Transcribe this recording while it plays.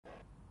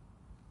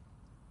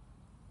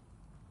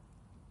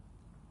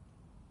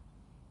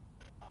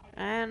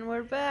And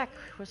we're back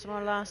with some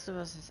more Last of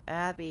Us. It's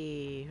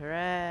Abby.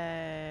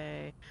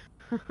 Hooray!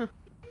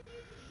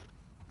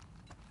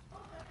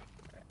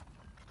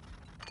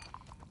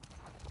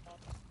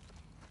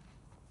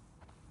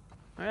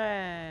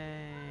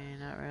 Hooray!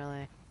 Not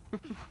really.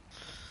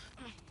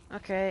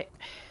 Okay.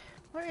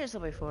 Where is the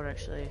way forward,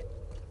 actually?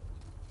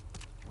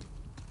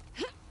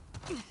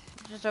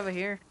 Just over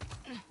here.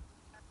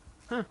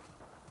 Huh.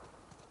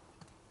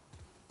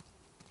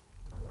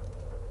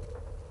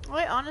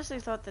 I honestly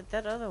thought that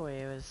that other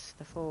way was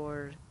the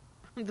forward.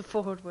 The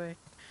forward way.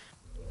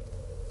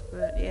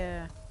 But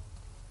yeah.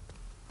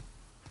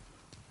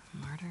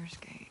 Martyr's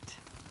Gate.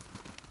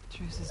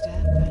 Truce is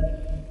dead,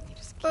 but you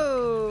just keep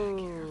coming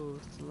back here. Oh,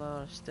 it's a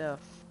lot of stuff.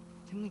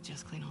 Didn't we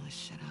just clean all this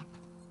shit up?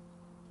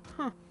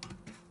 Huh.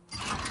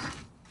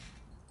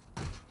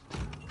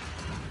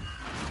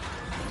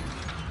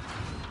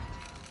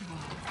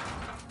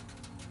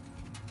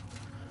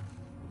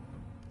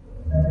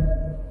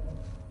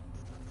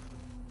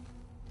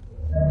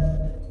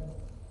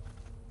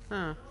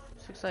 Huh.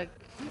 This looks like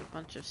a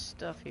bunch of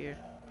stuff here.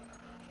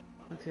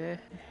 Okay.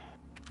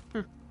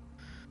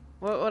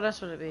 What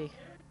else would it be?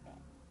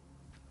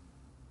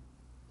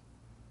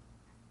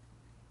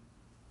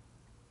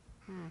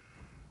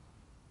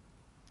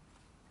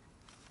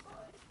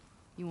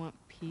 You want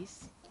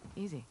peace?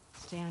 Easy.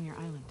 Stay on your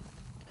island.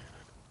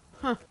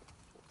 Huh.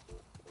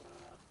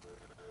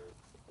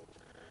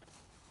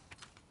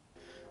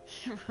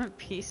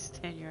 Peace,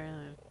 stay on your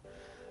island.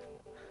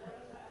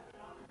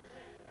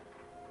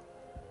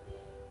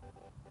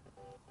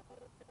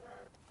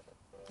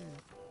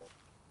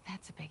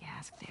 That's a big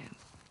ask, dude.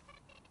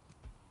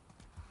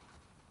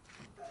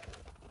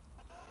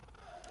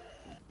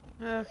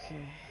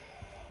 Okay.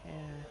 Yeah.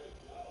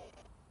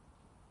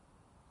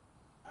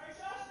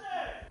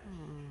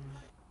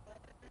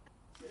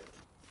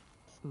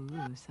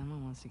 Ooh,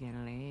 someone wants to get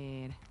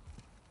laid.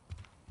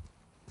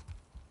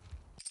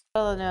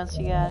 What other notes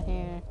you got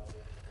here?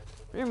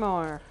 3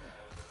 more.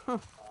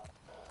 And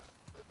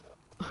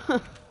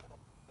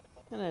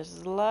there's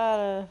a lot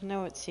of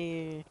notes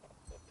here.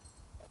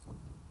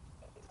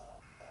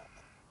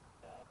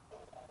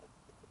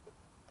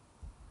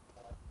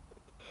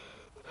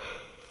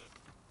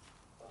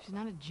 She's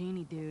not a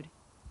genie, dude.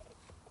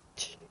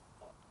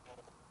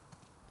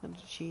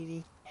 That's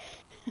cheaty.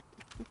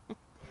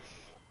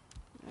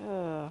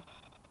 Ugh.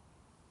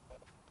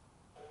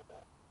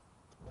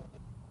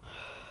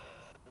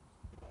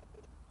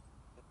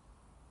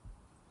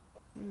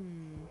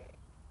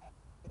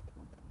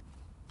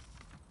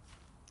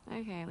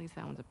 Okay, at least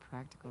that one's a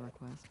practical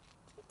request.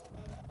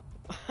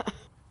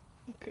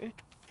 Okay.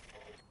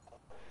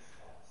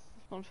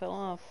 This one fell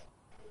off.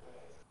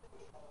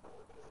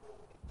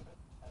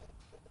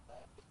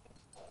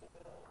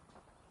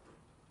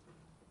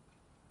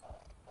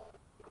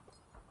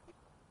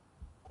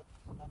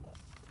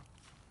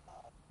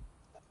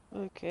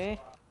 Okay.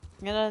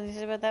 You know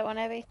anything about that one,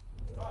 Abby?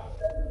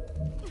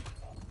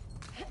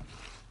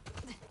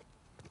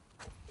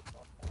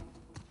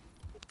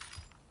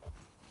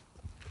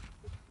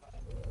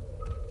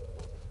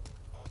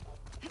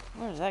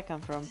 Where does that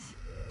come from?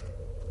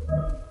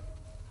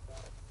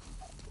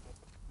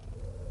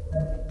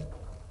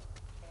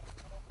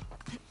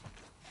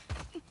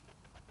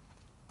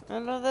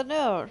 Another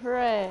note!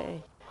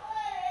 Hooray!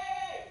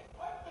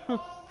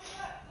 Oh.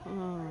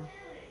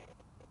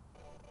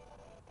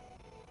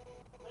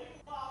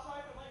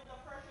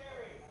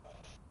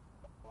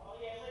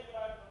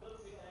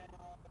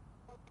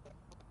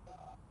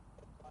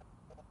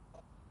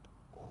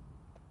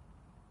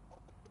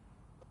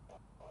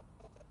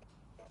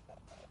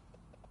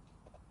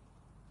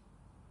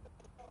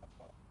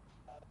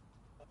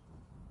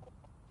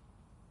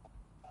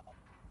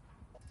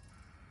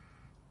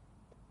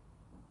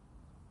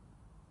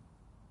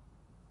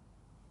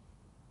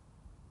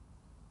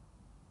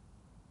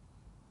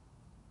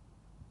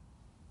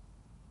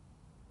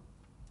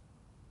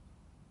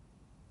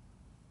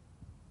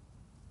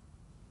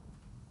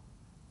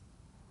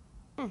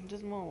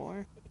 Just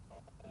more.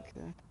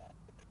 Okay.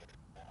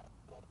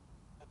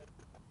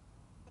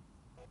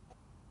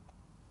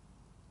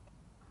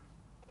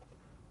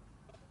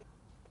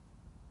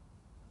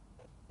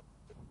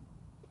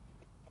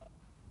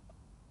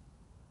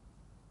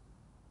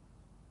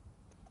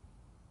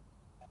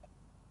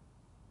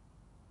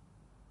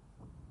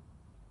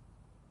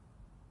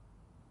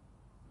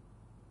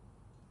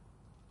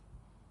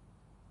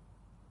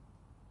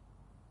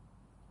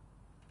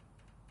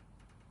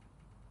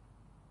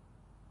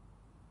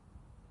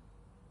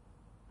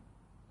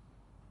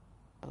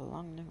 A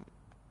long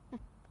note.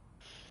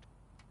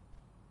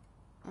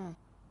 Oh.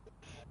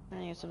 I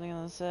need something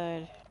on the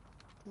side.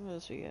 What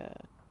else we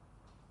got?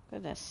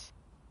 Goodness.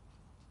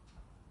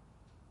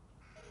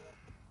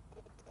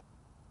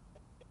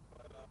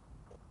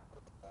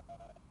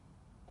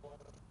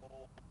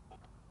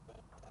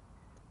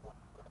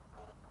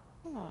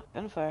 Oh,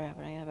 gunfire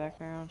happening in the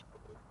background.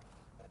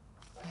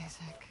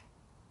 Isaac.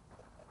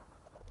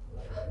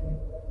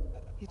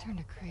 You turned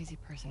a crazy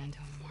person into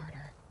a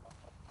martyr.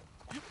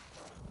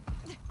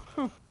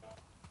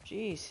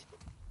 Jeez.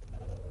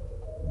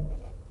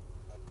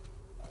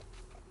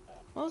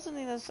 What was on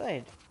the other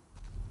side?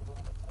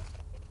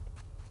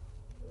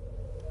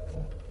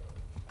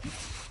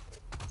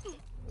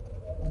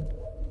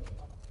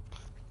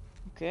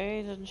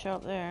 Okay, doesn't show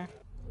up there.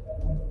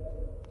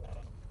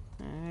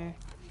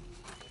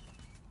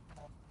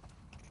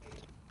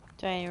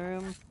 Tiny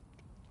room.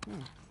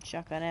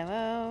 Shotgun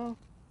ammo.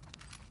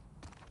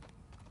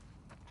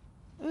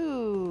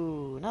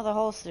 Ooh, another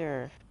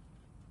holster.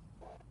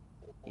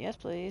 Yes,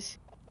 please.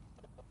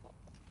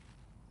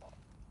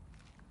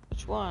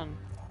 Which one?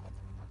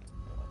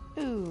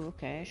 Ooh,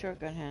 okay,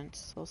 shotgun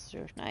hands,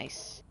 holster.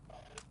 Nice.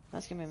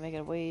 That's gonna make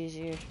it way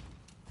easier.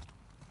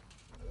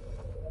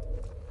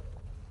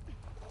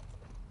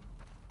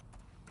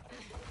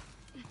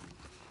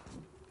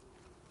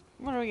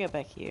 What do we get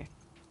back here?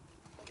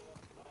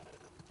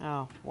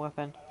 Oh,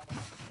 weapon.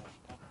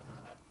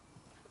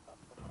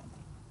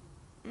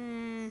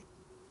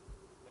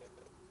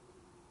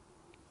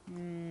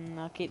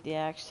 I'll keep the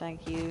axe,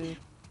 thank you.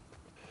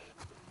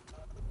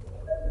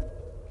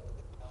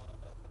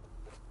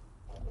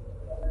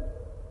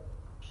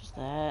 Just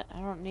that. I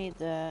don't need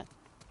that.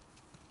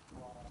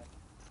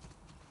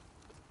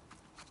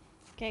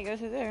 Can't go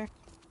through there.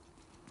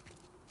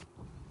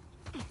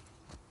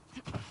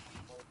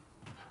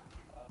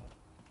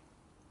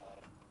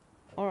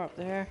 Or up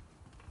there.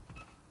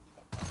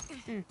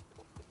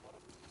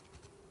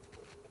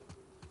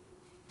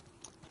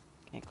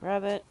 Can't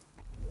grab it.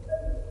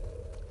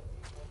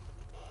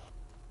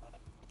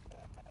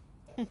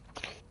 Is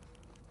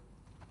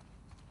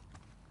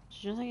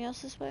there anything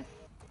else this way?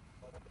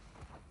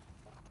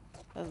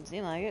 Doesn't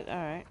seem like it.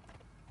 Alright.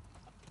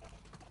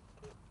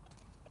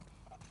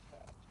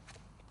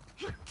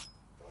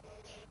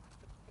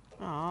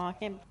 Oh, I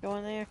can't go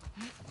in there.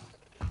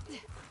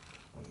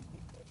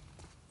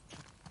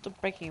 It's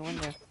breaking a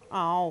window.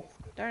 Oh,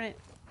 darn it.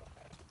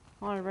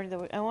 I wanted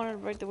to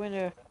break the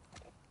window.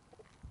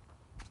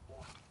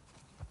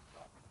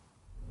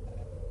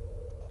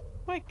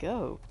 Where'd it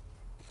go?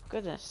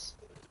 Goodness.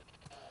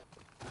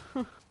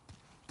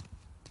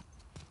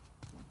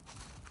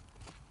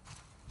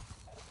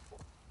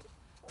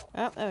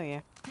 Oh, there we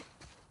go.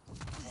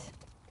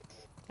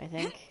 I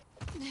think.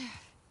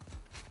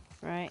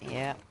 Right,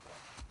 yeah.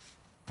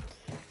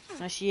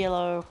 Nice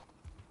yellow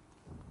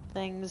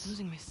things.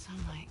 Losing my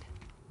sunlight.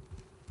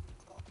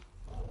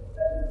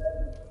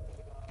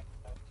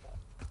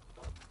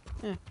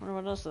 Yeah, wonder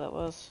what else that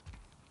was.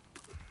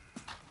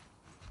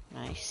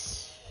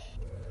 Nice.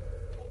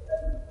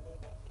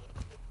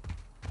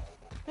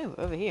 Ooh,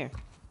 over here.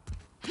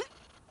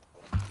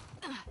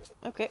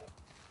 Okay.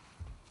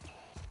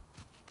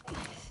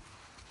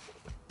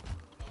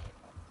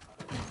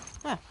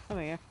 Ah,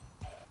 over here.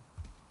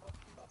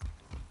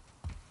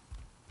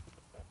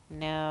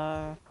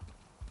 No.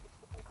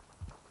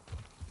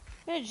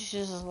 It just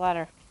uses a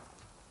ladder.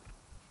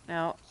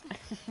 No.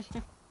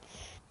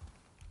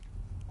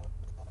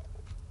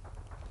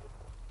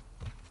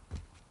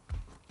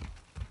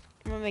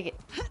 I'm gonna make it.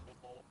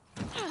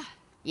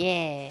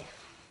 Yeah.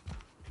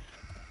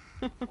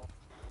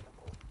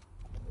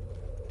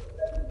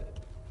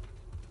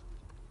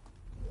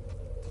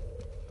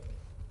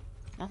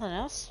 Nothing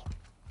else?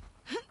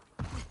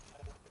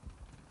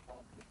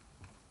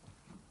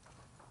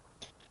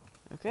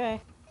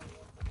 Okay.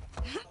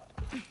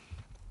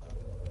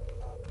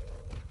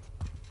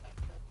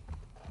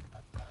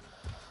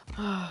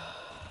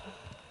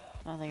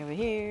 Nothing over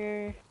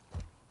here.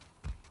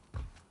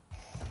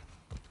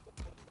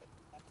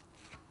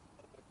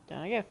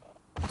 Down I go.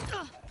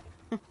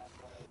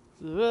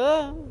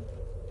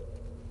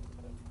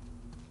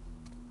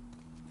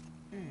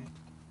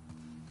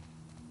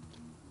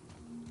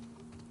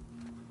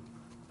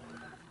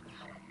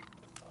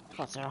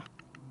 What's there?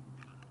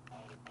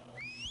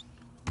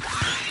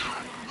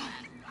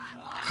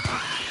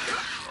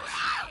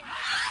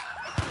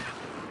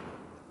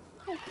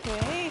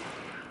 Okay.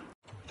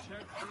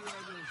 Check the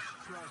other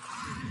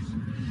structures.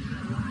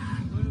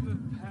 Clear the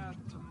path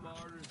to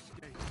Martyr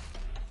Escape.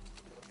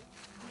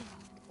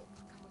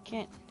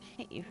 Can't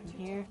hit you from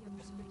here.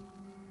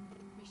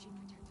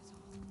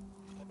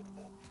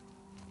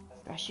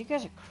 Gosh, you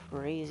guys are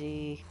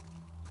crazy.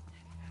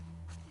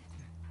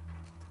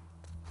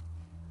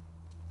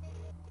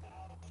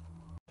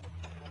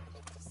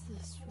 Is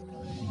this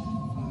really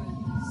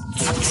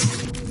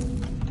farthest?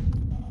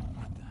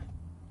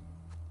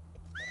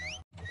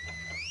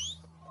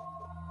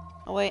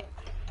 Oh wait.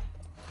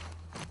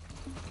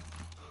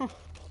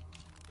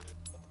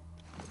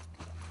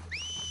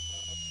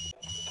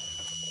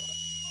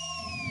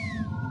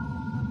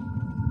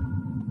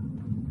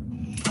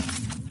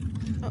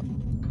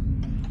 Fallen.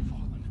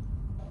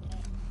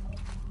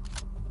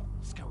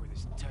 Scour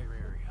this entire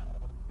area.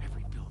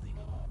 Every building.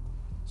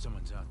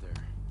 Someone's out there.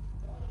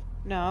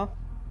 No.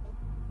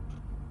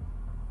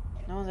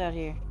 No one's out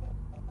here.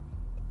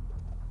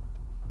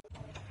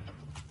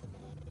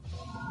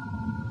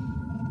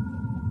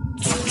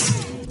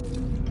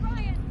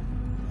 Ryan,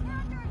 we're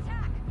under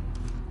attack.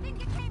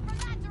 Think it came from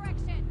that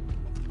direction.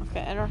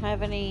 Okay, I don't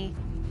have any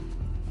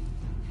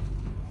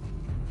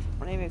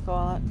whatever you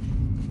call it.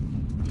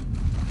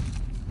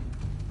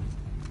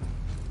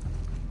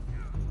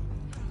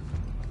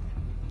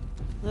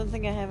 I don't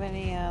think I have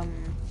any,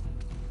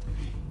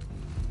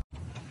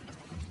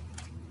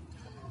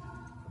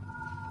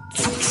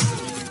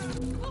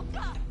 Look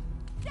up!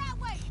 That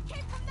way! It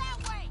came from that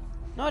way!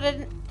 No, it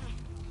didn't.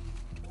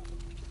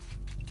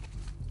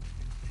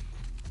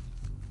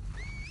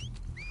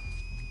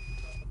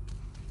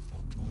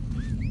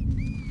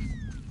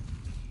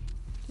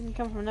 Didn't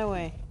come from no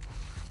way.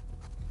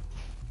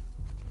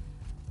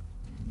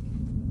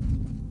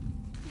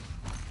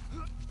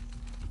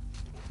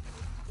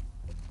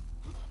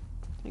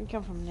 Didn't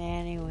come from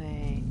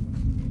anyway.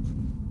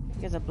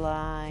 You guys are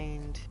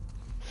blind.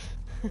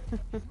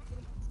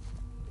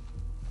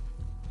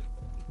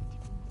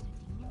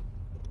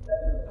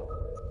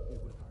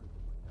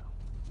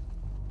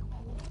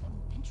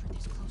 Venture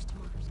this close to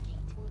Martyr's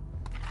Gate.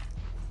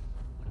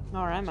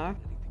 More ammo.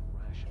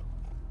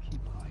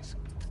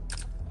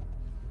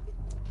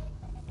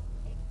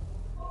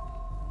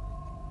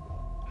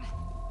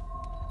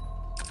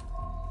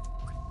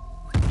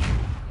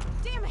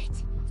 Damn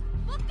it!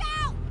 Look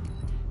out!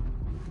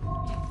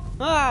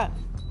 Ah!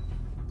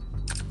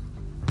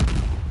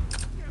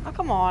 Oh,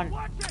 come on.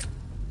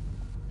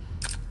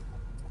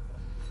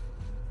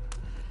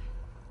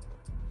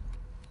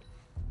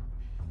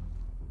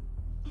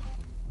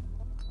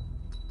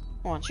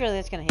 Come on, surely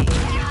that's gonna hit you.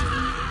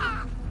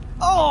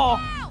 Oh!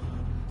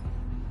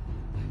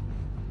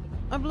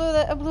 I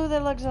blew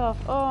their legs off.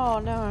 Oh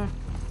no.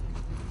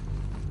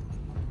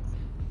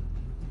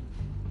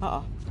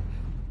 Uh-oh.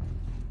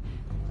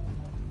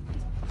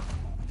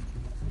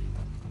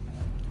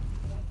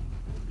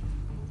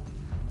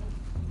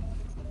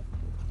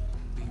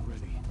 Be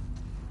ready.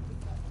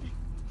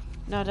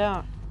 No,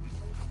 don't.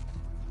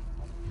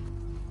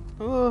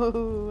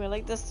 Ooh, I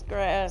like this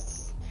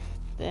grass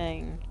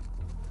thing.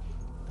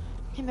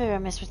 Hey, maybe I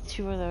messed with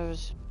 2 of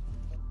those.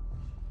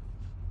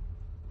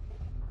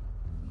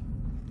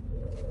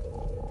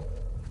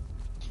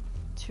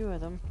 Two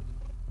of them.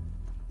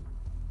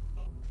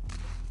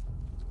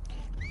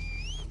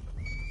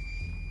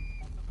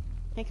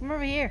 Hey, come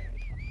over here.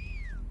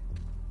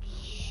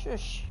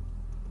 Shush.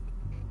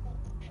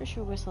 Shush,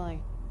 you're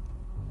whistling.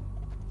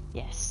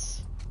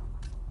 Yes.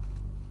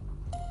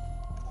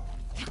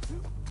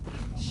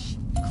 Shh,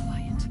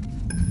 quiet.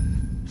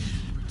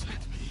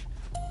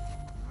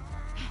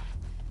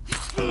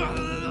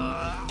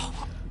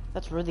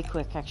 That's really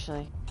quick,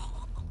 actually.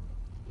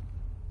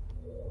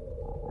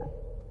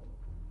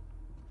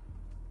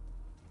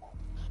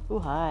 Ooh,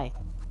 hi.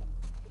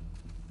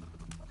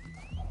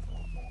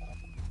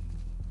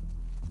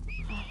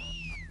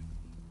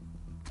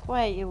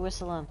 Quiet, you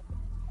whistling.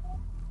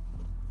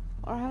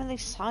 Why aren't they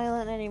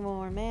silent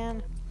anymore,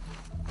 man?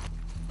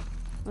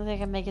 What I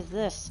can make is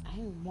this. I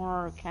need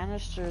more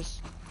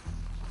canisters.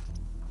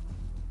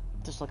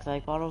 Just look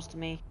like bottles to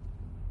me.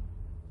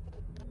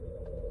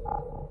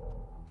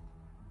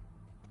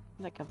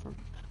 Where'd that come from?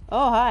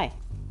 Oh, hi.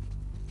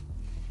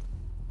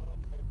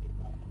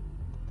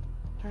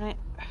 Turn it.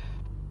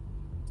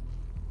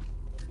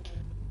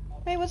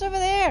 Hey, what's over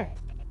there?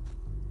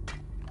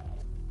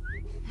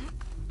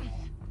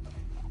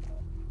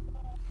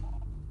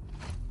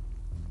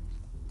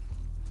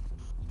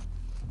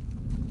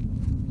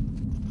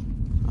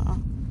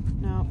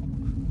 No.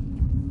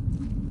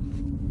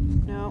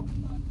 No.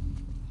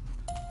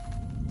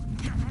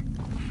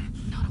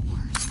 Not a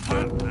word.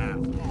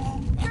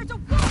 There's a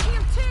wolf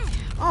here too!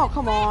 Oh,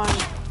 come on.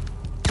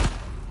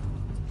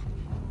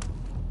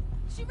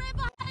 She ran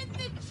behind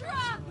the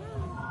truck!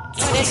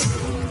 What is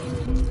it?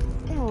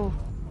 Ew.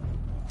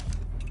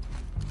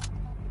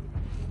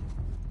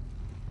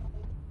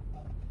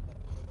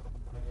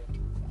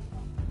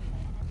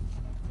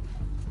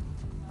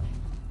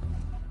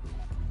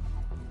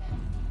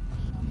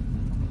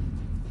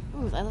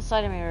 Ooh, the other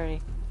side of me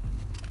already.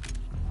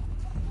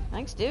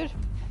 Thanks, dude.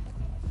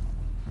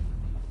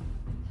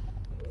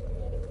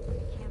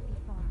 Can't be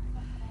far.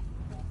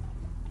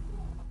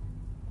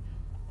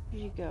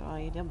 Where'd you go? Oh,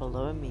 you're down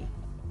below me.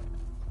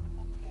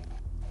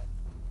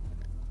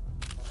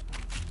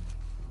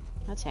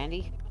 That's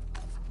handy.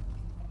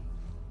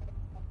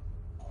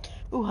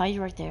 Ooh, hi,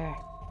 you right there.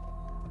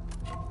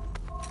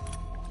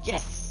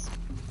 Yes!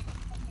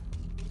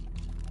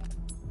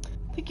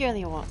 I think you're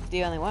the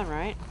only one,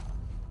 right?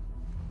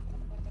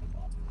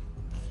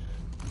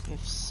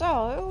 If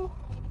so...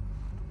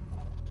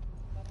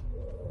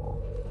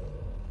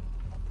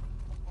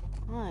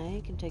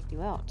 I can take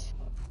you out.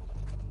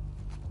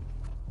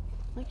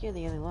 I think you're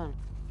the only one.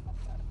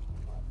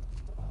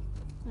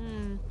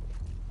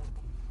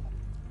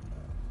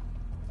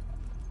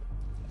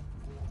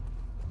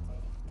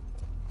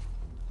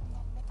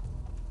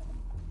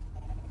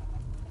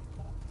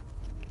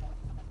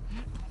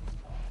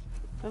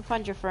 Go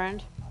find your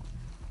friend.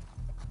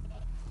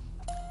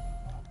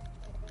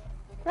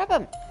 Grab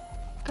him!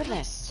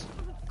 Goodness.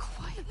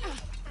 Quiet.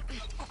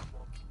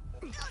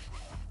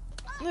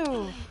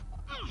 No.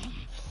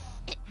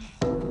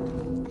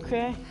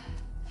 Okay.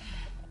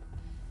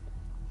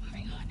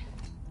 Moving on.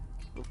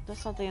 Oop,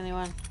 that's not the only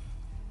one.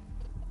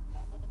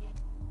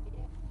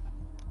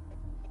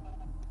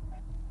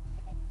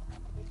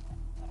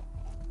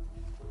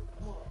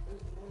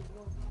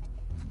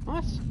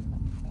 What?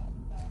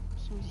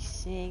 Somebody's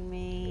seeing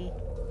me.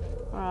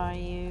 Where are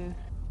you?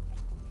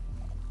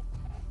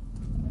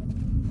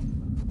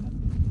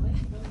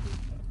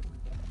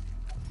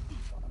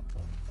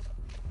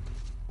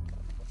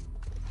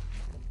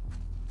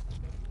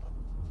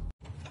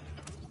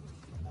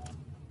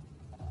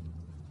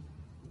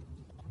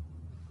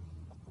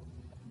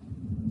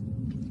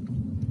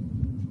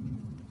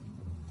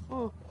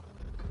 Oh.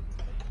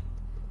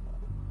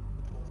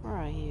 Where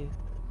are you?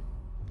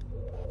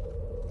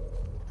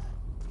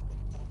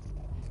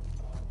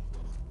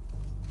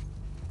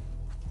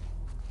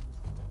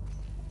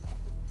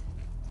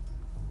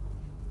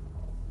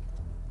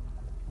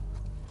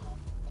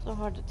 So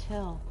hard to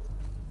tell.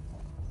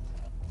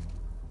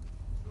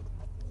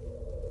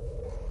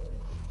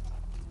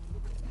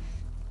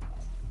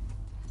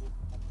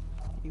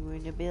 You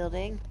in the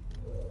building?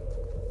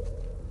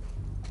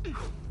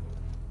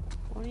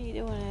 What are you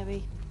doing,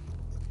 Abby?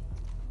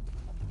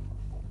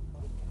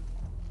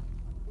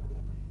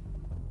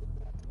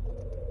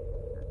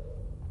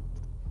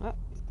 Oh.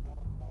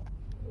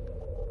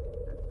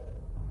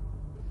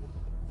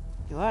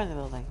 You are in the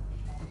building.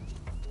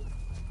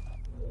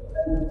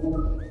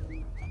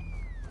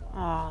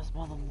 Oh, there's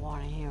more than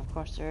one in here. Of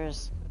course there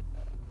is.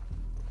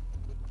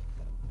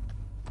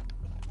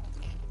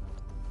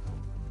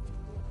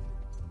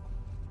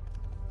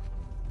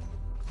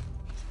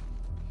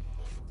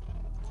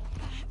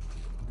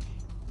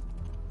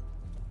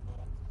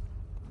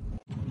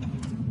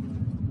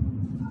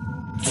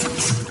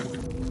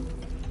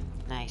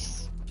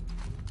 Nice.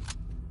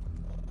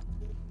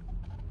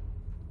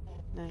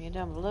 Now you're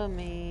down below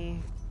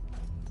me.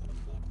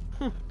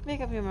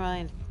 Make up your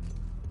mind.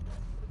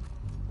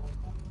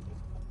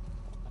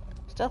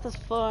 Stealth is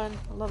fun.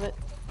 I love it.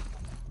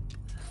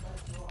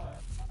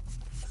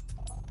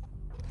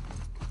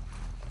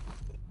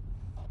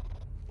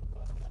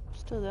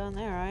 Still down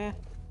there, are you?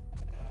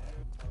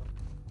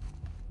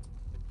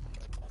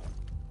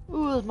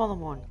 Ooh, there's more than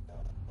one.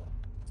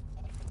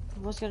 I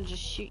was gonna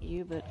just shoot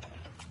you, but...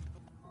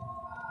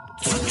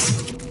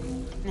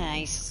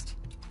 Nice.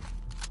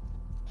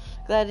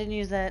 Glad I didn't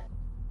use that.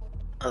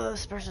 Oh,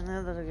 this person, the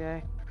other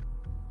guy.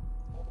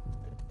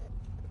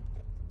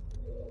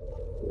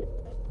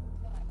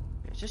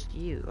 It's just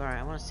you. Alright,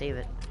 I want to save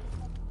it.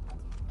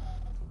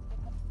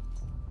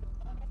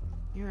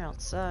 You're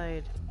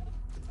outside.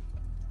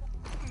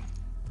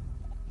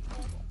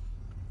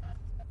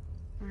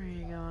 Where are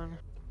you going?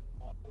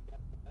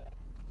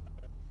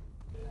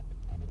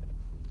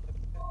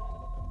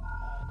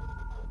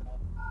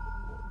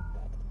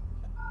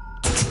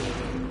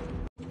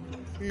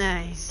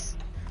 Nice.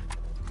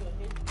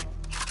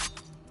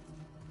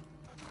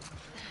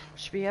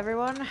 Should be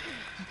everyone? Okay.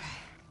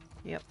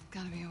 Yep.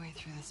 Gotta be a way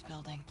through this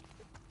building.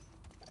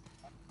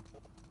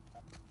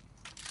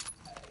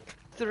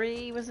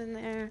 3 was in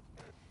there.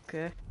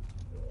 Okay.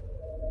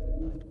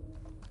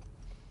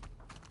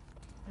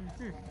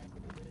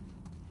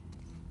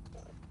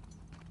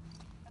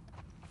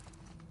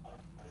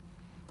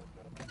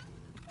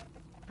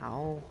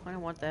 Oh, I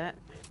don't want that.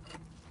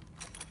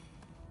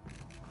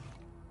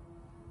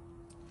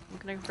 What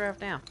can I grab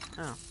now?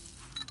 Oh.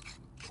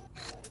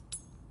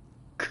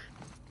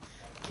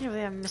 Can't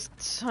believe I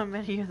missed so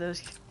many of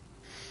those.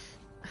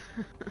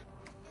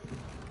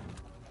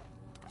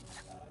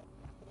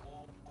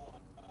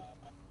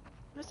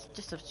 That's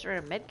just a straight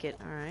up medkit,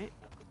 alright.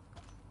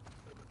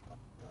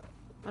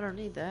 I don't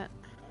need that.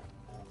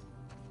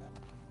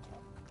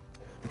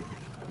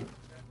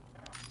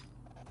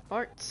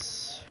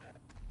 Parts.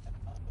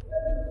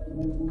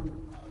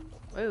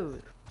 Whoa,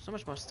 so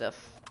much more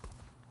stuff.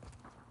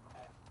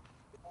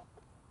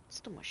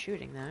 Still more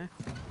shooting though.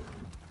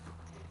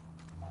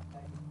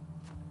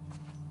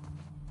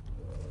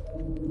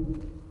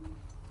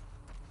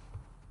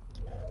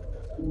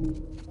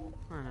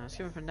 I don't know, it's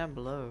coming from down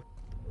below.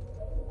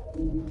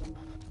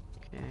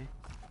 Okay.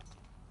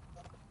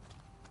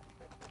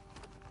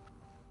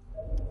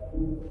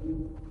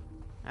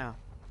 Oh.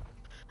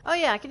 Oh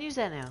yeah, I can use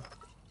that now.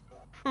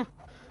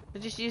 I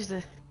just used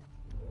the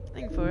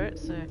thing for it,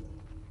 so...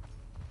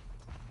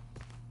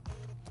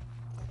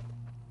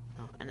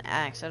 Oh, an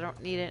axe, I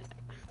don't need it.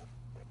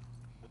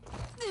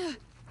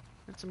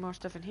 Got some more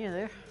stuff in here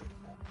there.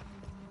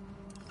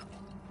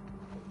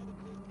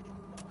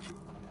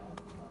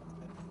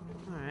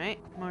 Alright,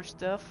 more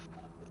stuff.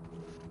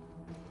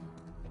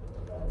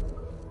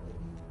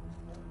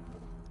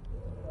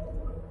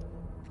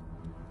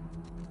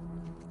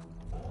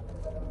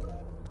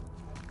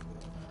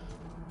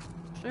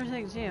 Sure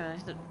things here.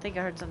 I think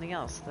I heard something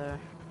else though.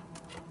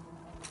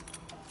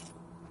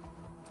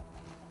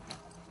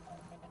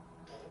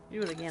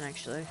 Do it again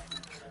actually.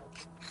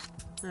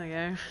 There we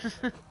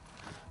go.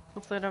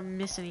 Hopefully I don't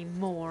miss any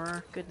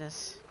more.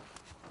 Goodness.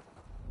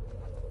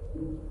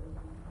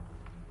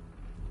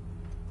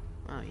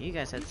 Oh, you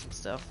guys had some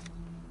stuff.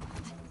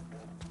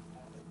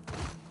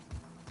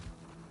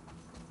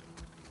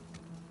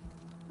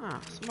 Ah,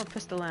 some more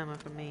pistol ammo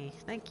for me.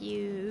 Thank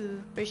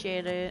you.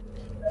 Appreciate it.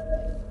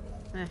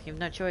 You have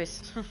no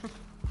choice. Can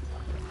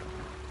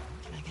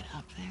I get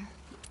up there?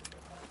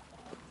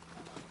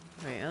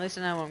 Wait, at least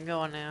I know where I'm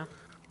going now.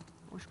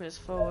 Which way is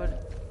forward?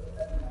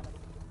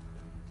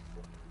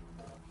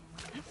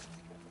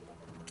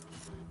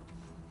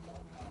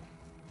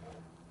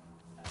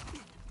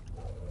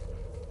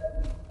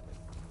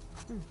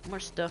 More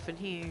stuff in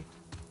here.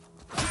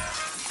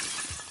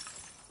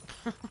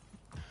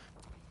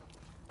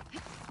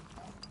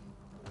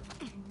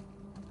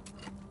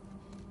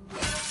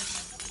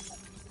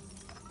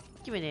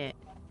 Give me that.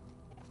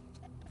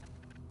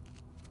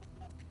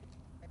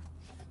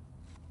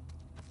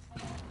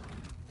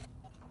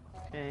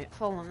 Okay,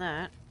 following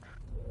that.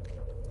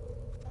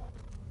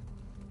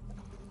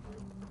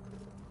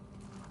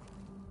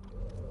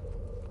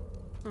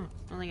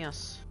 Nothing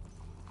else.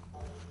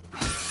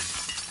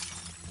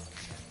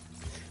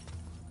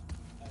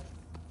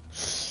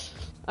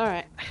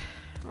 Alright.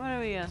 What do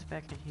we got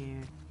back in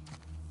here?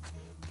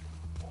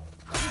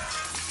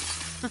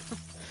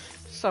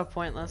 So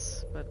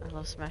pointless, but I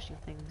love smashing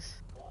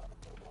things.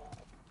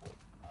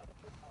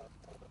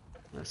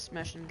 Love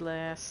smashing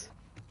glass.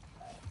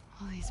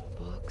 All these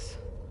books.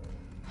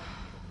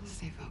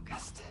 Stay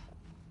focused.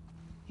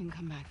 You can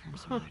come back for them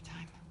some other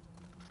time.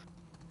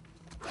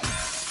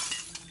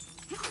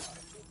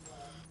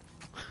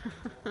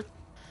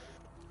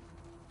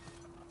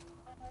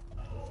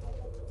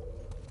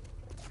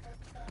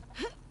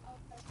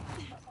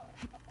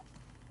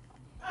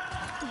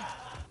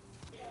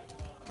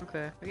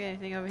 Okay, we got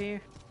anything over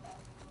here?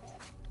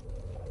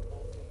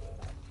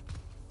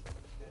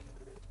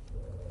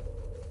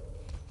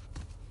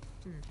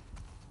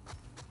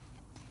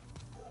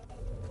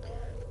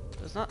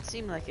 Does not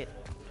seem like it.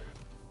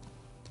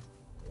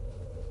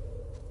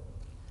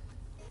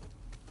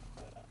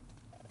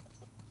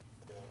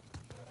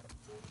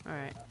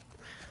 Alright.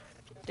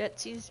 That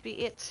seems to be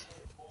it.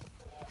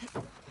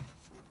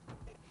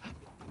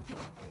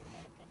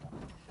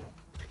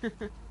 I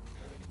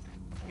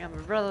got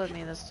my brother with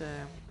me this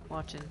time,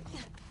 watching.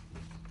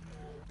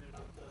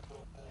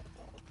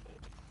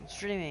 I'm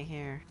streaming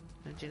here,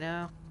 did you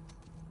know?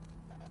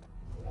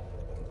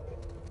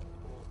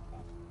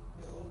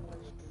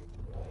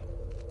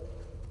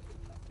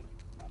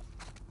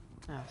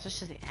 Oh, it's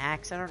just the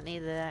axe, I don't need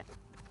that.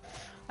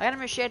 I got a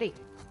machete.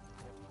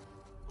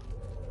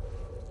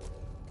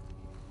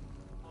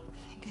 I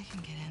think I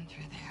can get in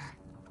through there.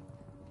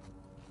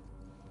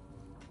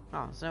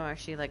 Oh, there's no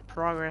actually like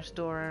progress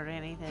door or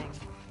anything.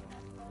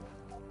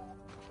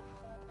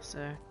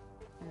 So,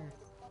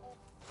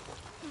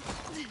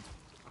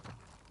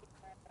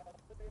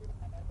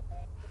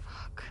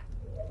 Fuck.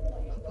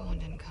 Hope Owen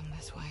didn't come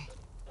this way.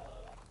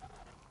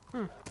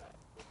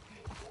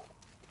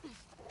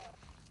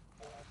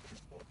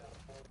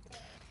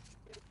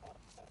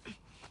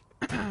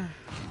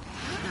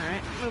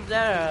 Alright, move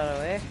that out of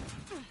the way.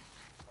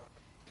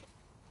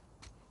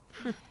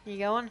 You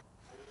going?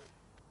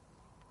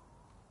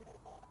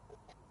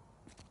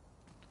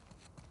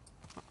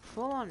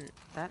 Full on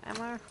that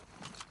ammo?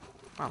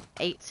 Oh,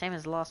 8, same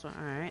as the last one,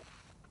 alright.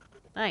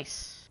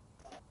 Nice.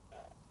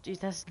 Dude,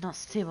 that's not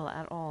stable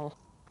at all.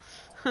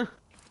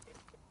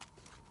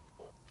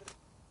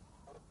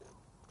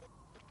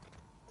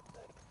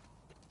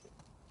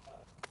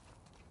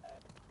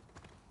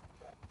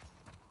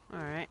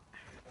 Alright.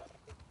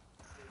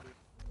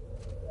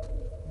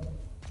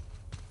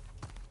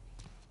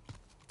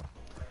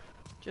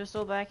 Just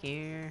all back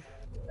here.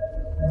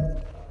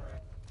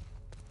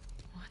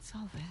 What's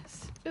all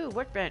this? Ooh,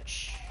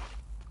 workbench.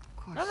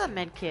 Of course. Another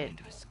med kit.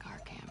 Into a scar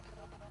camp.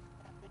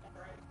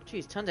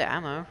 Jeez, tons of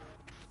ammo.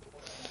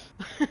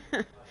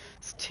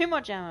 It's too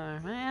much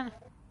ammo, man.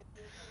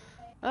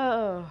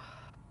 Oh.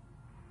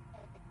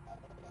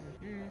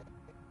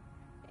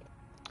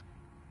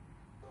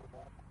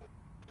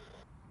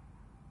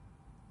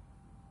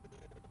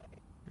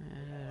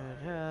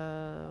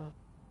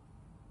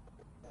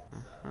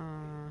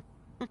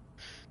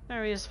 I'm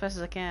gonna read as fast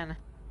as I can.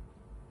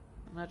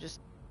 I'm not just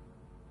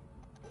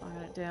locking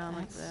it down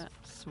like That's that.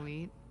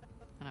 sweet.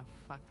 In a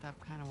fucked up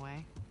kind of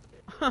way.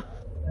 I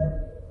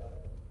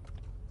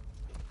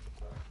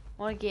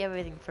want to get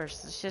everything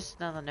first. It's just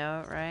another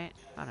note, right?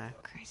 Oh no.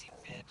 Crazy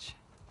bitch.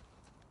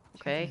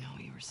 Okay. Did you know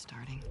you were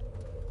starting?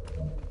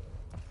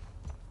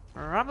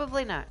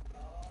 Probably not.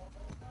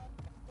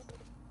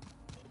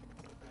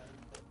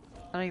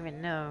 I don't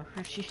even know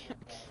if she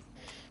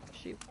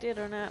did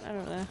or not. I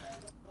don't know.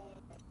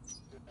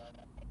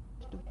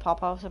 Just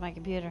pop off on my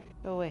computer.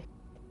 Go away.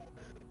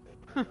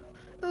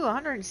 Ooh,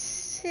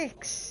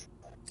 106.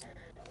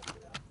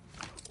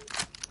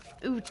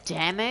 Ooh,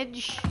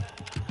 damage.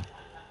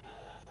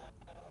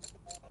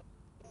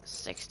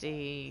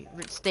 60.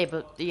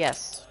 Stable.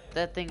 Yes,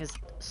 that thing is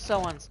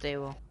so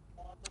unstable.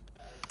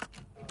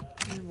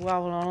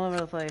 Wobbling all over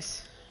the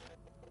place.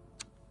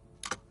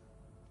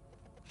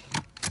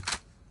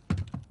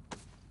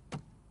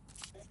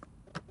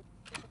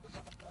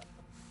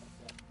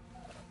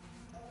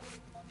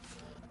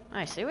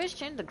 Nice, they always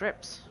change the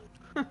grips.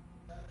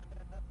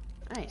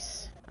 Nice.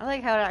 Nice. I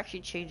like how it actually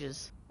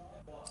changes.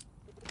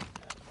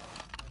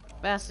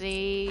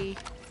 Capacity,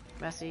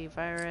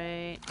 fire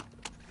rate,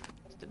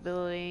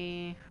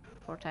 stability,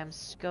 4 times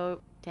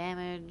scope,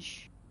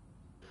 damage.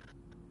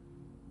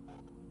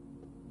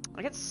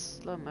 I get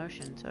slow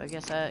motion, so I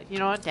guess you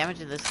know what? Damage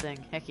to this thing.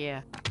 Heck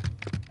yeah.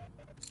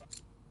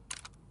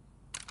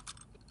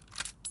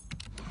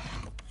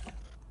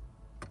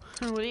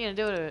 What are you gonna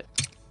do to it?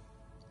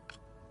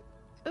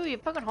 Ooh, you're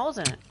poking holes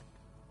in it.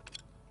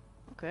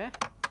 Okay.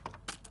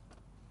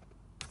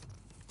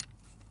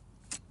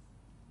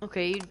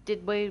 Okay, you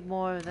did way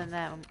more than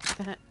that.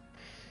 It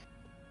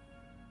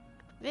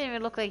didn't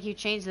even look like you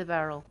changed the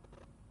barrel.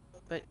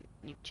 But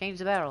you changed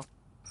the barrel.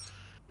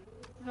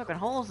 You're poking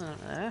holes in it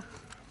there.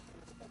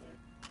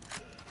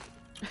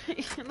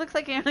 It looks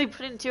like you only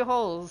put in 2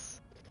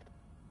 holes.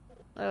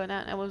 Oh,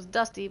 now it was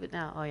dusty, but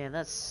now, oh yeah,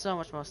 that's so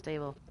much more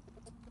stable.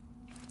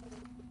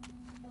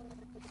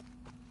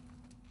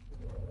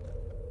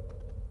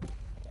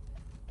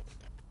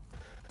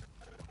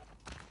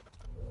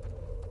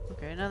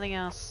 Okay, nothing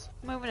else.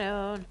 Moving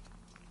on.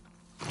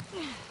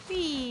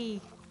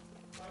 Whee!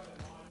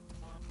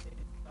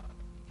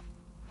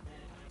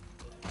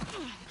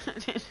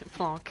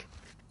 Plonk.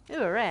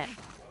 Ooh, a rat.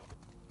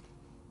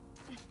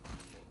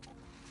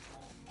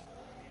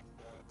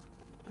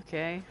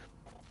 Okay.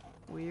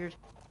 Weird.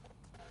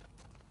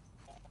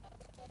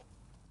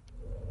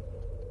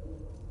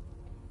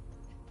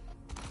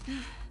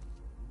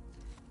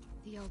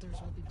 The elders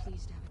will be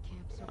pleased to have a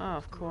camp. So Oh,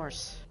 of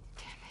course.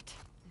 damn it.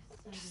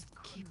 This Just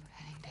keep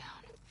heading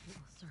down. It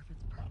will serve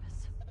its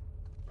purpose.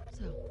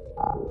 So,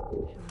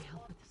 should we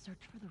help with the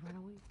search for the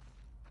runaway?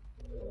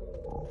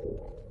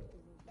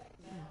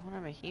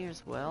 Whatever here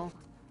as well.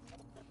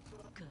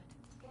 Good.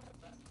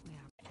 We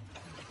are.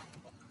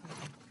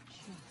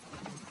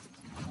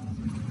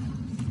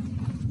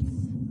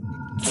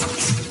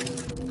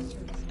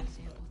 Serve as an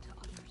example to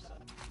others.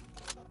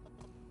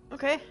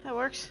 Okay, that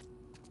works.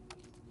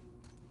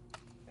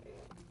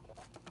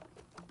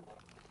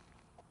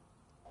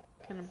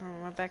 Can I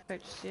bring my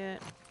backpack just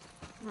yet?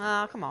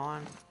 Oh, come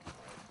on.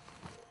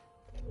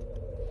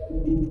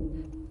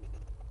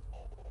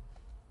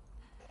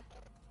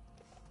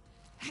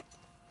 God,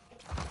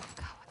 what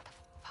the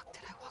fuck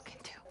did I walk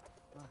into?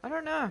 I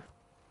don't know.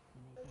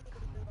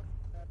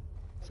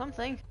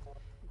 Something.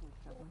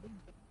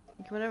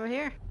 You coming over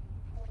here?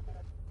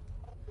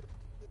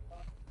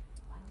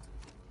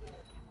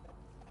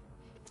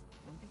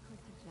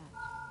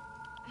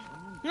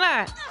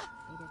 Ah!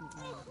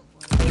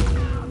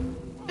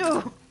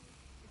 Ooh.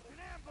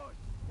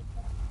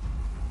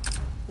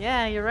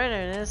 Yeah, you're right,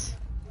 it is.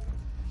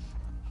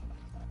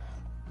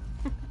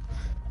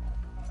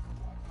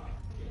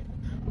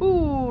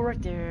 Ooh,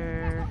 right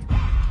there.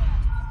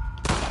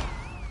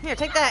 Here,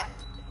 take that.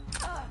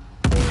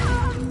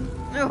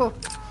 No.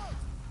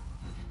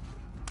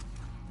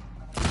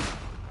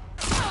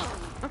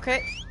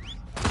 Okay.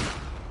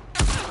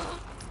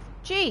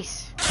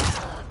 Jeez.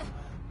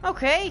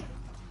 Okay.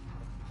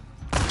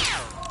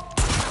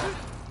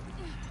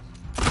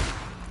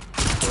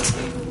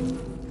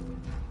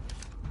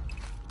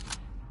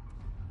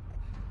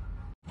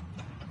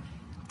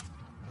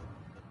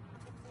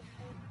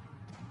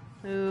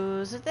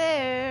 Who's it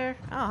there?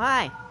 Oh,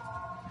 hi.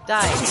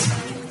 Die.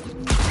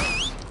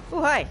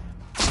 Ooh, hi.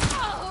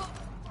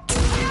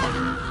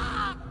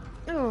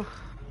 Ooh.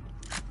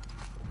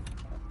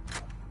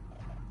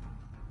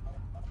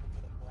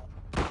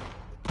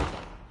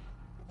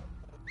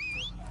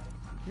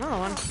 Another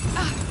one.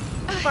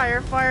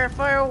 Fire, fire,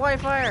 fire,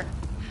 white fire.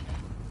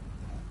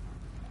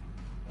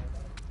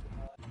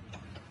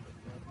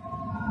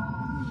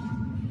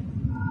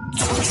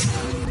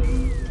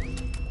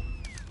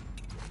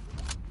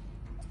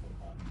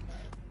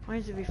 Why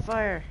does it be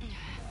fire?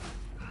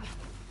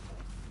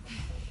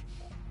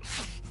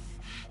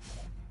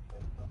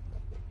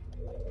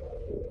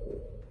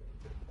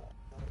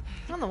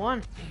 Another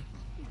one.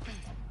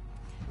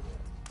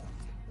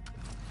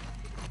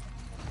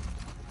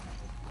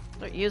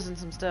 Start using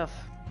some stuff.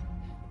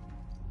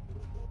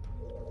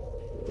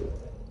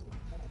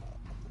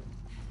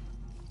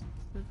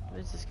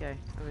 Where's this guy?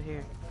 Over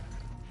here.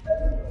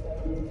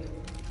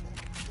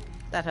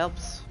 That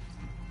helps.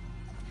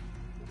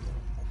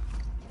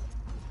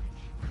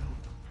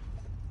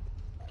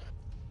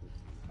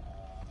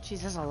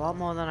 Jeez, that's a lot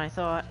more than I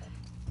thought.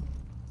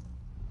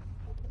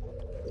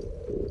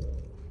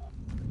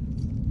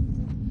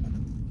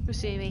 Who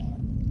see me?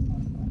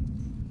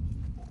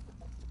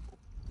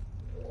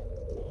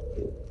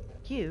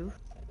 You?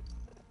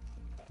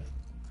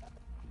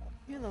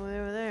 You're the way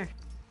over there.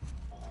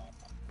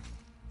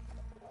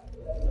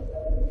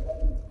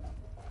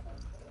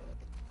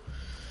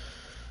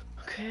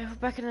 Okay, we're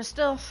back in the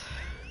stealth.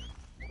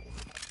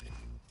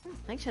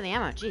 Thanks for the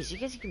ammo. Jeez, you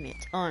guys give me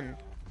a ton.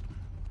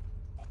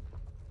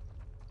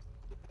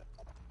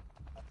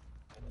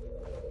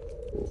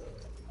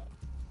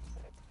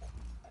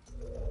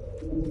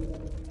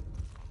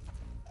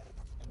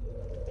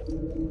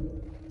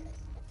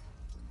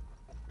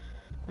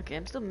 Okay,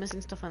 I'm still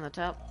missing stuff on the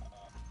top.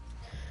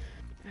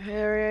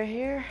 area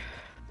here.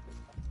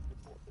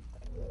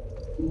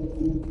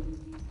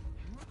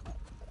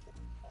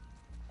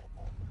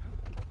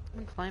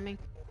 I'm climbing.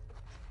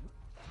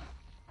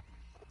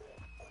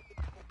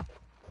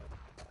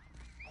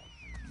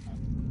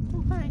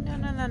 Oh, hey, no.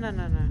 In that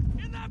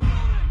building!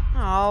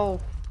 Oh.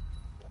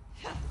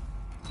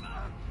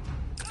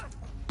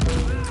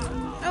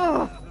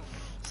 Oh.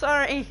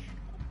 Sorry.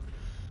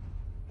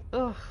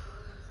 Oh.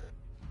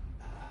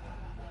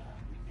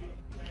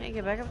 Can't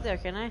get back up there,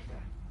 can I?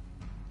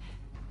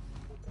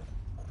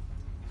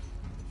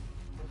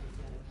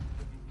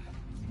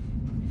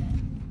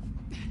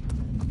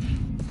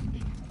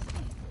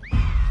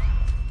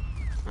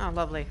 Oh,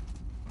 lovely.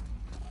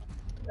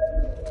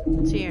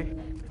 What's here?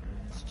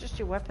 It's just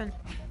your weapon.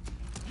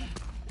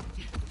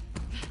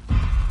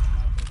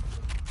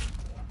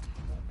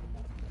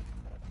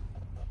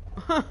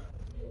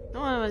 No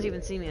one was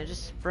even seeing me. I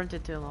just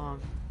sprinted too long.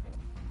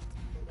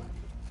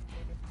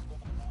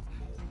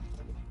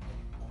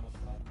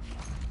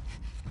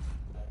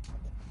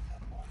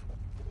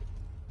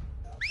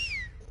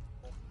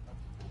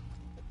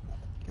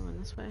 Going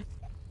this way.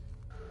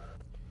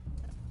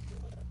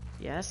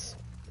 Yes.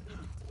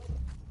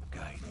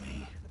 Guide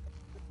me.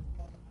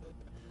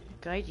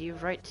 Guide you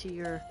right to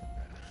your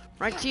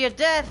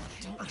death.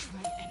 Don't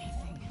try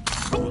anything.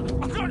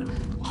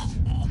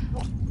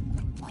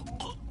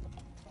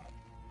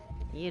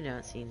 You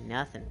don't see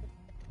nothing.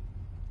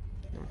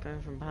 Not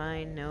coming from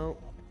behind. Nope.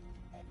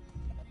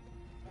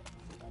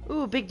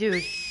 Ooh, big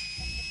dude.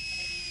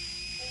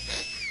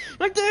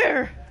 Right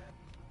there.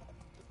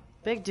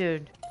 Big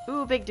dude.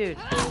 Ooh, big dude.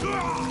 Ooh,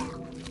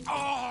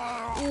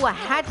 I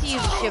had to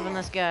use a shiv on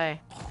this guy.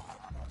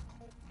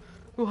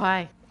 Ooh,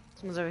 hi.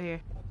 Someone's over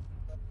here.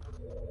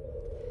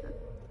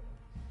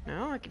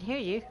 No, I can hear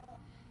you.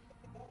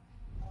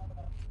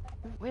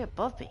 You're way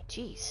above me,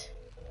 jeez.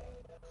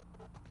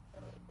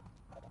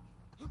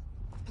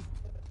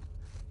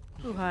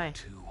 Ooh, hi.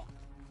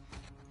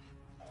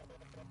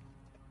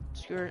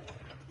 Screw it.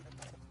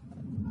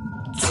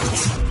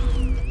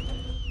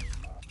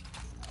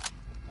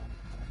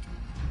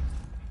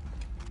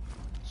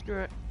 Screw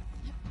it.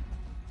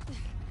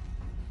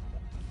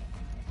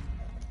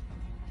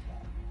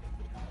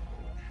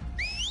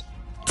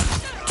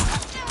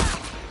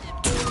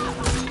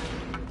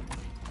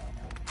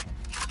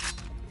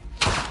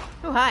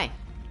 Oh, hi.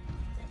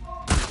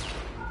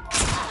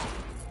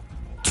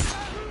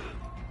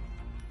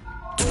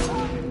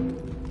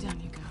 Down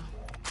you go.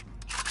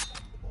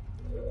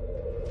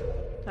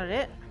 That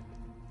it?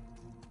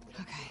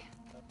 Okay.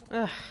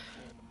 Ugh.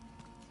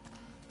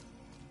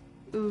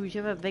 Ooh,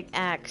 you have a big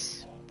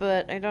axe,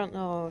 but I don't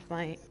know if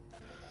my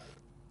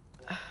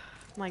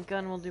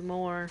gun will do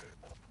more.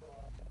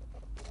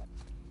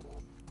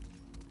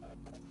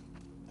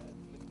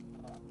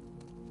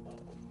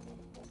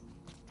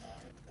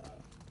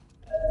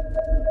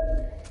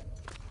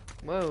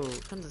 Whoa,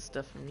 tons of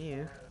stuff from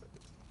you.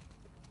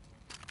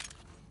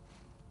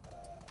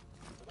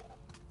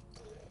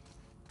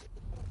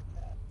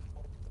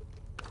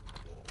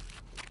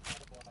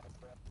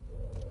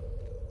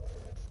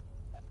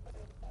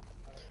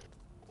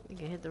 I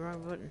think I hit the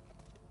wrong button.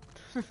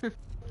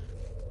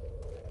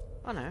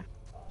 Oh no.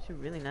 Is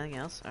really nothing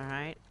else?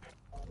 Alright.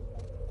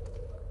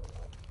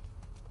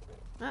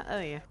 Oh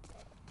yeah.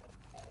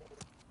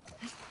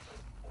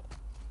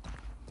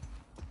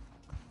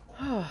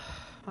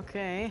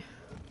 Okay.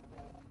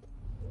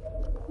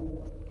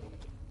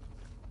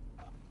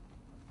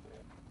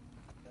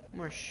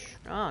 More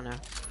oh no.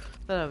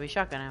 That'll be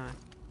shotgun ammo.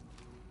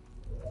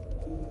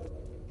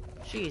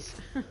 Jeez.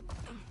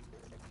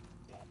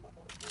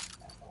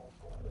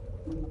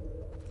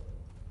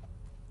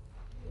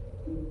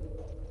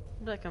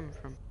 Where'd that come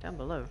from? Down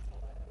below.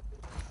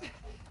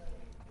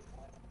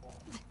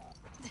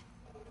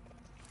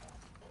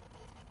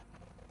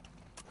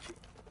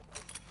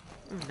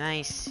 Ooh,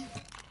 nice.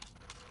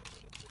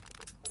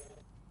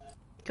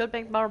 Could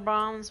make more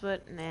bombs,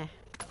 but nah.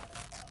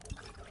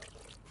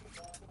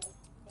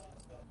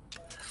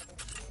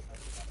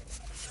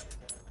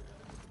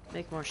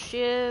 Make more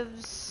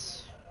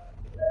shivs.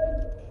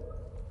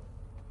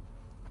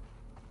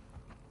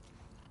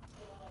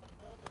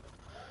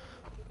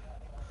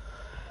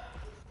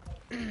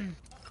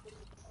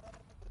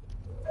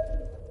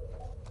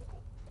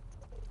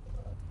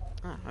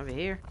 Ah, over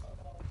here.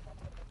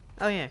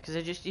 Oh yeah, because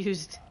I just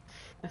used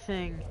a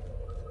thing.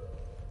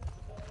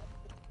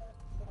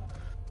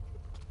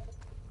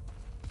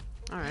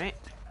 Alright.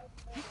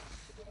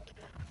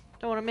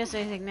 Don't want to miss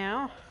anything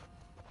now.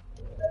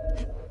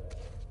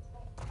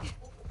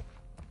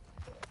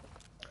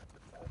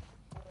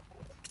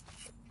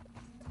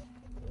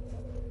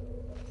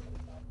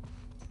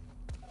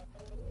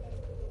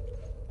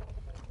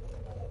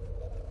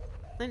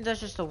 I think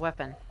that's just a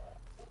weapon.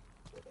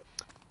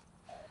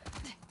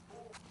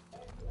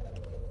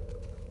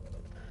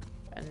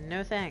 And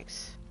no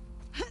thanks.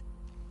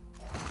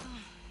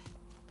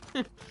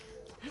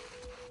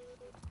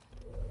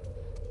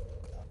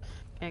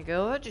 Can't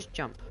go, just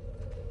jump.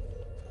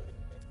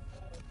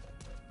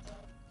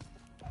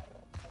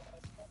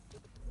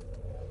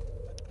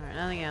 Alright,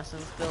 nothing else in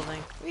this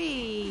building.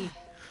 Whee!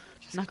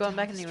 Just Not get going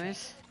down back the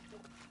anyways.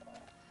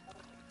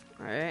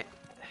 Alright.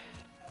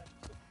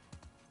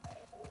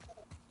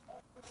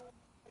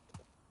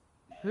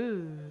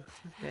 Ooh,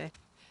 okay.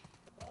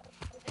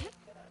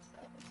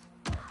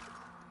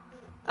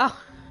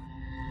 Oh!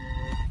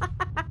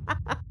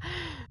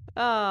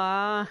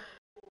 Aw.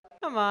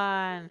 Come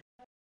on.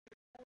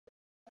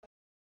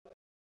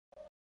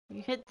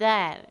 You hit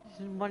that.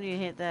 Why do you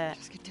hit that?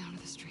 Just get down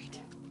to the street.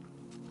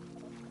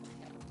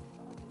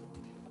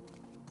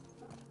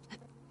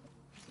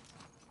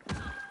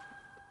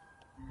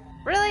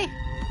 Really?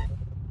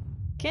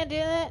 Can't do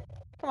that?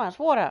 Come on, it's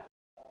water.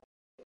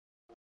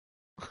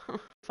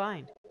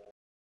 Fine.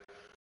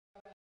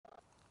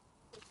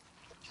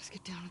 Just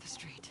get down to the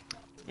street.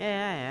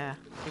 Yeah.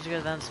 We should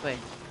go down this way.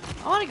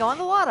 I want to go on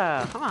the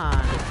water. Come on.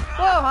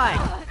 Whoa, hi.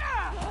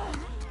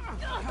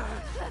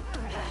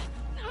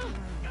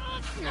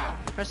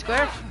 Press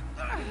square?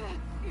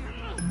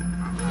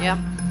 Yeah.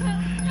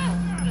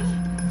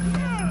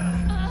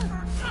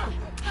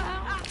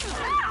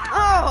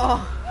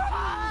 Oh!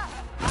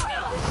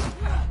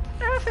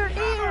 Get off her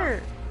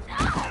ear!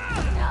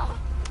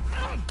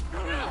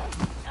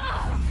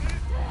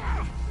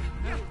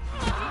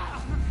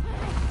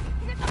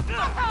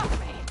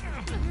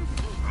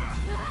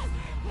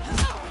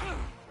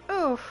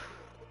 Oof.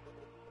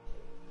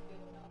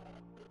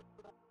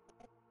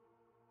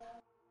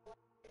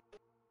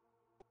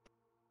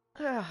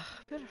 Ugh,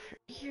 bit of her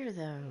ear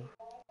though.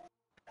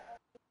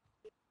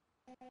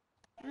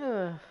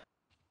 Ugh.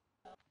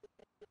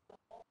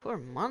 4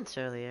 months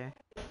earlier.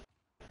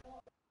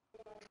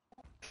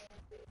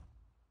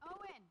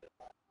 Owen!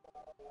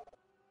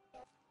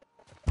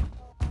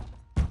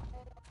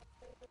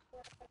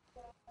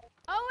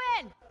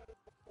 Owen!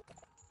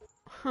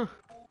 Huh.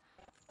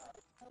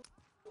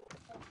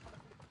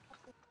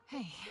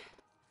 Hey.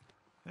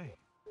 Hey.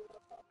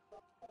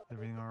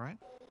 Everything all right?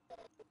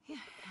 Yeah.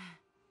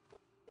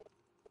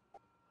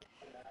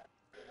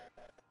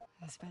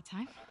 Is this bad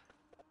time?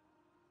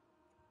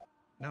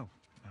 No.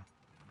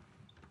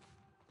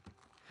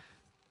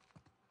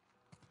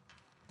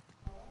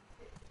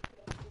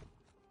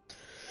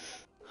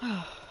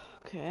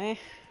 Okay.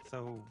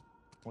 So,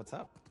 what's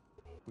up?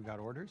 We got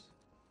orders?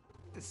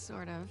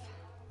 Sort of.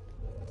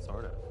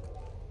 Sort of.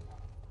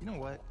 You know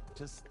what?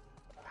 Just,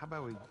 how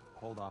about we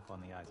hold off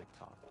on the Isaac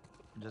talk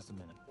for just a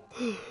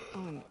minute?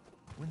 Owen,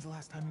 When's the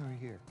last time you were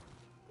here?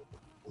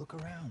 Look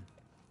around.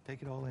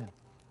 Take it all in.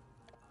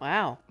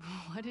 Wow.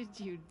 what did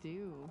you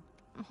do?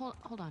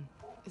 Hold on.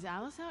 Is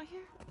Alice out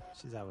here?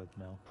 She's out with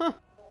Mel. Huh.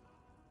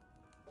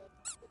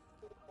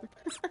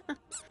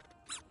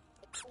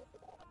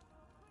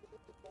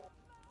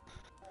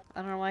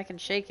 I don't know why I can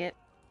shake it.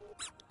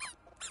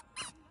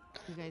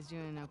 You guys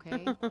doing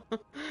okay?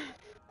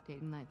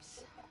 Dating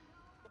life's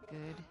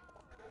good.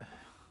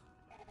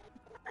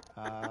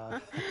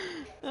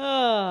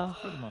 Oh,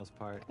 For the most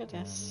part.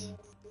 goodness.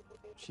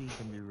 She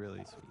can be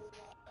really sweet.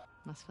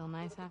 Must feel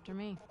nice after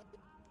me.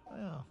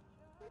 Well,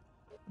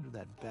 under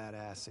that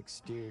badass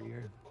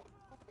exterior,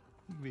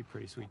 you can be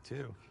pretty sweet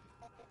too.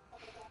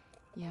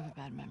 You have a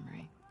bad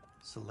memory.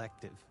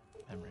 Selective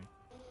memory.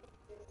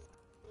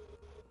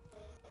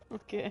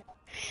 Okay.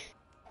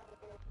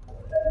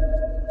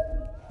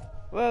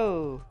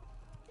 Whoa.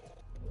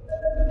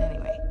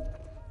 Anyway,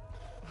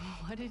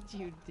 what did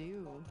you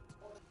do?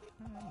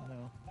 You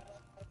know,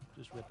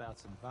 just rip out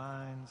some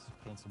vines,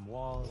 paint some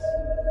walls.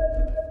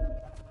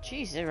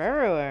 Jeez, they're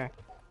everywhere.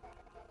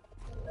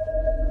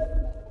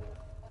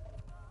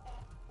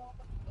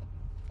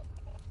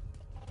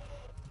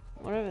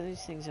 Whatever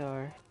these things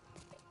are.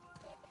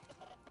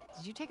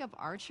 Did you take up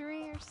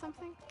archery or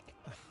something?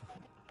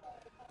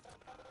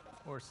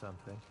 Or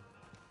something.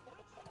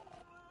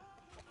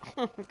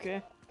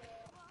 Okay.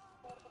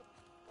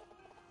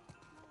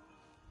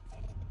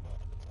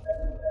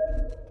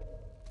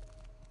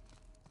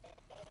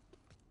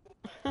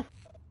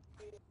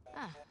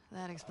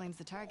 That explains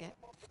the target.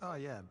 Oh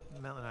yeah,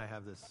 Mel and I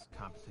have this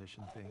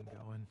competition thing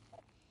going.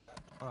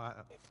 Well,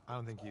 I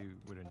don't think you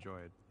would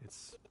enjoy it.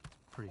 It's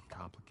pretty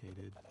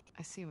complicated.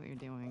 I see what you're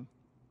doing,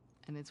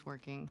 and it's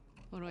working.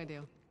 What do I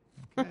do?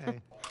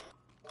 Okay.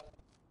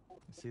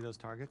 See those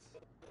targets?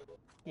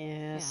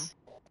 Yes.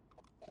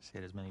 Just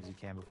hit as many as you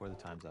can before the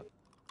time's up.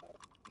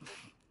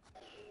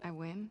 I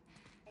win?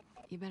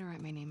 You better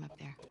write my name up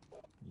there.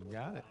 You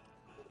got it.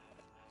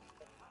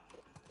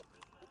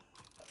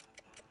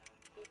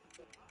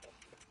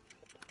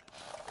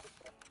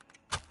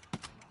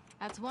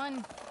 That's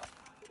one.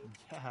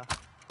 Yeah,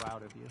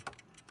 proud of you.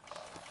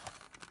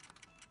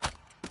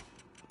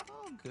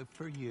 Oh, good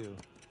for you.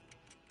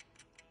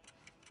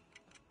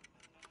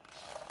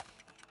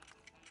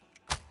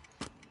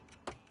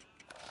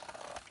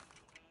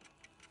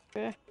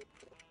 Okay.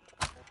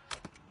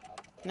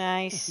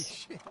 Nice.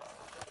 Shit.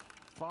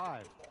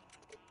 5.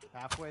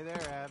 Halfway there,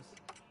 Abs.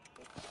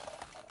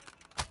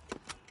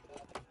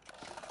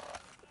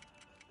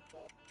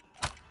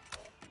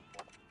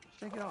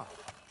 Shake it off.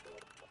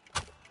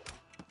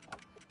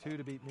 2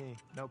 to beat me.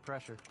 No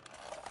pressure.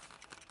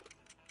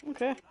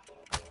 Okay.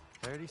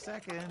 30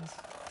 seconds.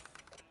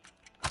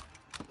 I'm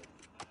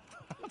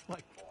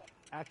like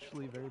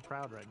actually very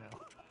proud right now.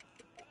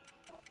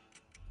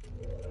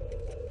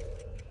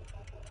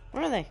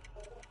 Where are they?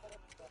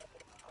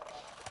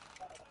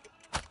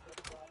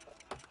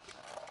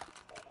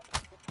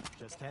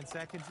 Just 10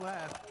 seconds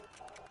left.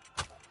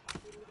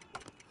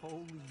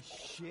 Holy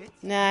shit.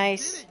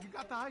 Nice. You did it. You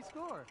got the high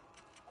score.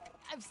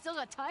 I've still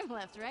got time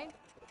left, right?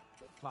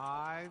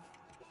 5,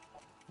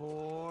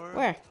 4,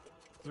 Where?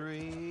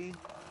 3,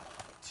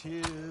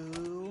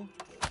 2,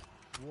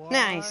 1.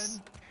 Nice.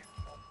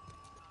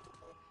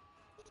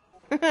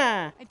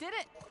 I did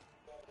it.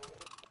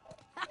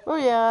 Oh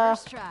yeah.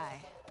 First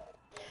try.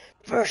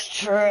 First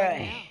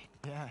try.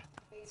 Yeah,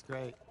 it's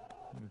great.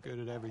 You're good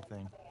at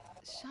everything.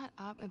 Shut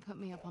up and put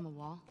me up on the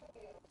wall.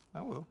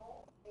 I will.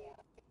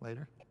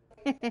 Later.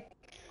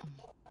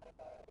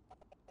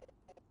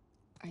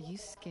 Are you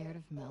scared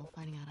of Mel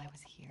finding out I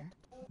was here?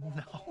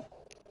 No.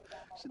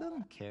 She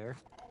doesn't care.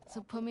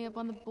 So put me up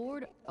on the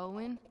board,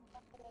 Owen.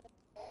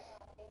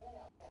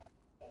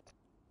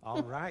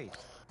 All right.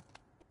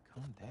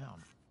 Calm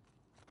down.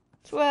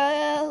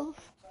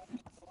 12.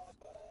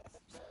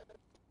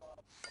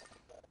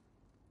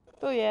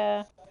 Oh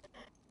yeah.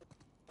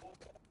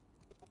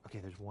 Okay,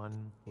 there's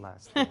one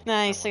last thing.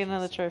 Nice. I Take want you to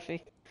another see.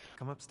 trophy.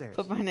 Come upstairs.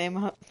 Put my name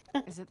up.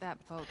 Is it that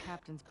boat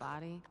captain's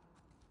body?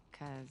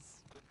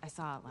 'Cause I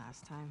saw it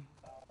last time.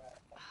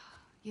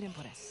 You didn't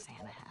put a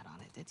Santa hat on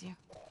it, did you?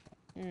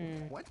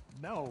 What?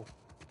 No.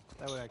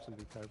 That would actually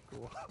be kind of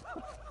cool.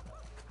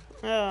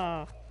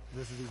 Oh.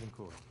 This is even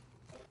cooler.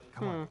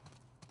 Come on.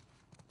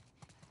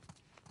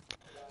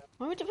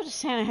 Why would you put a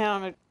Santa hat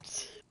on a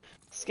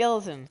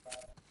skeleton?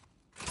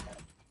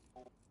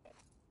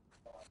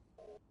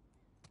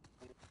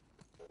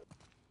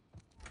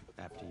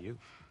 After you.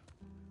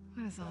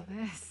 What is all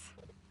this?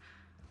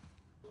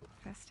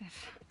 Festive.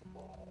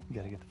 You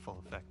gotta get the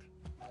full effect.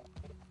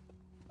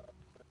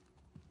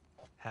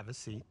 Have a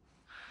seat.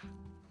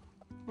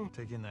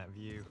 Take in that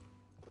view.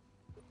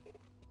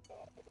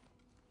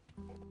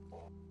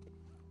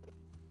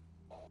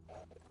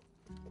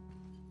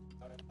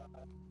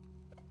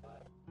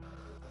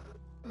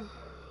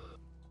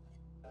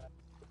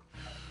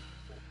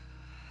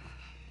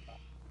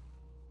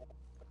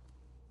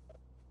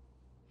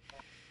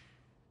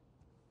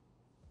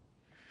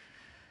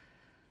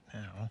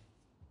 Now,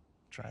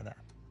 try that.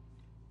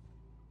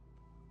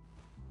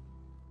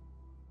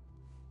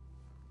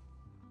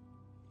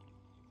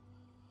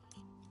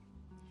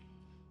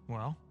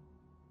 Well?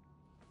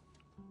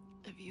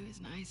 The view is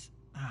nice.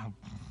 Oh,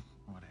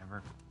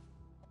 whatever.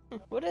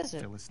 What is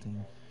it?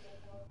 Philistine.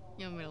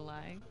 You want me to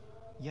lie?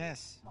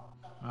 Yes,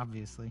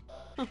 obviously.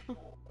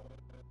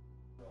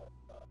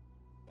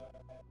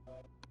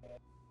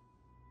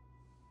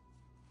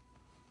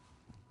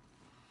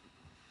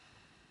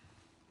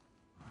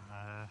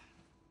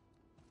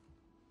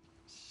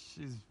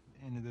 She's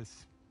into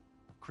this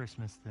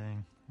Christmas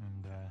thing,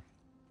 and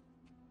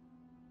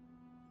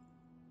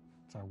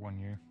it's our 1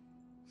 year,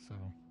 so.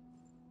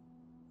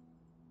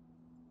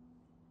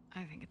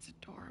 I think it's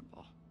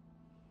adorable.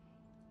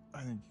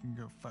 I think you can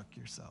go fuck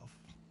yourself.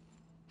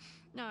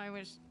 No, I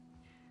wish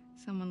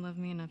someone loved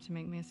me enough to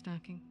make me a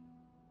stocking.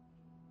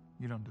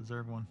 You don't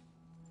deserve one.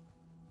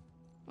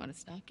 What, a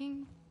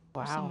stocking?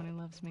 Wow. Or someone who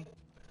loves me.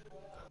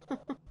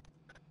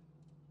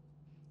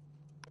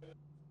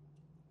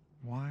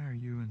 Why are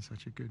you in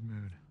such a good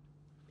mood?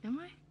 Am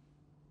I?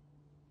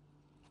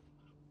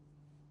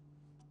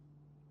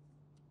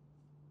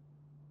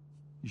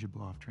 You should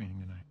blow off training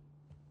tonight.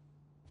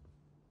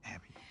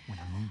 Abby, when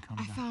the moon comes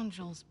I out. found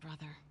Joel's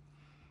brother.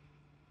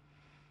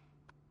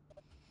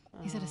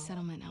 He's at a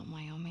settlement out in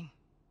Wyoming.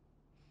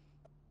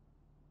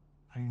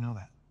 How do you know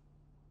that?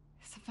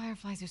 The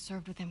Fireflies who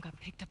served with him got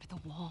picked up at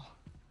the wall.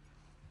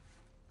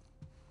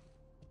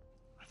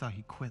 I thought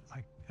he quit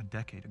like a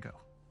decade ago.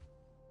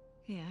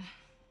 Yeah.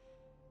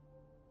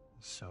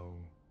 So,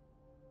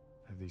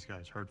 have these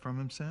guys heard from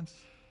him since?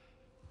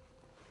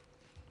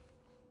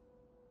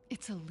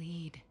 It's a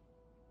lead.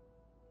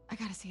 I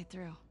gotta see it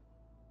through.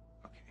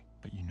 Okay,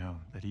 but you know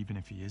that even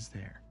if he is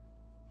there,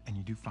 and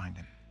you do find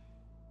him,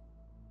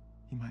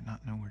 he might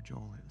not know where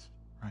Joel is,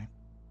 right?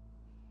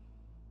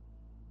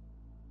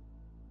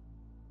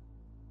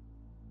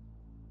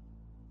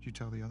 Did you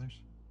tell the others?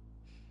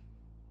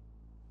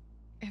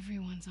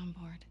 Everyone's on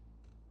board.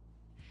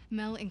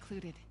 Mel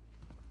included.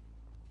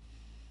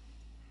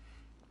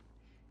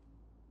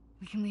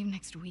 We can leave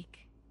next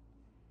week.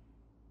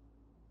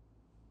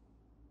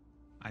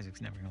 Isaac's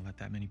never gonna let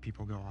that many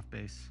people go off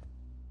base.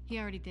 He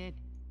already did.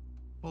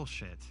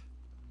 Bullshit.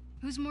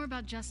 Who's more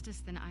about justice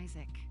than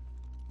Isaac?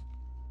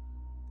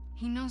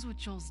 He knows what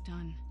Joel's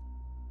done.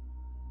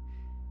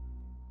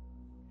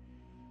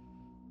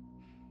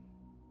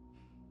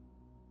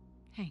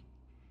 Hey.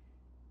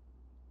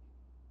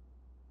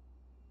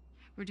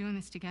 We're doing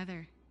this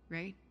together,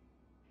 right?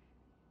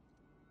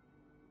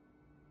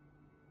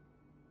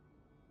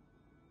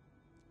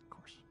 Of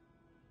course.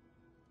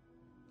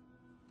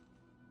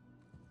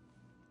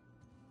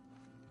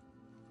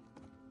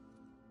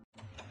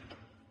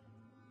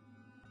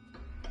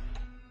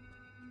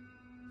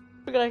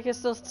 Look at I can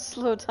still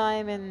slow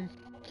time and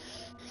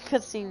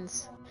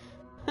cutscenes.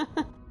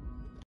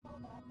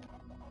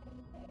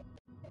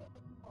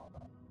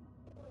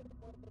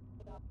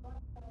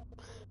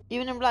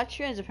 Even in black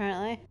screens,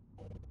 apparently.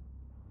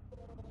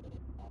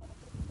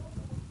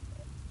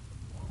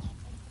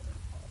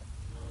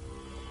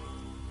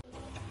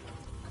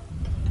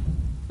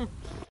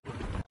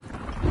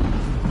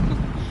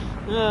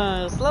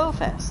 Slow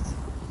fast.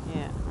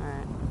 Yeah,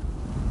 alright.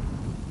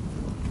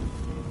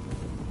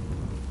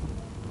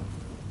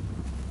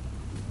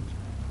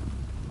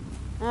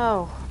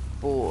 Oh,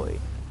 boy.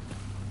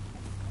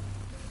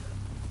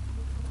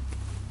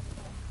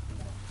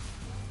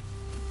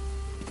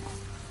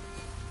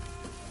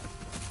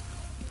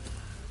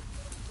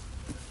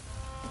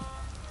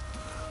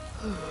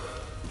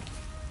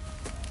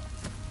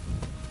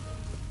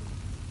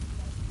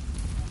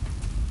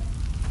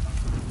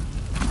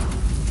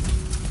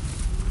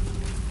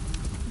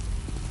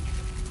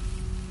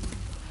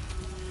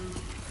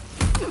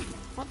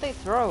 What'd they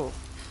throw?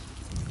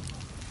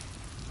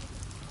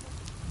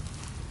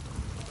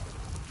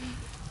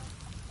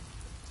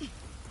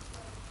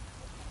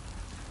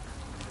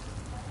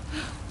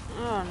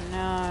 Oh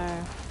no.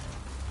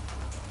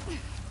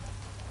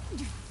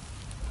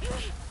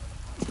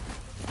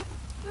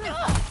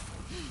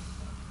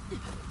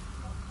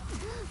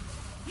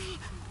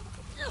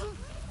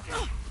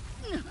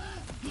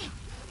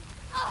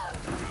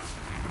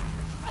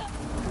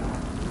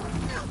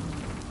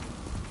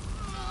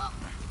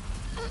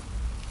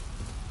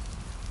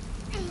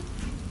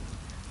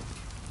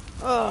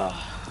 Ugh.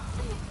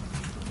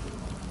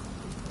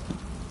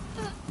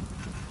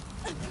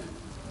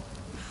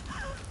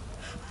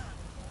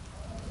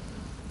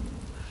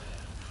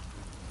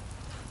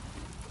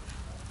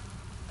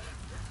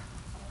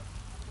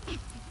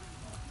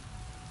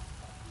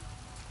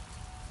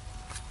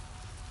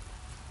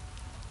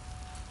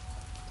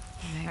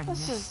 They are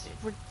This is nested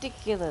with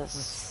ridiculous.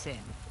 sin.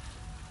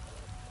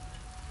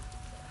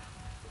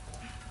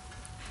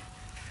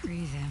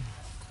 Free them,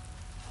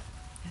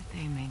 that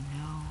they may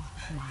know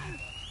my...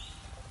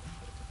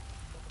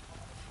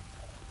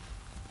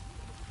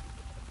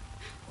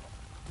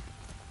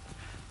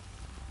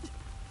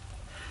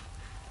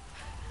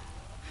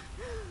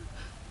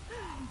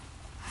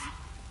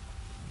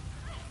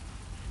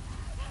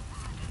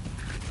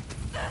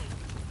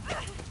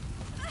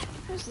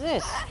 Who's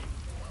this?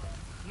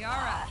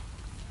 Yara!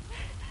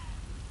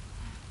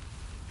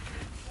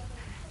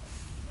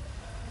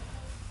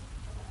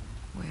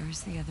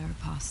 Where's the other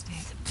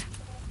apostate?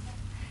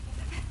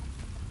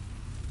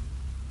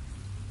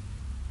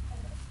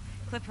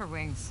 Clip her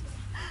wings.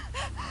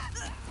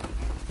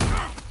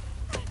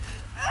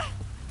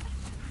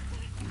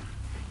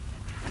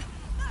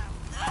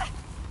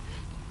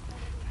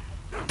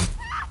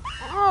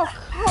 Oh,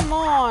 come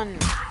on!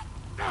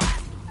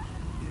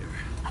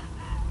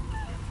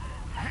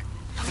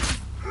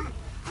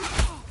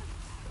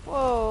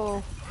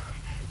 Whoa.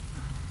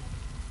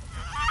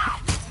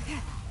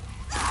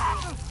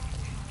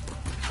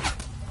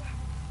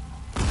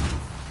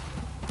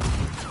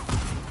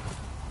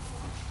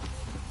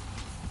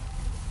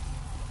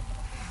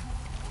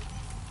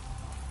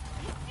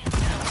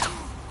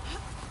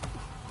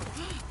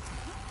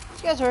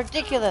 You guys are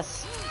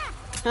ridiculous.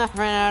 Ran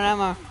out of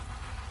ammo.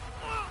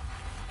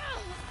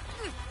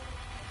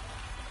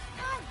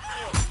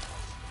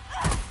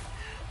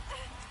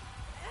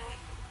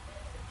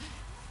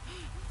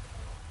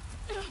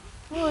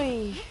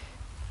 Oi.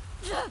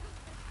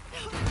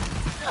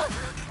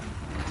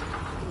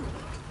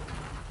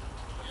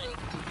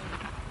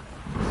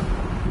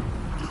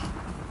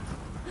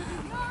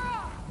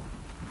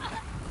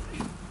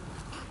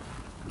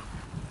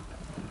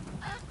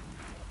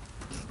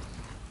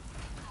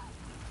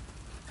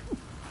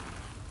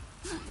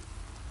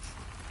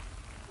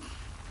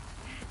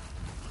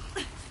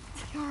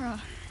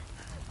 Yara.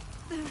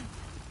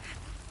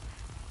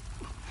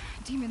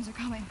 Demons are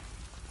coming.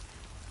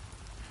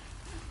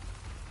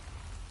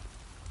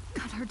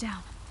 Cut her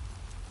down.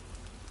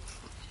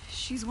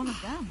 She's one of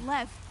them.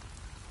 Lev.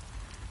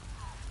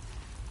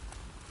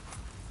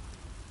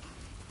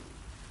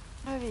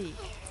 Heavy.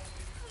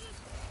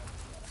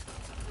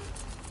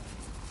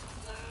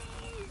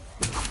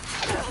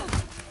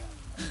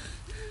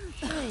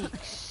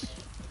 Shakes.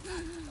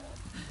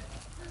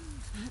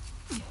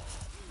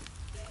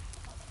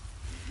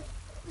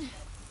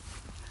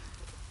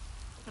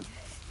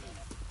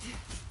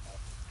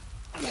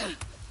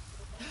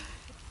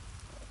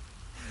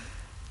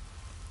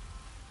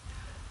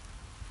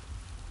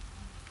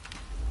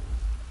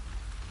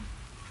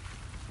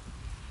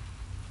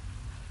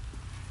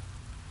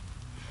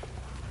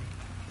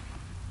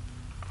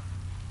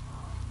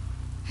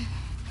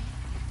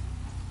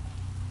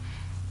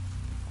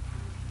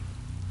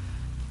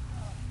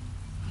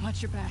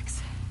 Watch your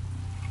backs.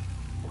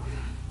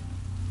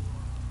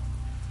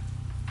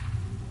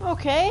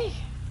 Okay.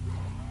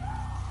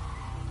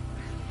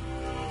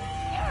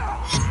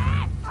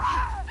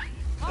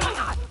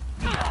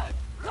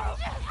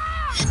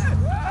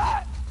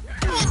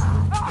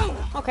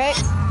 Okay.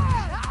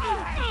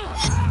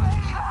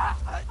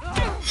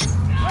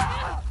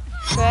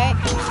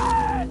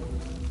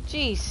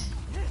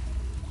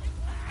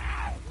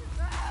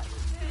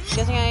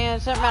 Guessing I have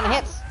a certain amount of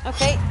hits.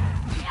 Okay.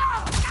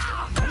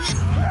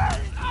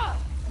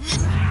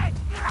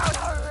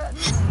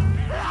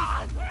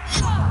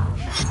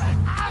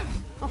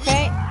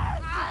 Okay.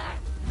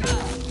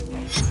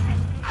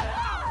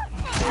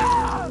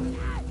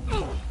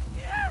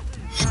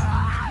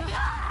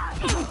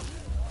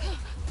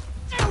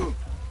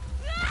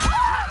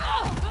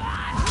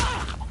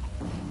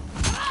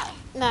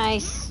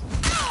 Nice.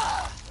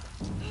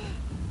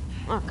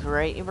 Oh,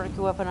 great. You break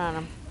your weapon on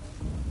him.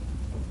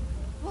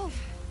 Wolf,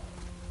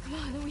 come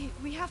on,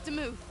 we have to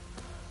move.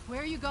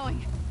 Where are you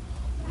going?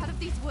 Out of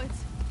these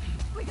woods.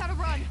 We gotta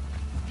run.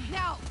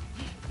 Now.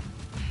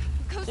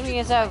 Coast Assuming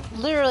it's out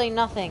literally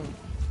nothing.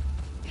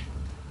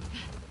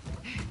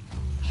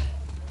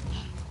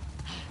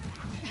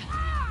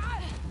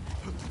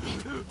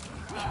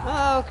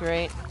 Oh,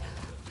 great.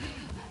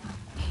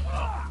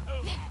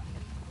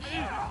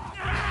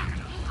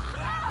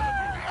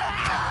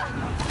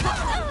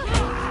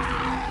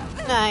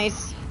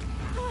 Nice.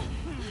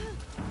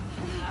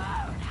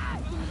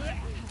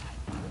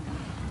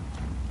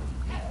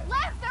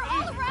 Lev, they're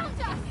all around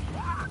us.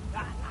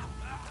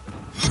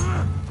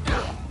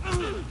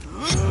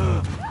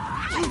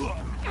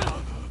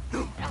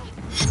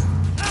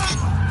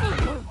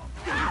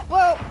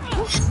 Whoa!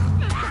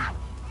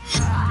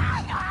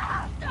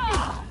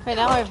 Okay,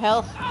 now I have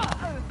health.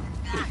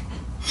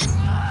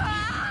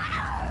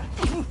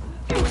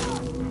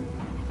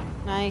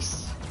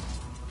 Nice.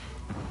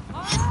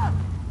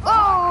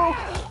 Oh!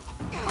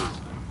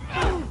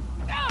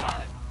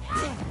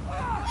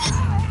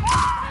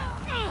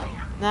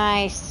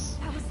 Nice.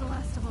 That was the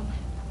last of them.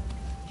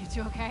 You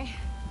two okay?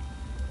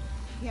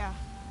 Yeah.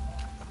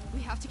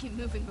 We have to keep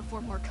moving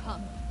before more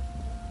come.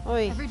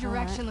 Oy, Every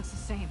direction alright. looks the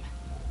same.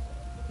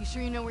 You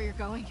sure you know where you're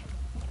going?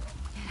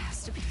 It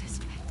has to be this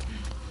way.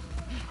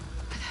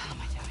 What the hell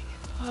am I doing?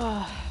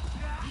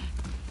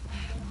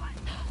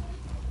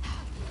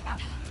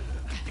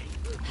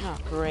 Oh,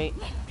 great.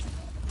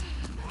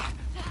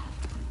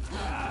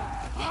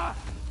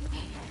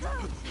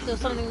 Still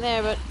something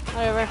there, but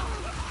whatever.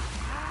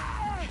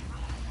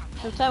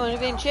 No time when you're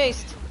being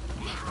chased.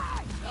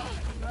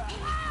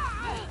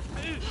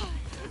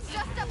 It's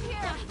just up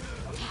here.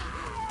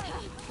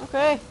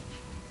 Okay.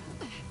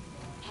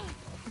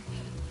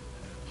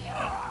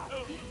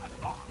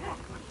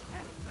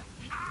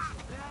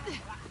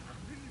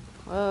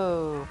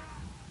 Whoa.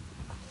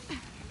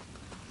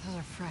 Those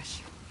are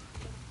fresh. Is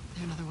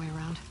there another way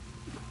around?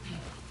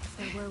 If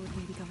there were, would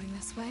we be going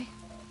this way?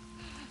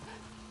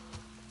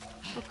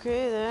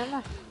 Okay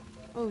then.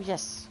 Oh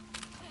yes.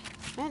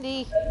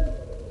 Andy.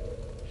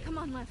 Come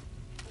on, Lev.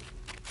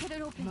 Get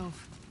it open.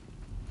 Move.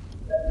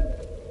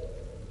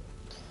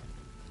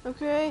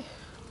 Okay.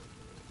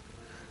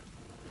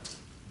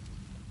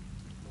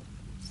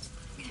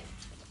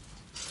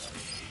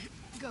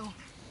 Go.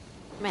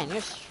 Man,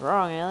 you're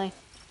strong, Ellie.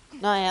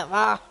 No, yeah.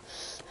 Ah.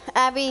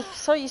 Abby,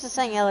 so used to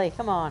saying Ellie.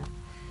 Come on.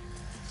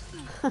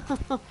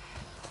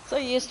 So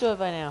used to it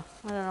by now.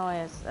 I don't know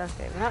why it's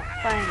okay. We're not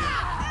finding.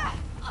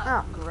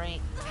 Oh,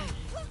 great.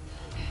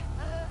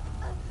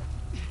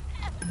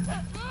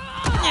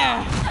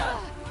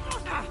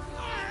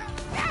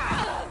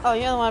 Oh,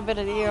 you're the one bit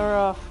of the ear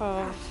off.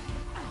 Oh.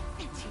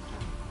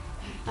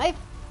 Hey.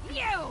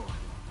 You!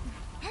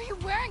 Are you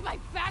wearing my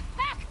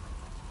backpack?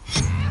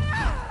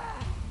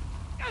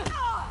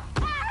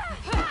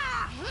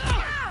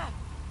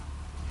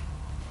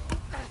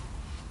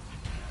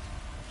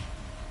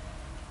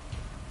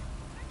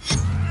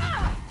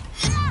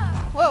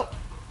 Whoa.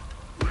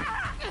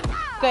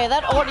 Okay,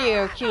 that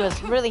audio cue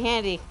is really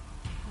handy.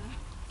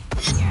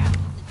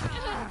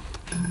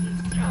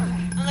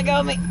 Let go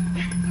of me.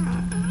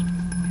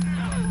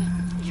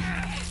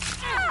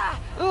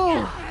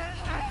 Ooh.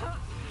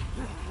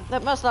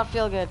 That must not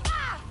feel good.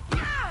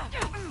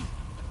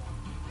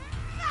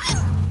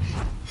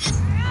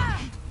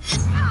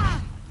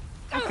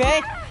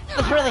 Okay.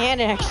 That's really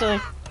handy, actually.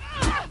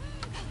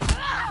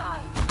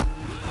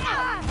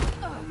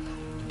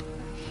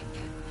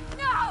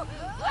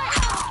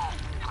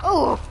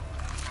 Ooh.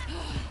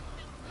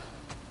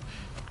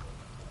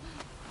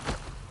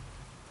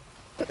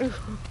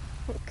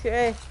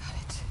 Okay. Got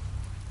it.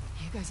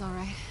 You guys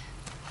alright?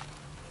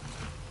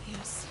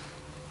 Yes.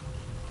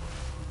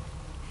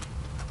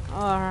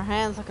 Oh, her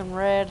hand's looking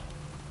red.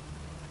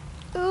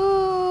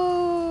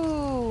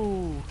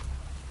 Ooh.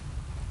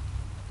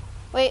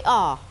 Wait,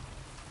 oh.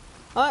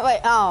 Oh,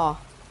 wait, oh.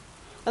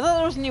 I thought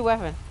there was a new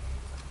weapon.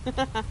 It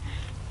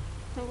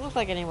looks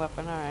like a new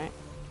weapon, alright.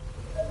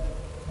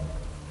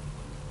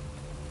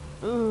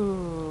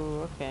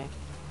 Ooh, okay.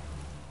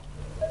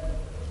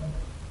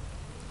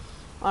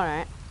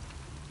 Alright.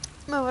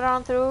 Moving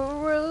on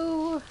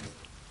through.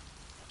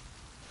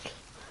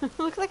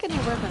 Looks like a new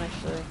weapon,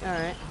 actually.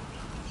 Alright.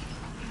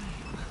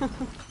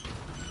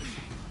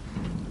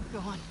 Go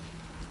on.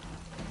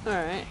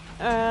 Alright.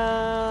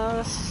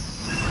 Alright.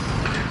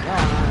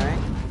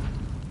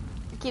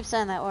 I keep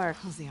saying that word.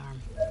 How's the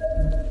arm?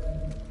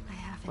 I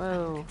have it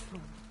Whoa. under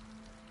control.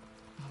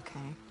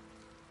 Okay.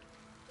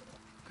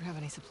 Grab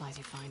any supplies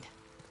you find.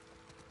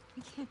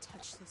 We can't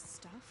touch this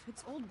stuff.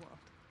 It's old world.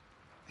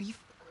 Are you...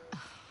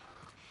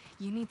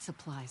 You need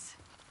supplies.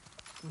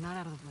 We're not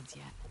out of the woods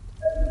yet.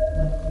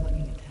 Lucky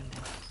intended.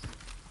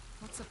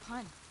 What's the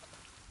pun?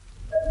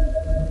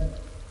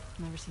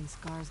 Never seen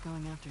scars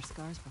going after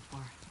scars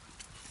before.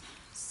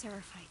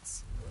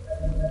 Seraphites.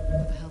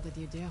 What the hell did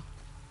you do?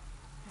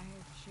 I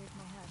shaved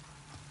my head.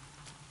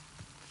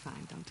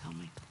 Fine, don't tell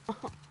me.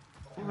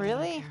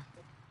 Really?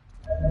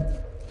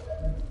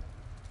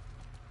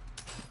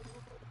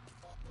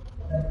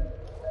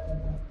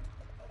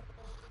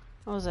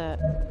 What was that?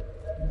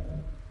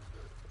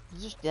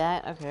 Just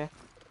that? Okay.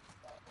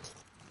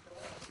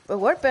 But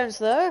workbench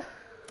though.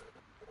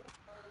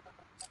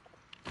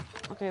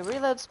 Okay,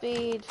 reload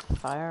speed,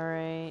 fire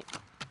rate.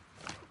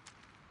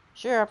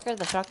 Sure, upgrade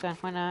the shotgun,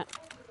 why not?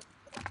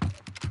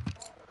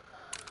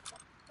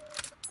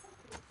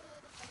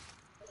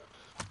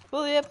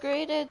 Fully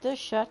upgraded the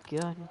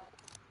shotgun.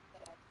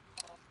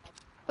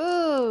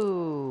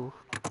 Ooh!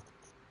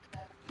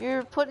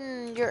 You're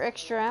putting your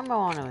extra ammo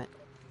onto it.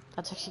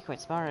 That's actually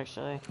quite smart,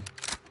 actually.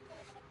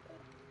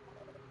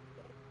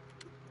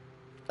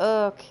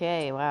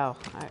 Okay, wow.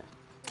 Alright.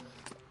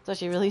 It's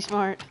actually really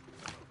smart.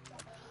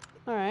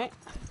 Alright.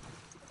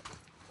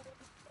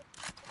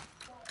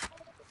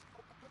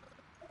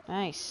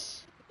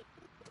 Nice.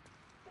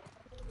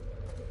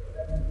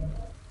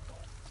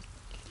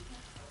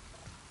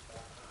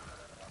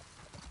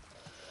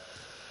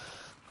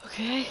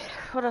 Okay,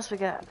 what else we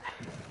got?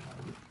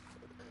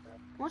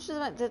 How much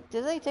did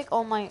they take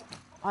all my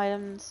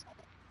items?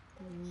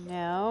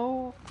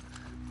 No.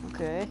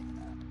 Okay.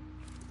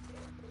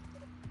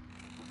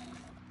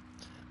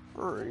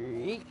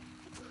 Right.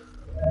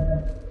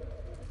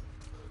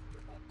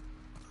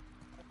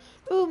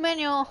 Ooh,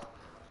 manual.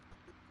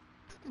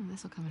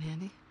 This'll come in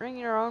handy. Bring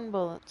your own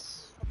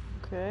bullets.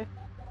 Okay.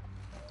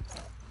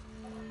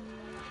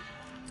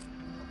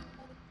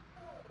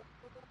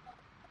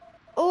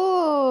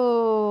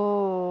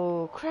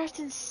 Ooh, craft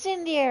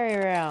incendiary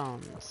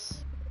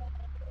rounds.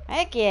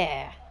 Heck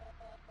yeah.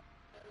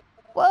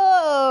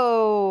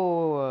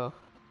 Whoa.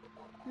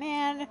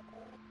 Man.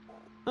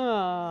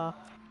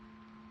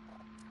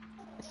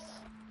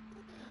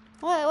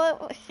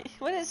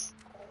 What is...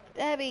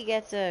 Abby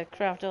gets to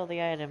craft all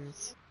the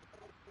items.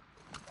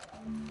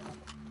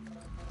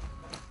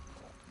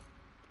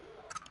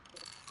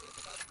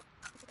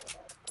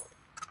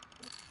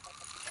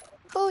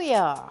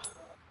 Booyah!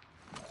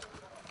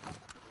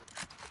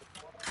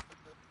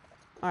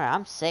 Alright,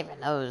 I'm saving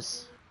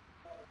those.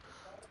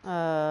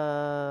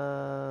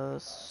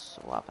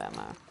 Swap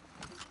ammo.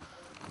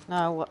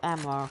 No,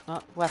 ammo,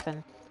 not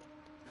weapon.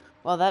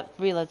 Well, that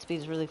reload speed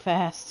is really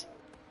fast.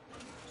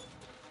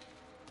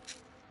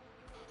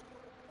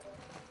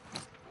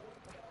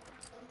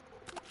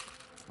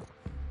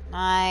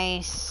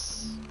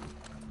 Nice.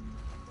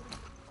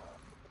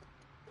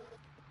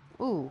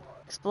 Ooh,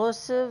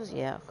 explosives?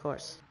 Yeah, of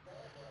course.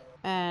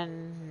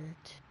 And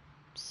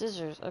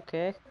scissors,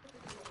 okay.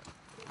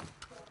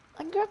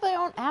 I can grab my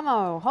own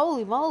ammo.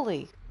 Holy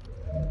moly.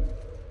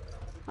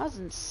 That's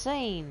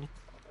insane.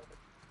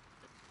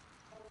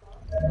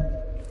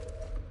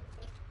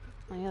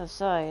 On the other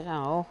side,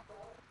 no.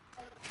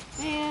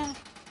 Man.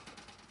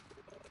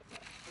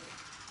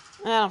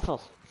 Ah, I'm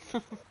full.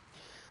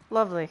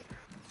 Lovely.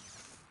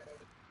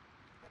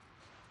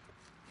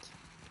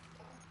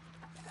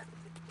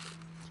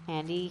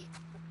 Handy.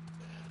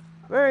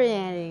 Very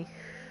handy.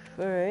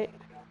 Alright.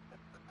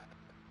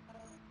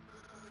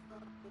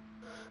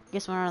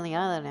 Guess we're on the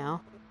island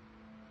now.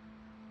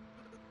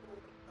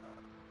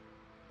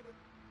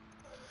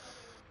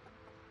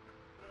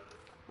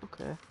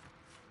 Okay.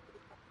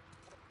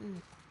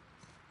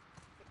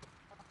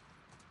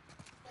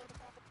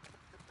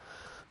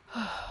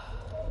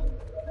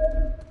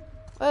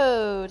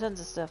 Whoa, tons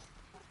of stuff.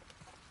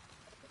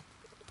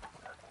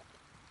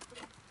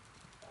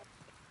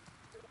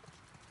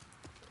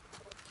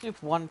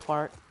 If one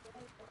part.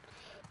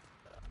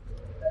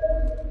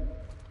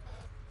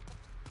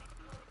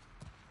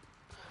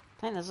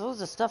 Man, there's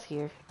loads of stuff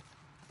here.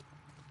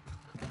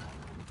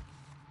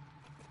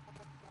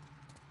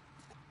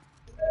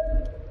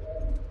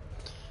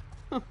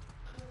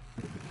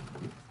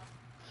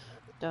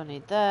 Don't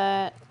need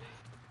that.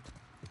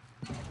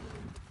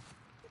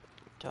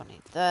 Don't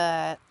need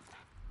that.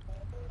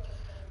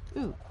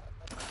 Ooh.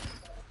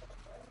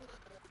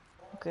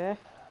 Okay.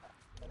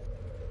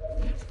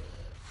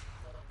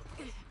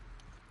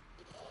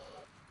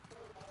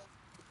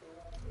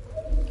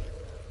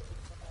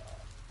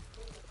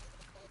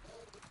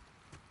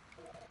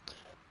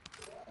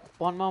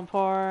 One more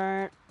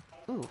part.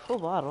 Ooh, full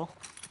bottle.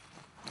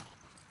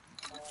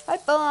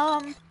 Pipe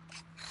bomb!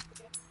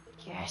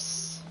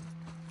 Yes.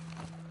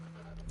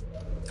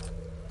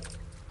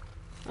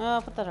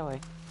 Oh, put that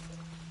away.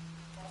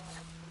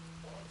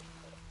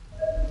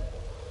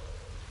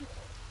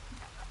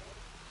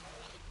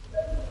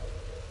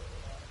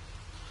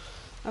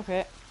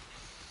 Okay.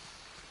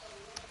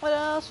 What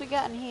else we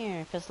got in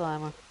here? Pistol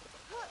ammo.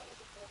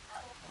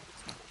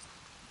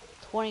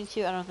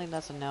 22, I don't think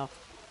that's enough.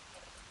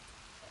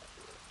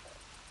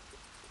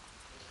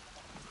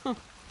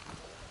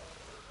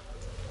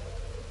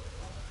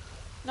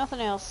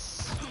 Nothing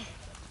else.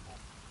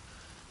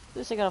 At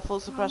least I got a full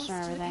We're suppressor almost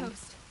and to the everything.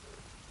 coast.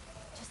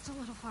 Just a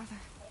little farther.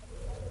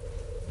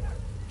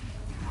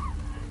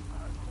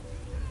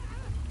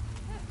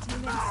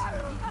 Demons,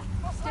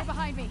 stay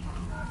behind me.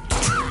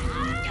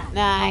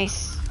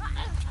 Nice.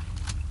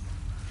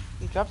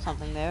 You dropped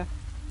something there.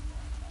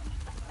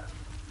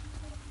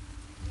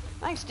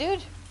 Thanks,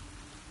 dude.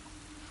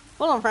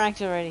 Full on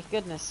pranks already.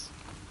 Goodness.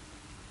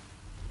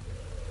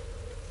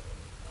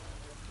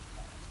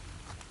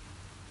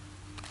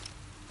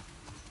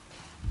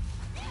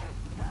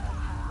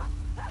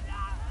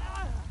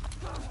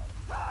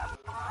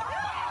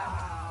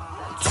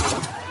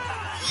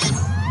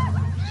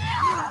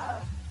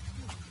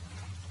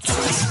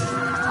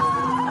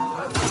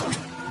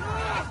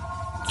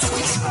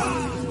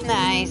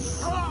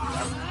 Nice.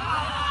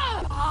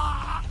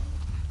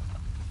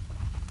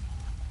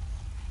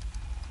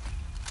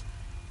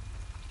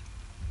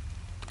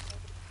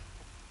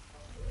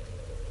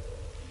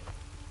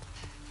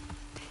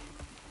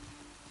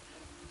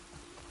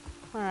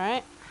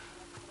 Alright.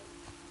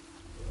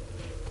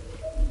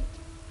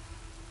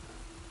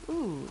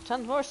 Ooh,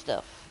 tons more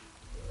stuff.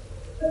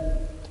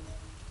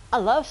 I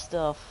love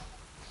stuff.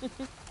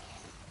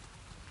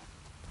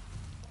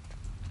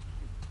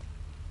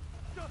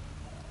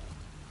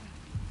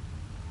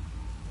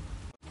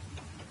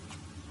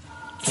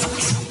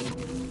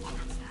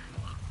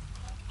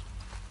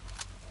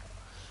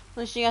 At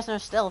least you guys know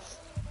stealth.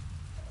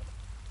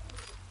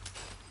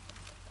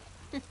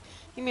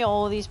 Give me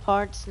all these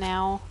parts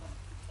now.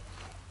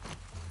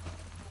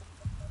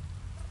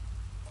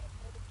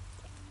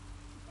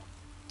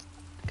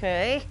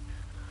 Okay.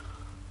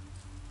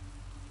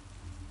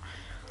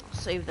 I'll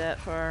save that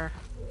for...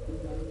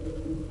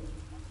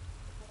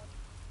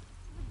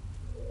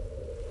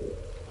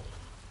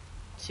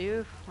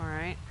 two?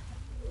 Alright.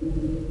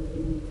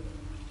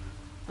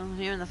 I'm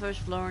here on the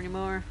first floor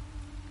anymore.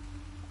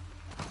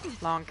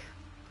 Lonk.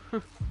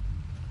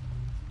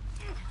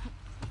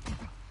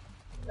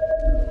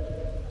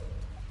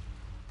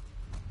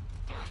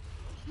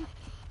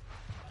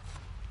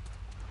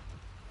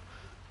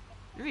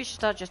 Maybe you should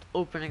start just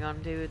opening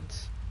on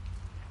dudes.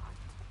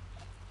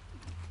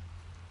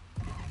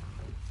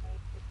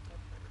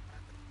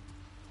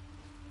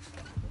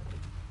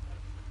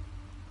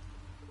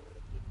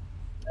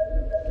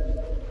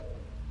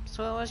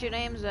 So what was your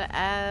name?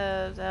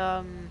 Lev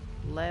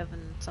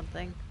and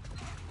something?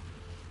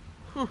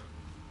 Huh.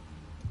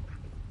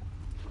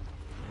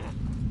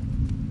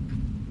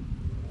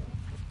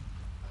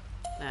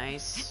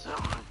 Nice.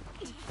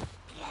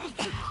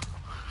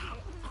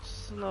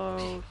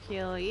 Slow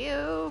kill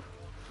you.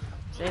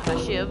 Save my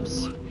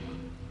shivs.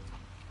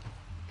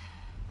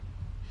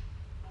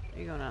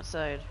 You're going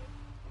outside.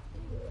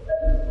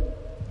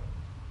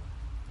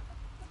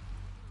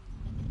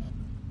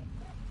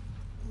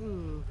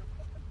 Ooh.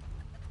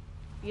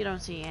 You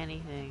don't see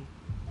anything.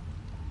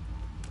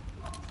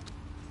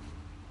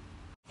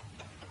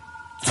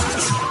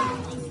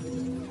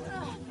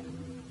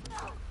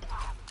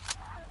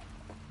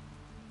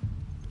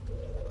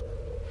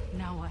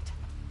 Now what?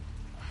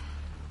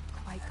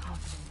 Quite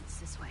confident it's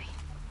this way.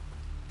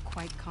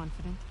 Quite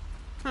confident?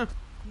 Huh.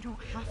 You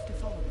don't have to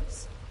follow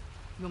us.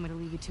 You want me to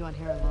leave you two out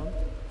here alone?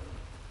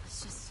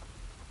 Let's just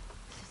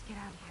get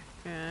out of here.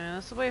 Yeah,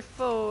 that's the way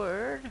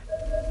forward.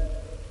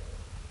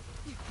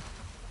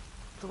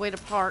 The way to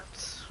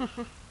parts.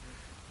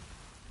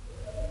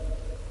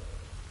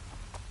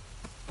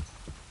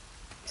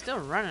 Still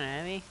running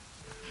at me.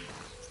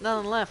 There's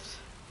nothing left.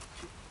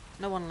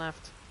 No one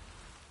left.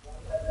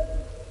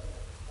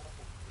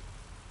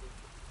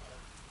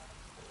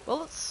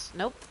 Bullets?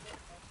 Nope.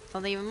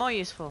 Something even more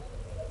useful.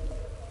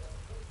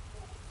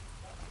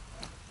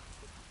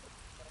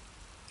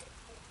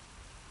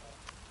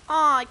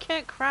 Aw, I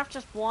can't craft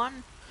just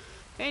one.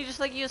 Can you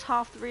just like use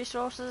half the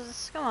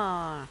resources? Come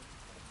on.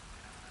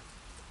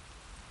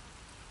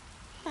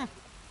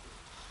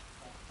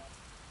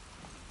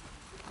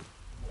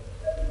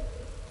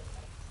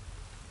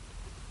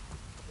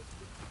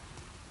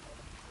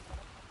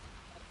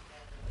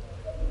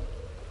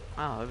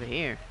 Oh, over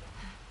here.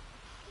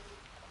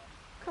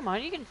 Come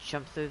on, you can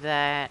jump through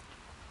that.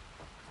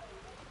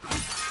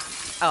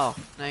 Oh,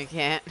 no you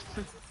can't.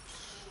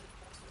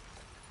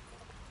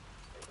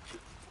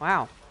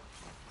 Wow.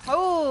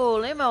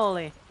 Holy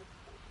moly.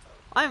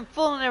 I'm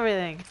full on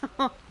everything.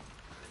 Okay,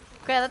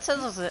 that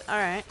settles it.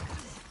 Alright.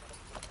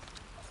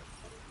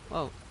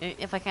 Whoa,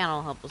 if I can,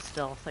 I'll help with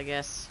stealth, I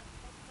guess.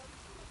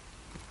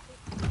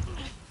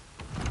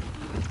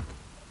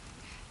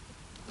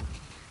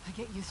 I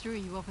get you through,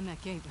 you open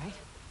that gate, right?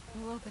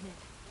 We'll open it.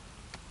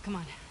 Come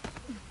on.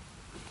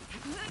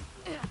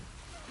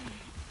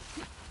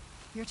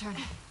 Your turn.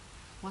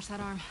 Watch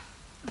that arm.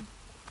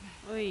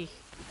 Oi.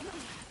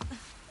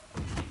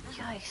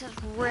 Yikes,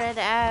 it's red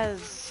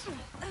as.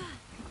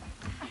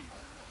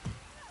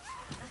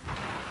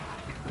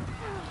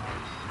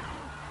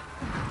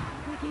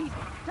 Ricky,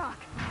 Doc.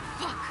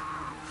 Fuck.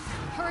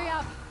 Hurry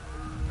up.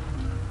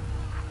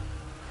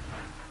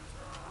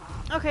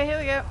 Okay, here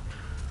we go.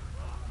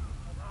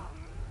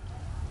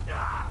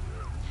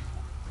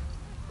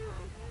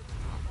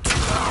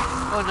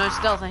 Oh, no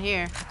stealth in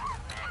here.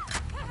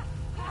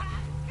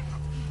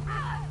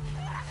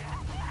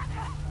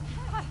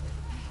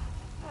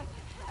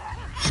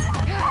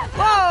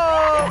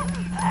 Whoa!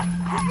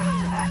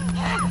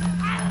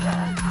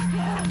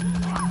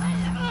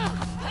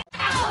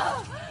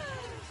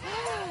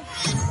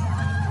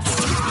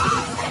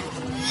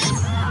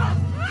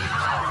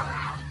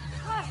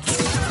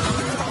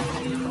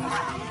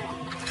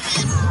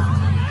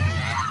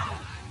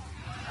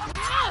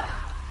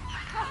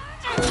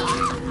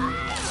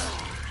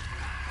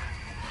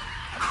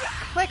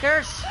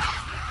 Clickers!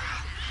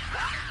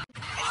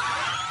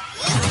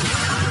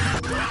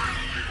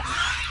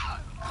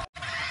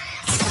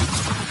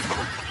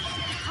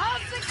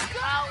 How's it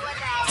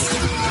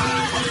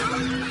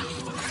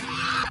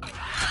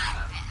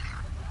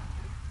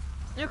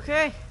going?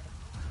 Okay.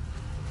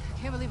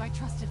 Can't believe I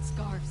trusted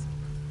scarves.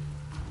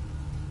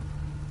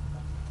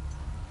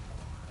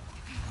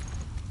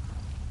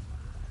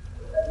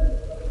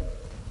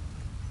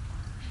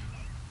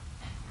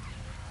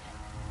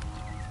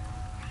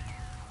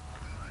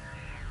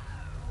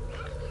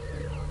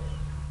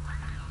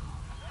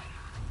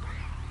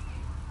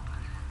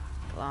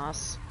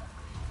 Glass.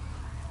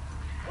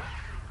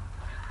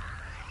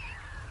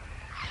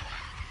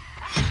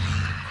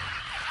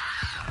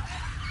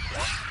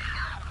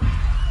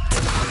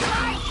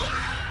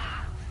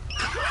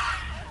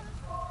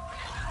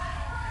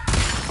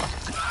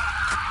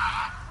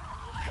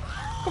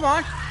 Come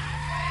on.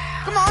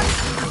 Come on.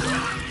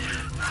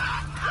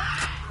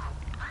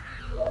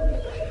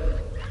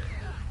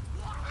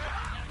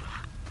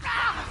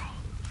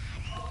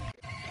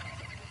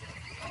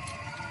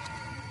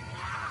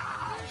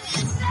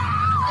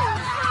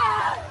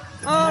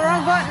 Oh,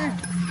 wrong button.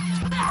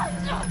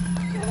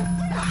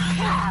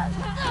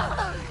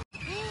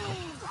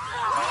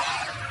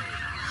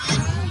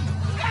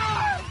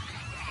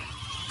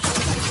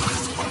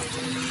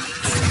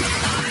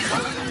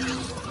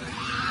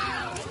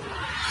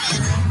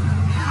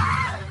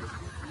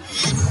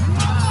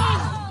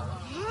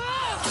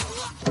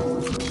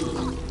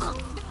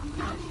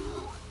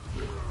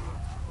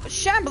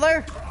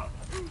 Shambler!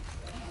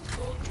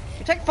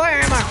 You take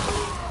fire ammo!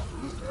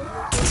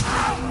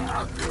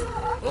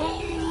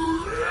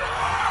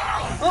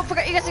 Oh,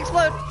 forgot you guys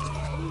explode!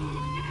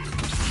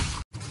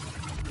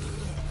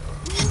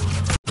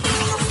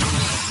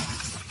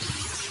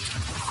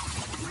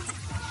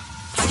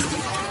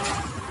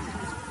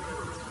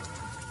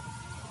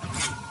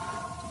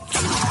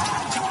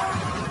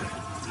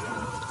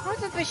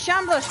 What's it the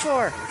shamblers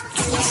for?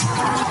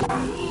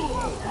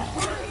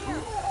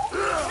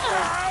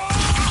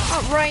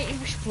 Oh, right, you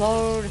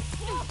explode.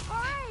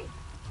 Hurry!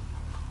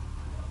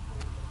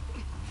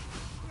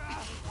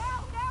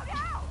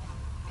 Now!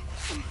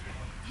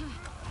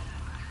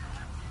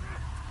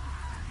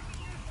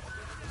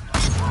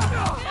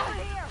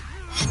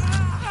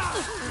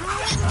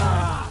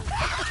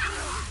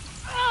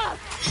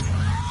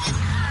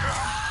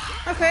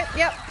 Okay,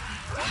 yep.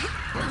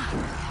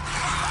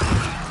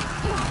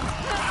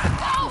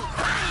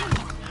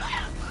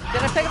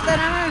 Did I pick up that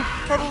ammo?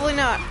 Probably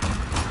not.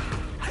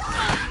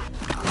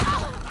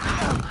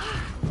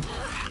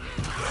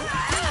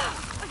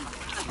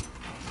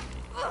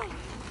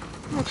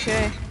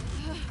 Okay.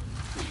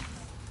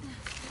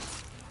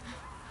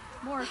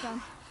 More of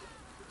them.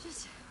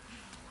 Just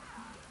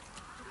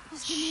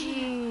give me.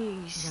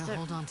 Jeez. You gotta That,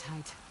 hold on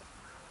tight.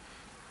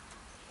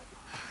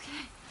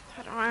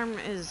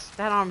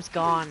 that arm's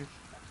gone.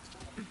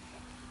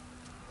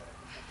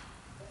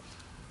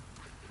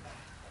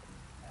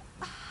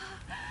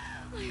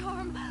 My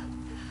arm.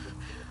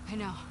 I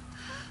know.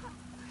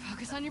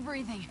 Focus on your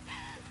breathing.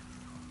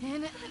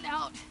 In and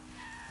out.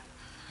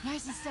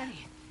 Nice and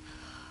steady.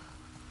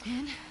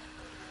 In.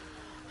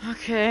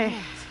 Okay.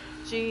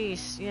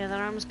 Jeez. Yeah, that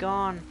arm's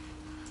gone.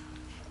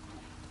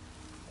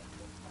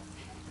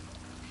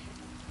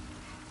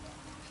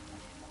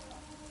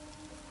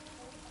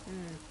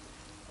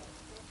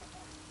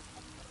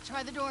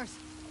 Try the doors.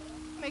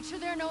 Make sure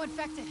there are no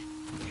infected.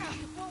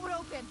 What would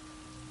open?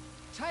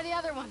 Try the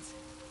other ones.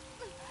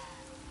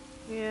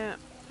 Yeah.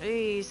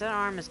 Jeez, that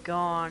arm is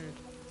gone.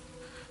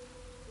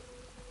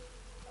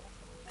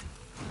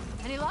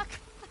 Any luck?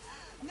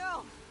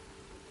 No.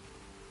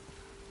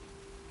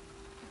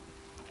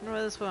 Wonder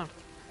where this one.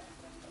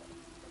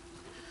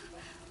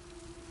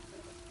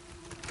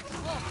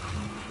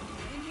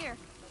 In here.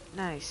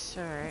 Nice.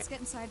 All right. Let's get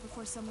inside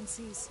before someone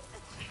sees.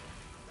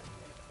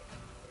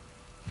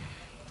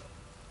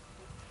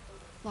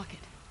 Lock it.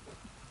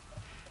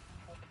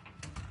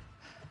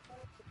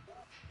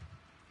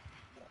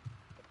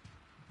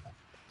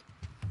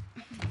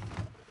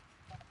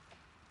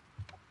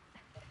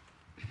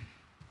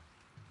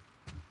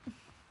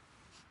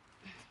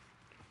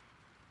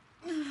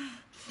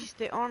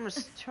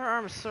 Jeez, her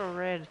arm is so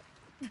red.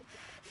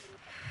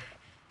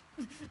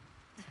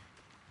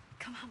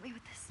 Come help me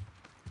with this.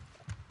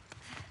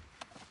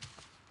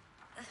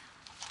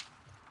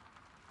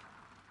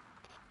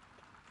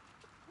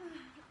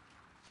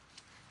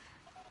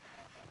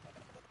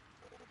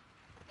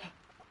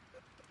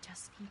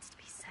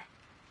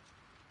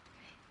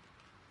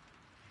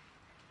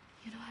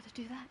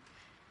 to do that?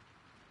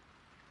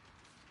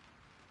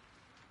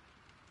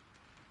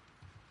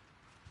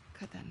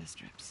 Cut that into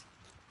strips.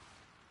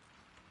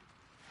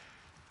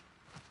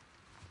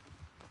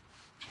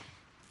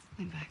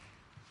 Lean back.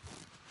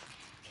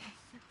 Okay.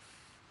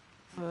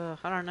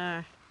 I don't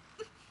know.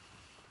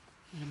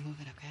 I'm gonna move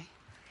it, okay?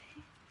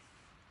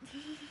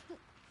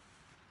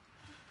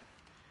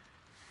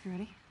 You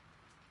ready?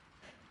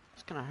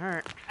 It's gonna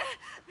hurt.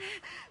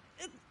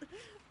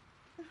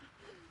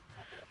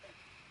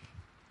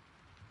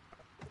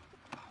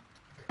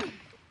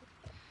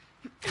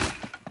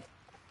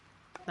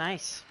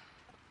 Nice.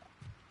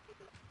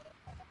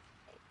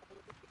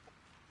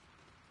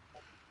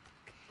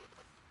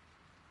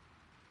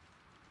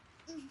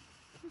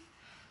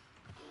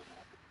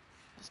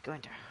 It's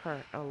going to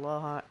hurt a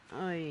lot.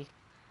 Oy.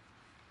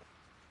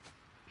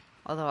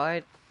 Although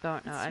I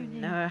don't know. What's I've your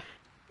name? never.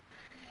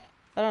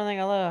 I don't think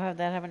I'll ever have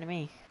that happen to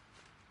me.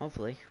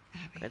 Hopefully.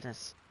 Abby.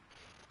 Goodness.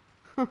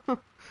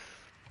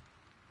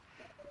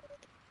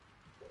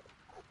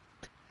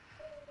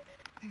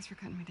 Thanks for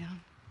cutting me down.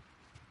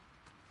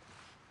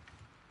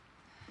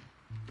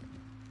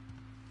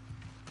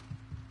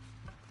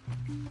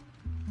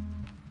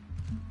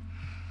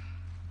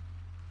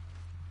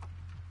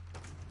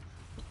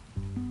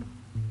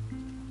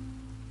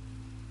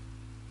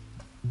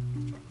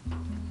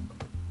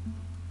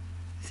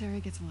 This area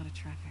gets a lot of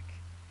traffic.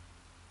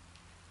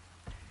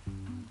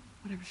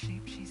 Whatever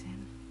shape she's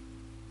in,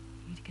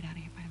 you need to get out of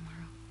here by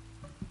tomorrow.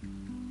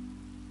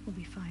 We'll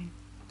be fine.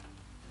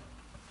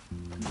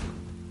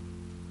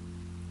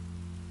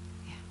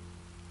 Yeah.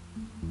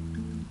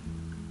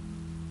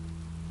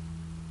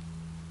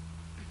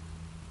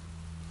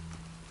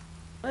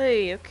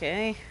 Hey,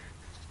 okay.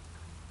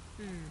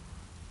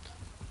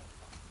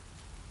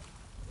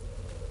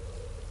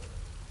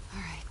 All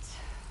right.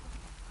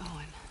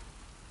 Owen.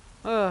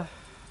 Ugh.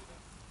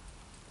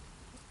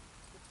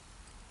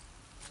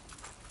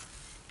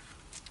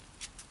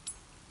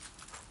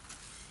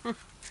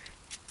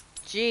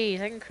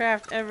 Jeez, I can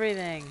craft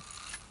everything.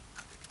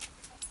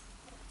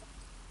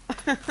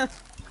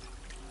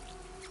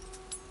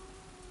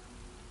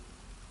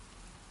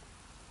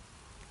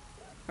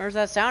 Where's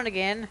that sound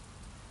again?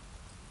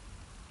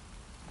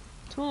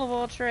 Tool of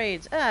all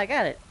trades. Ah, I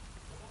got it.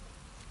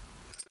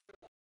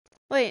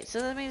 Wait,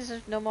 so that means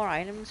there's no more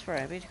items for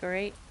Abby to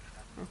create?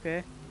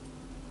 Okay.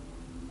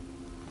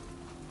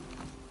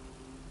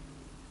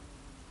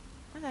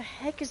 Where the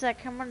heck is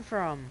that coming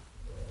from?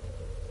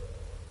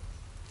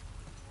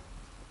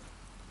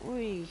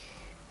 Oi.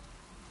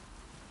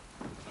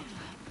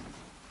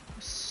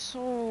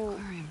 So...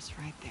 Aquarium's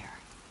right there.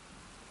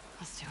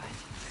 Let's do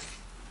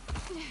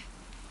it.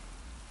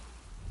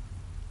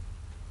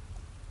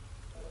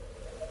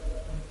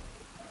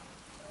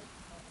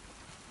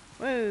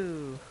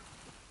 Whoa.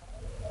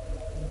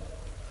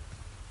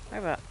 What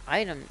about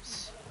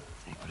items?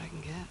 Take what I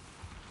can get.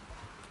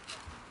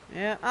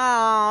 Yeah.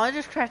 Oh, I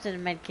just crafted a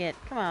med kit.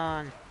 Come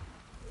on.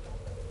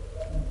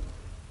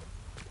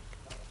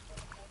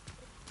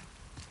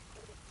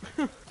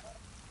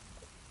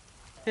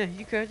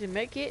 You crafted a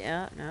med kit?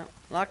 Yeah, no.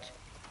 Locked.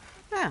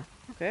 Ah,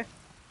 okay.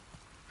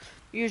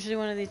 Usually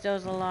one of these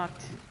doors are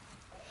locked.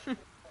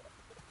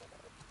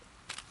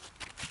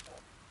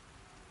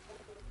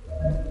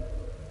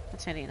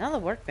 That's handy. Another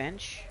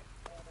workbench.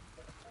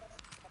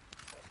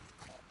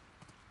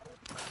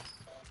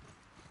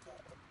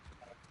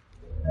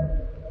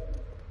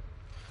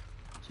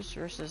 Just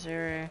search this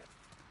area.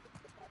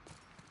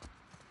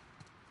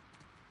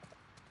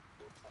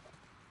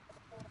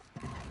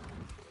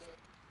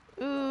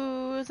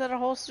 Ooh, is that a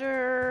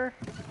holster?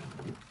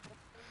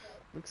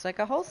 Looks like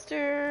a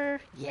holster.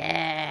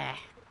 Yeah.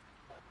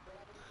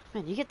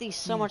 Man, you get these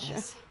so Need much.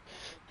 this.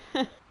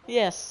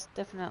 Yes,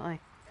 definitely.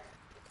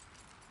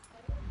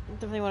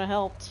 Definitely would have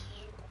helped.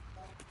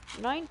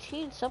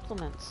 19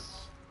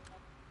 supplements.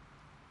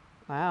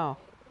 Wow.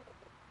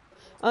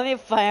 Only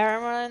have fire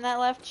armor in that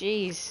left?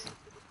 Jeez.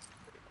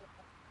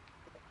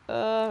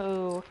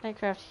 Oh, what can I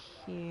craft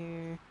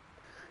here?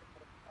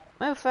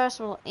 Move fast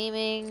while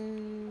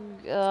aiming.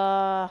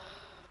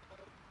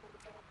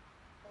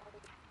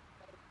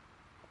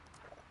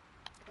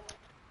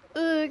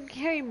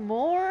 Carry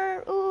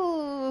more?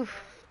 Ooh.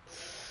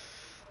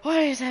 Why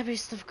is heavy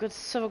stuff good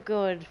so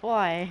good?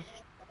 Why?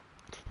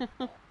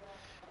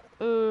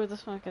 Ooh,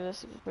 this one could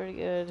be pretty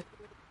good.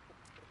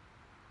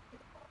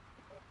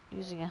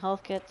 Using a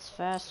health kit's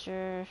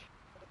faster.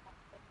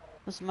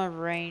 This is my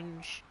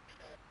range.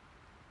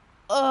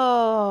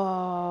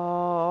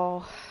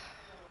 Oh.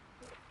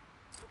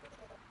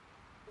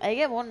 I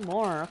get one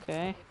more,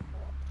 okay.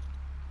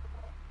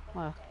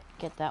 Well,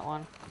 get that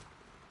one.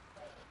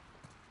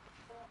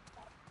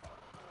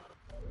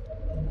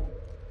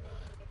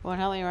 Won't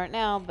help me right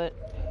now, but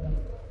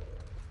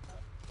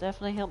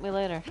definitely help me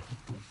later.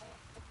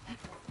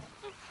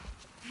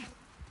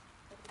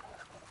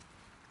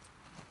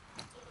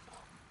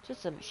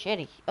 Just a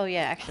machete. Oh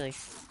yeah, actually.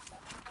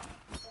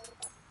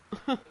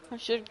 I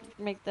should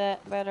make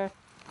that better.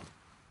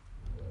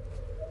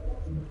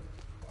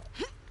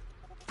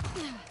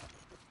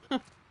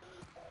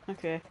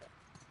 Okay.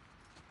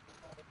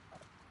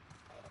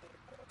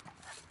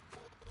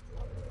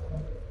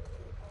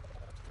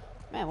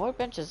 Man,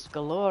 workbenches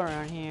galore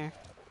around here.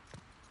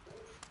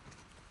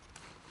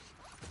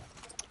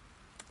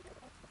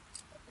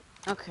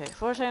 Okay,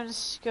 4 times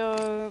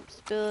scope,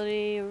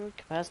 stability,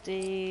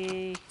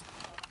 capacity.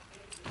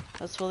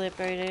 That's fully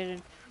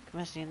upgraded.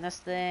 Capacity in this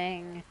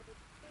thing.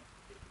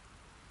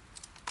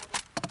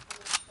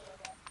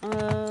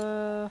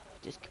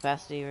 Just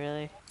capacity,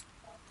 really.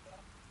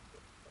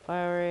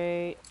 Fire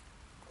rate.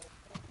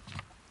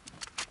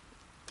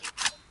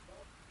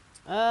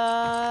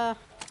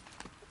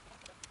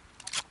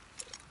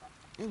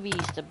 Maybe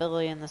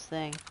stability in this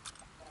thing.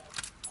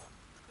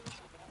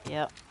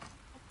 Yep.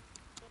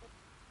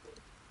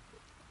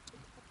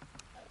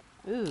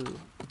 Ooh.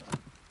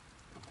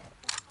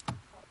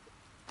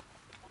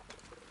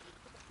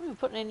 Ooh,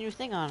 putting a new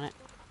thing on it.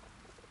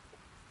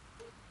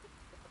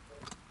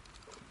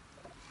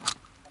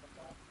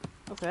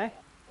 Okay.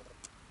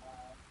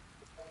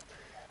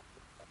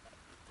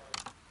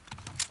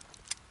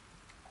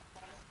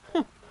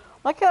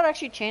 Like how it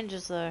actually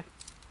changes though.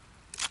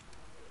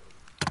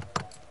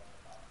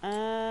 What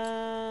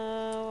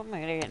am I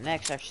gonna get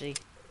next actually?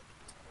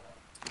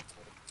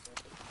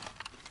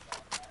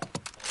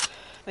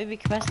 Maybe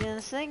capacity on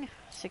this thing?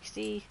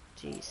 60?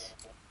 Jeez.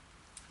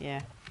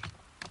 Yeah.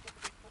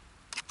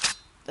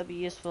 That'd be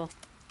useful.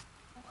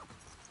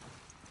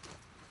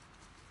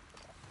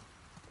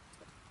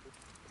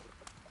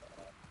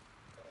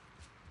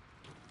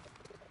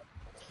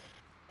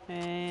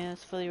 Okay,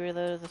 that's fully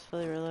reloaded, that's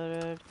fully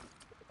reloaded.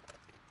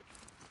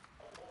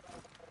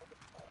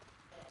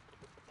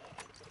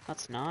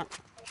 That's not.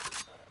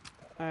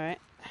 Alright.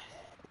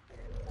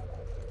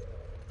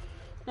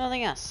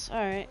 Nothing else.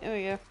 Alright, here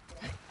we go.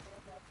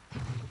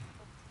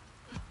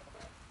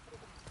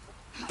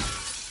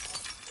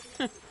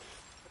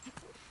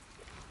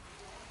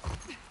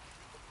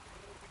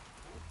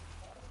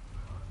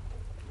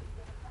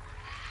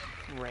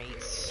 Great.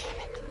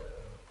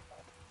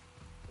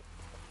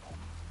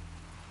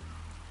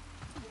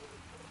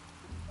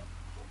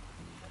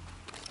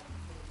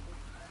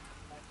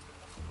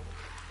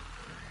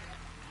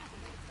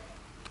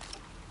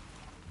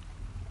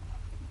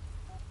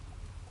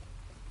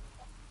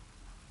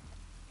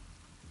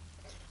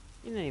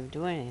 You're not even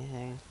doing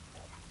anything.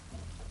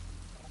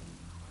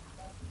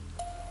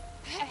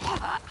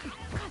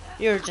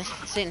 You're just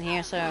sitting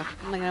here, so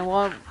I'm not gonna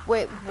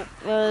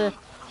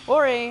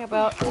worry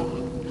about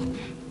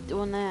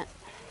doing that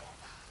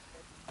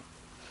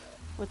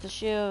with the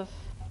shiv.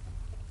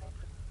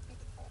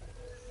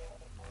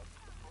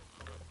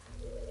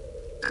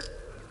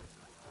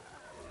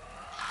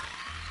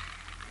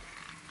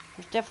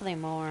 There's definitely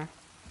more.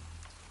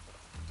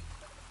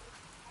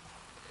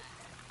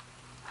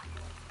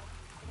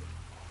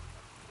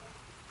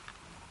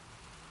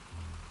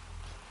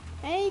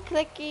 Hey,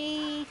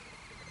 Clicky!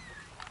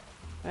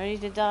 Ready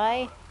to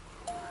die?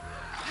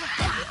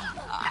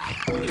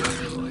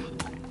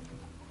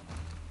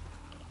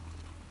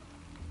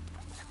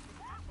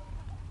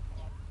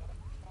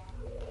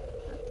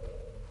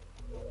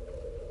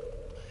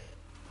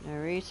 No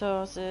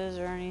resources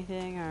or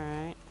anything,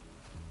 alright.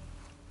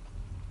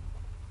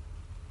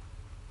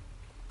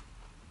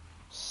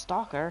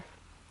 Stalker?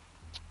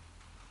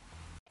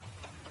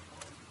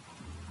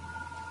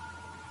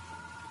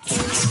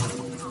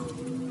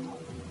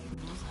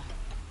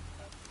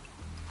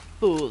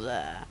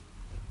 Bullseye.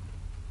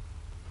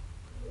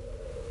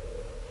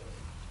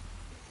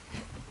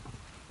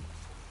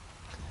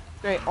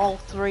 Great, all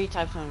 3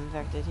 types of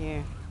infected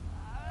here.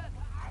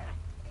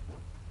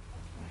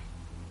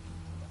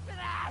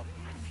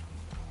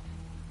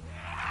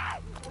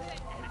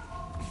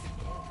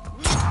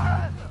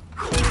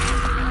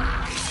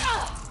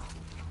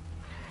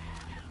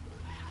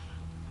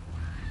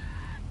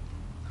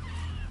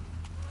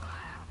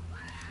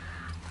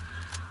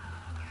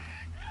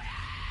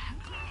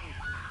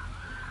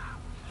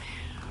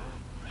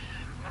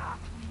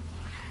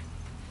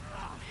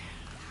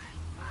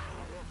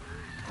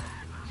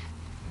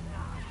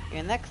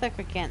 And that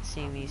clicker can't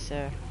see me,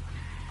 so...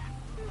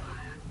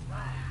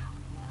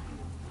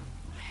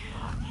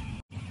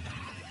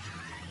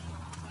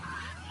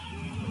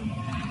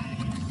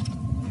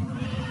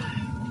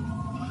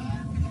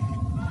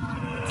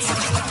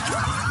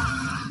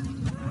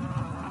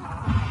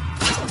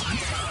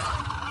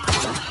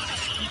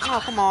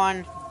 Oh, come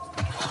on.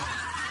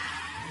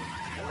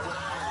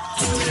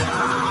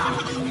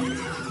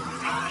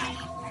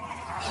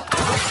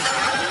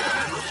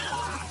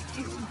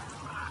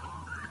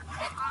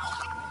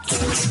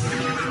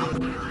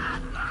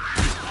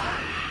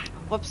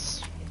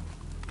 Whoops.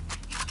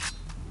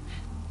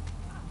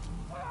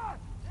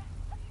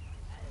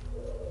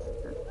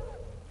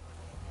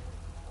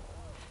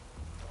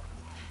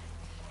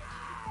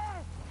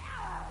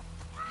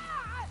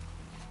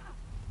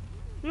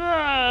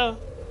 No.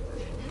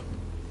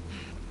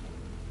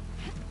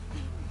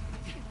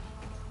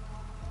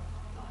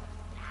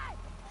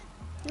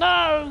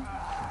 No.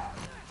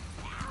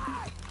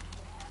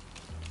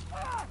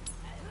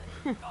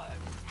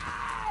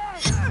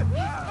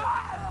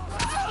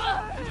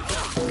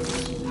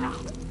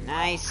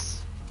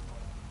 Nice.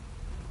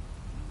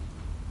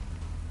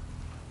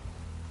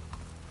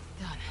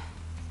 Done.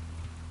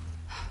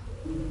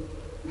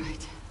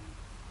 Right.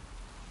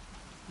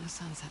 No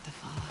sunset to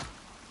follow.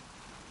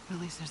 But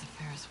at least there's a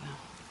Ferris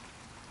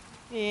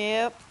wheel.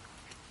 Yep.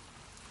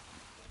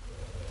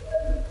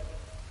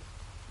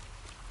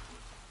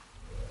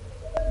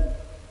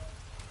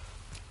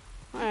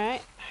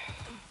 Alright.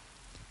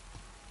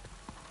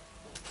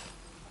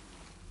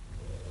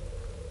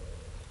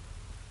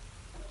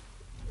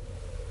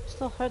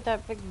 Still heard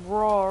that big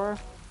roar.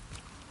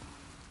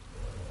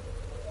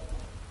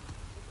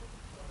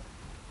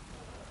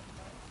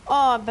 Oh,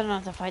 I better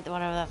not have to fight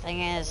whatever that thing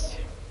is.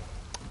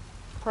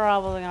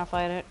 Probably gonna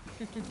fight it.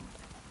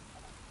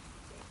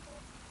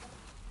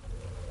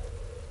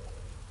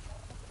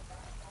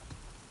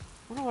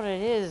 Wonder what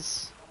it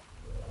is.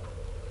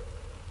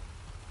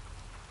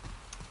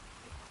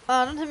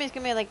 Don't tell me it's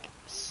gonna be like,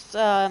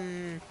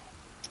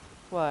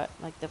 what?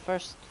 Like the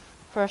first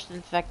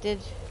infected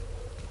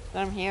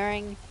that I'm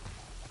hearing?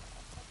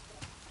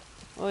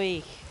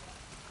 Oi.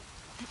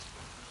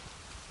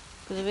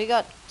 Because if we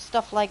got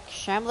stuff like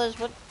Shamblers,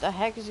 what the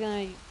heck is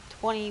gonna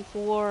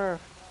 24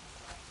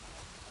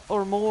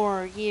 or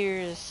more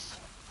years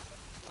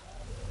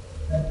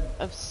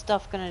of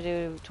stuff gonna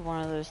do to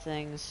one of those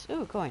things?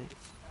 Ooh, coin.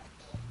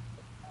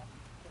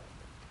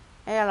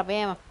 Hey,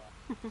 Alabama.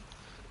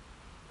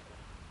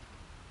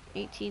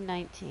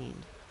 1819.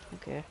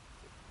 Okay.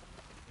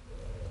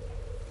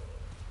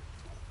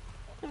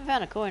 Haven't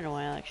found a coin in a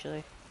while,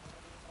 actually.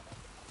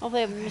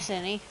 Hopefully I haven't missed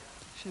any.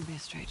 Should be a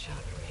straight shot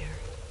from here.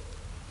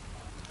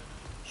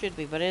 Should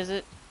be, but is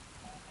it?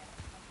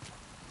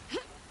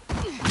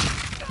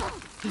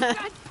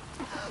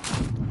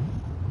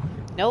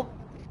 Nope.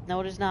 No,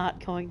 it is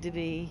not going to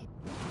be.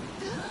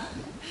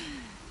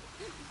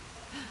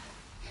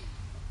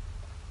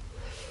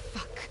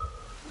 Fuck.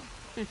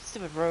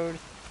 Stupid road.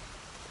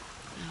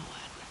 Now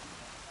what?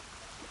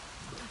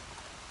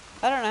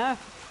 I don't know.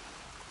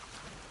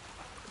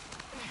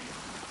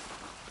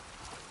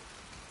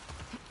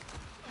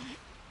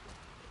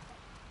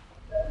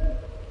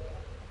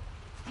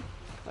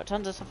 Got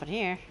tons of stuff in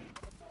here.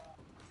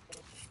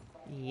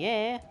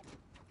 Yeah.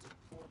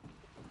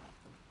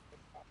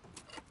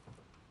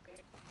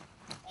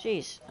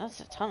 Jeez, that's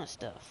a ton of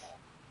stuff.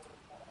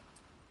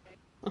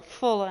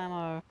 Full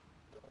ammo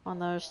on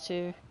those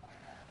two.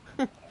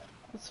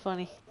 That's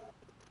funny.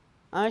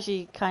 I'm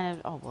actually kind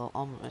of, oh well,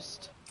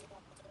 almost.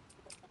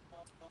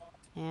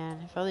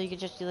 And if only you could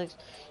just do, like,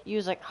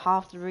 use like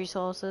half the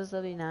resources,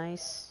 that'd be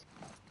nice.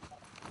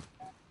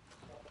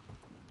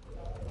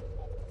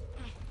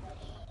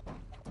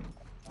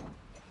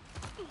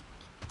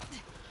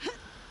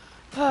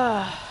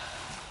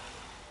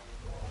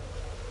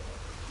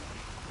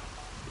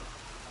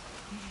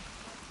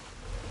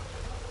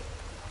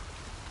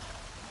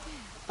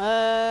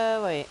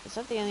 Wait, is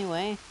that the only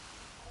way?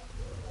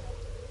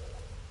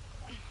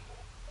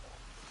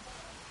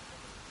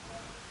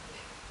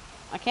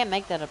 I can't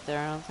make that up there,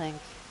 I don't think.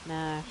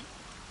 No.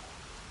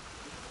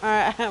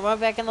 Alright, we're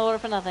back in the order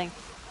for nothing.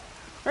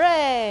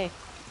 Hooray!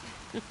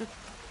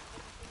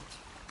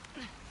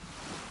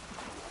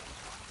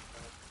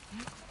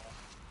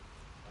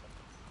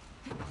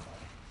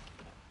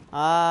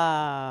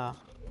 Ah.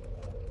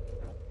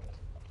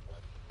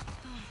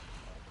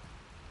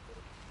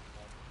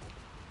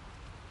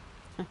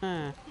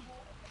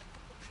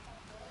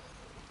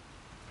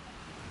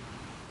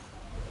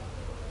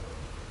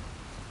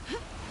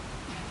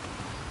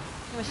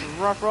 This is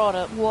rough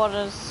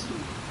waters.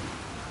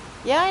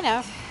 Yeah, I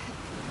know.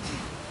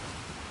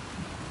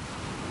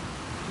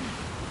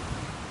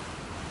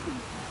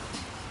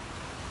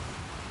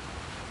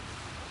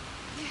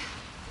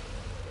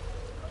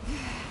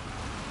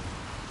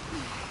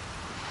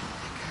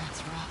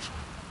 Current's rough.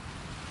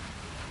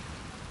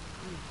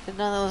 Didn't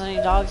know there was any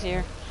dogs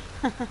here.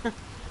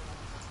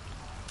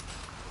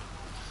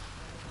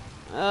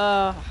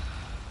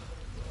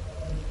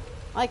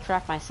 I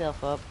cracked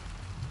myself up.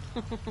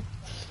 Can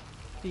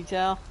you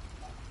tell?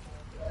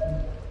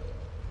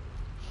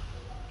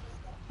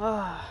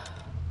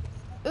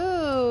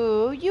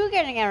 Ooh, you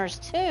getting errors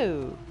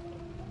too.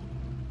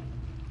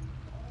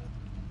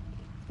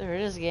 There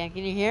it is again.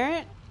 Can you hear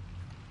it?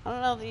 I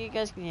don't know if you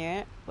guys can hear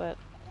it, but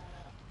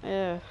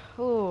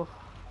ooh,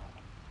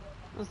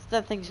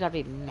 that thing's gotta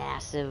be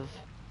massive.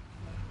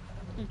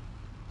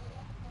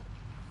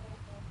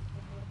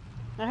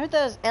 I heard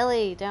that was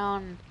Ellie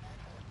down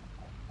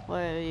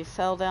where you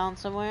fell down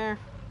somewhere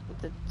with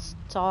the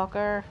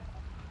stalker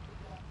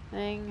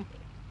thing.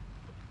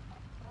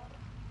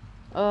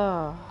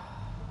 Oh.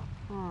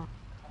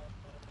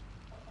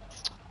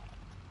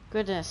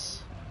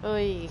 Goodness.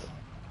 Oy.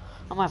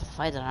 I might have to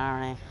fight it,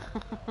 aren't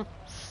I?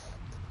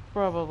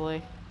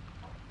 Probably.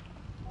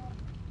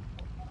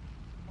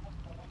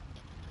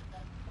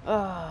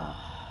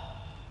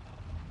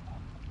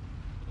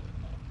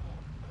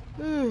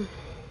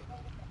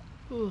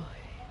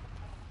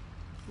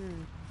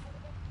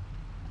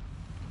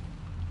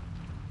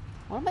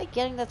 What am I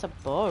getting that's a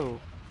bow?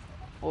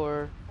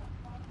 Or...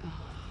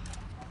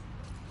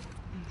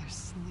 There's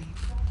asleep.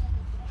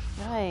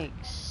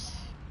 Yikes.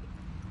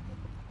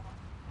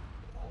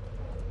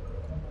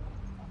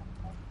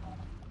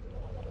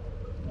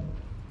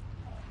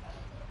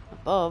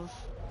 Above.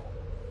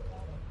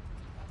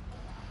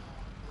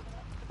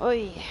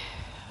 Oi.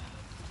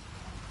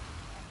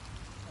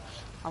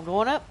 I'm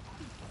going up.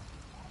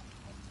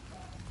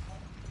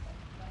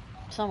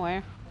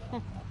 Somewhere.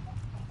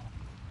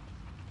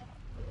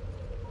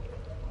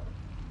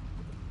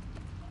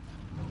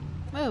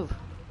 Move.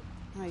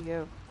 There you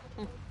go.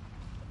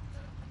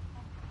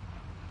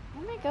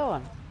 Where am I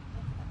going?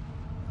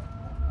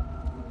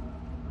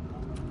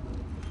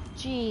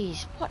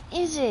 Jeez, what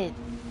is it?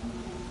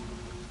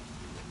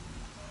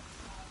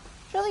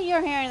 Surely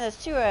you're hearing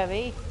this too,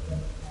 Abby.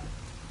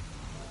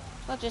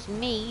 It's not just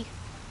me.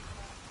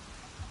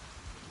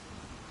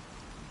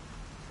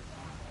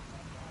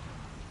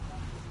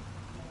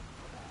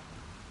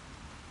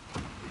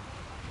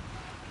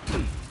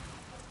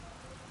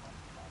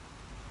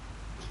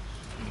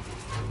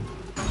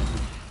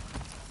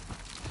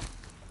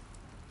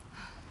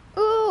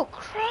 Ooh,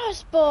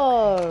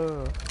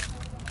 crossbow!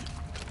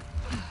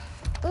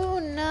 Ooh,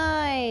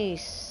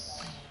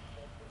 nice!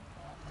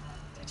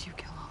 Did you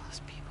kill all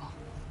those people?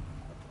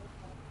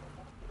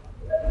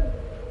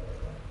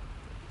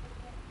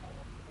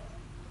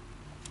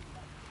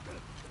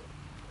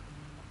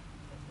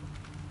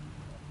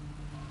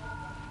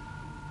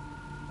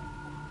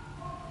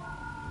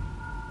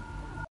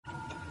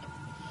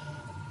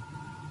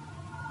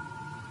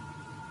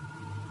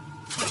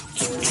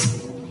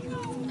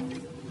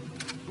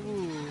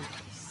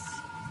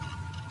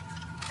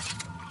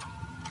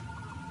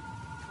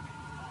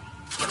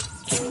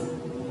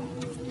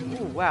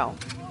 Ooh, wow.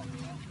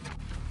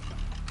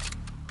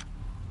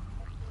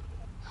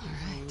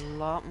 There's a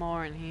lot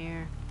more in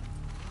here.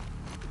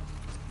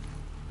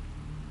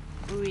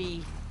 Ooh.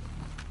 You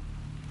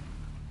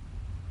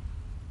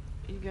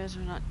guys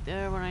were not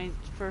there when I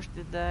first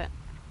did that.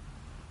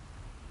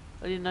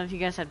 I didn't know if you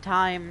guys had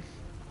time.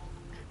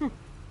 Ooh,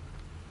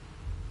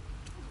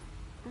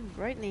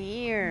 right in the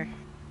ear.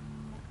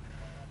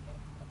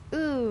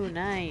 Ooh,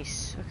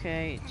 nice.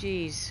 Okay,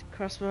 jeez.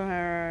 Crossbow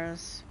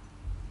arrows.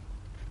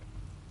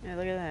 Yeah,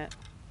 look at that.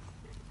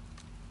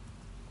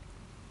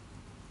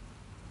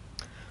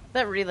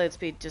 That reload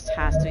speed just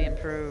has to be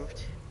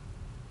improved.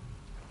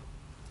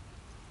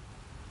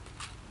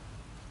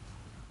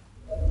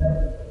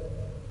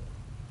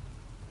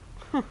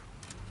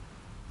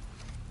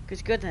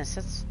 Good goodness,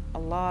 that's a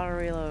lot of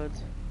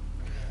reloads.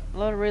 A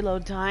lot of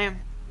reload time.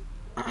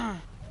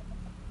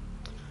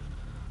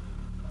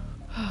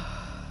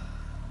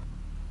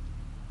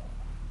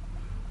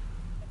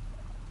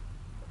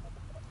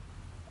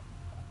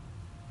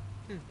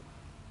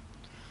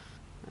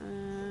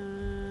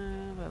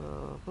 Blah,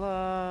 blah,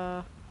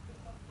 blah.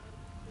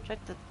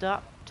 Check the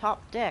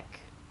top deck.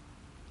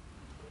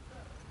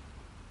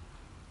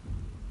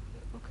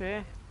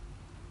 Okay.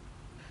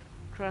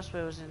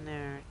 Crossbows in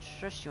there.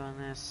 Trust you on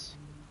this.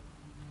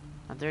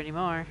 Not there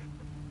anymore.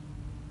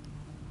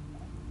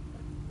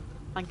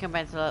 I can come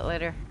back to that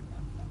later.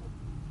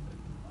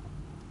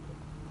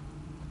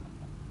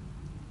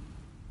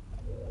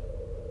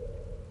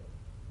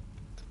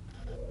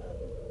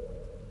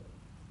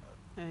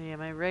 Oh, yeah,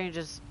 my range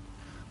is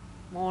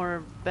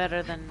more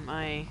better than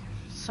my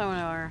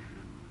sonar.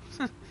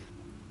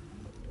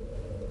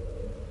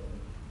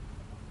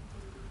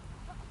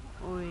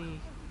 Oi.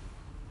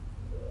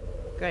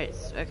 Great.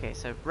 Okay,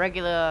 so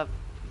regular,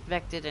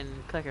 vected,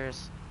 and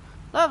clickers.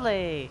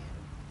 Lovely.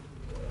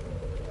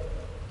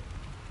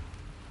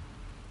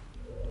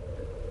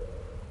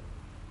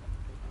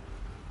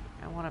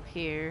 Got one up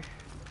here.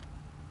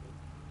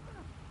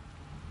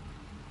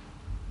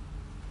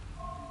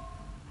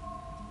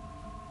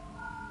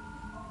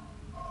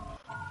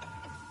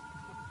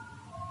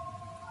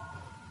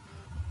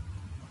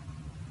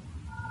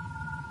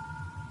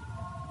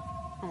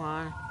 Come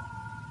on.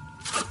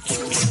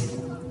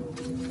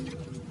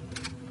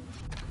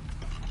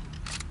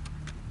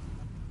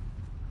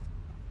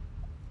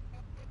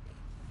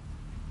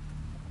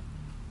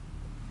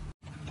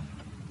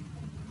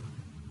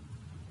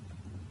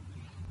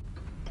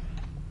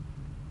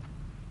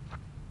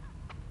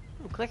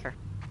 Ooh, clicker.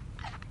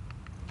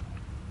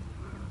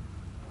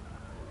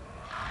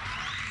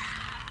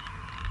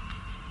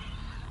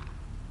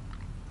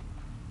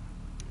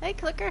 Hey,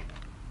 clicker. You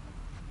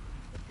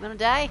gonna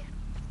die?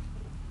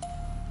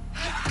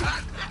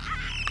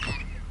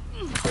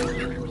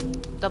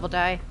 Double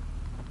die.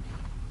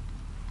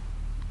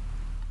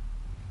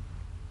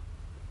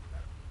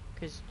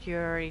 Because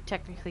you're already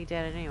technically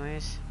dead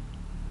anyways.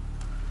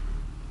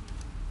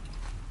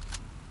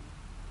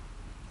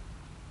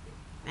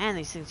 Man,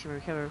 these things can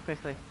recover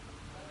quickly.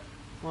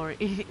 More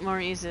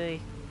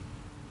easily.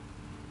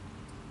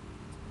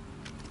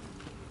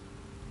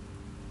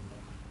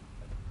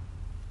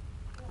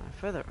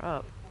 Further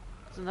up.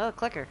 There's another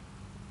clicker.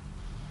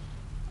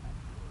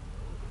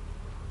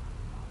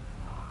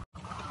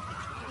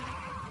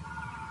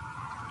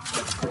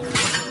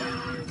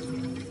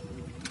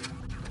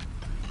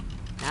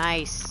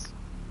 Nice.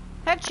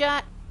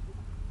 Headshot.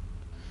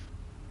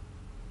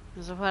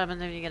 This is what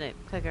happens if you get a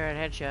clicker at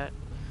headshot.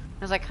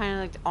 It's like kind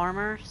of like the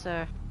armor,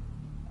 so.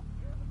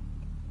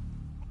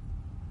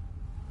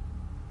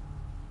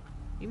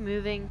 You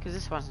moving? Cause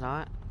this one's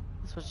not.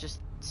 This one's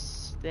just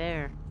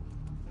there.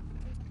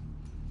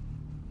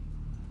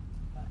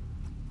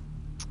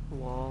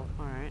 Wall.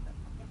 All right.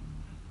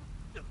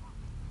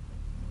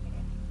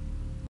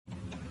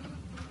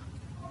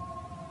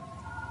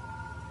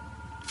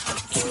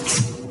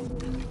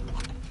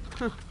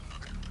 I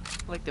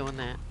like doing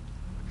that.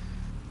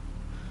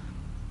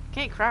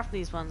 Can't craft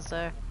these ones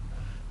though. You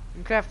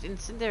can craft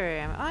incendiary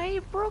ammo. I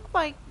broke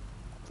my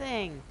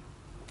thing.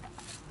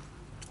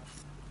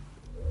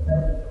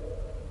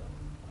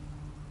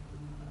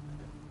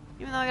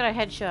 Even though I got a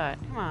headshot.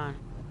 Come on.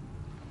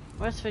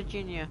 West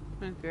Virginia.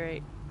 Oh,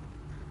 great.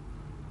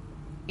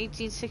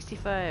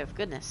 1865.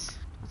 Goodness.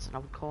 That's an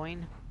old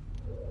coin.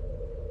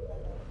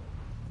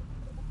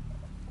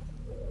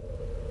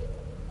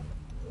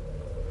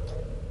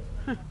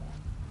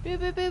 Boop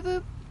boop boop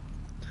boop.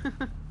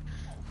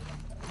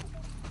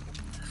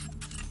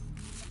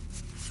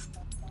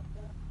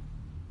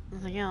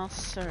 Nothing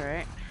else.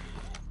 Alright.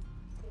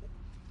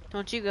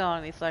 Don't you go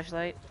on me,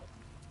 flashlight.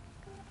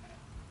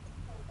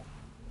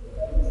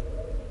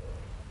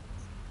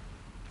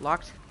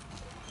 Locked?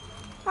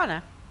 Oh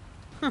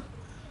no.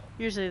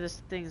 Usually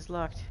this thing's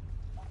locked.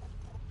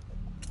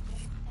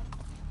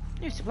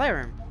 New supply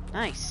room.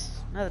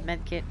 Nice. Another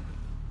med kit.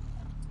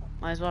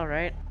 Might as well,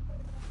 right?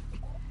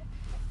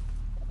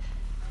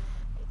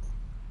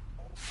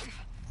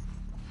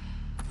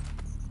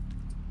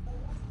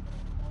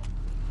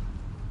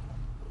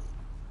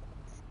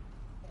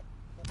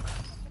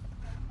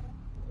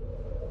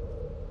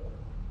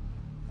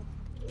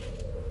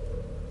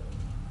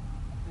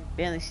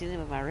 Barely see them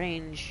with my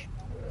range.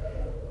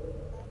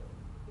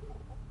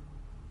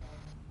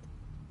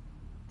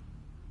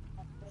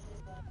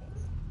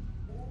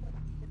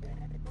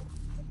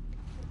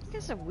 I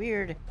guess I'm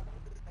weird.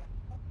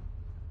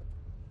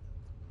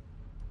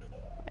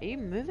 Are you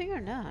moving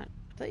or not?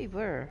 I thought you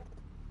were.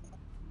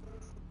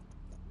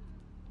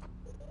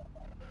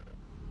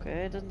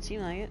 Okay, it doesn't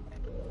seem like it.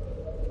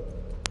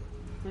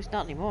 At least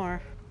not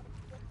anymore.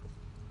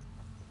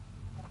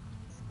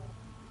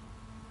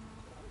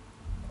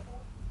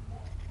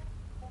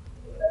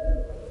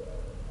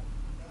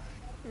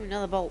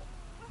 Another bolt.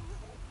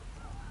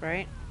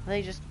 Right? Are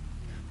they just...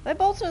 Are they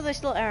bolts or are they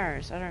still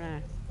arrows? I don't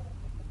know.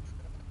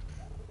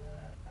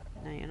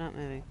 No, you're not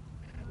moving.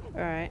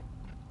 Alright.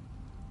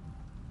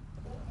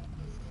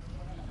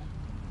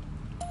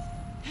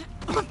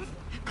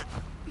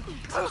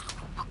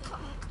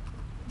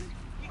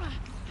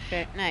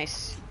 Okay,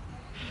 nice.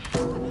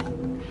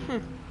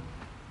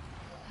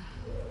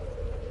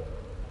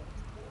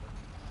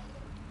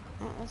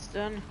 Well, that's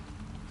done.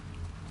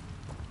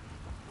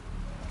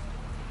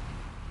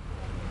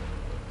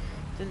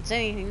 Didn't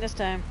say anything this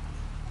time.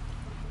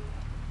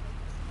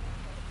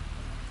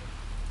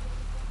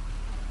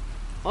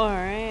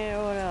 Alright,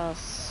 what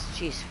else?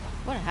 Jeez,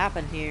 what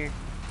happened here?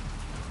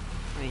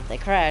 I mean, they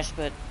crashed,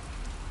 but...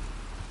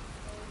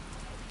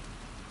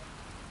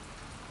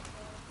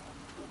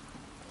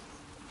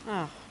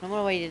 Oh, no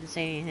wonder why you didn't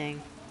say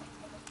anything.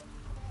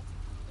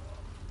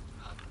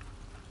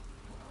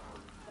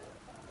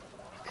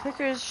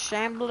 Clickers,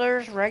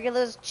 shamblers,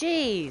 regulars,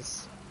 jeez!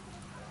 Is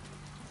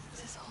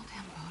this whole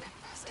damn boat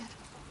infested?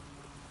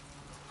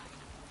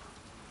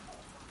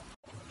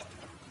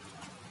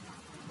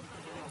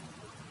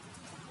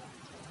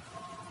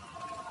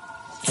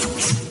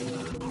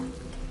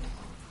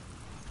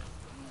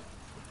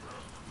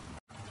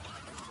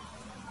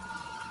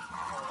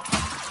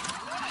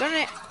 Darn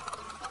it!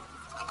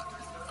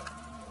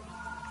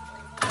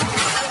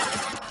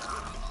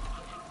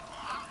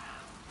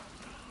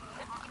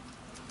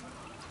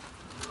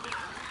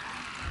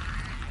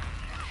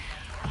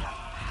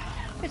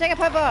 Here, take a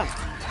pipe bomb!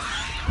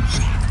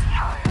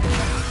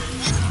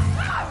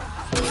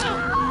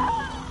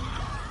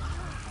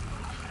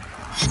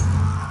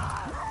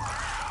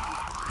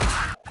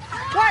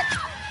 What?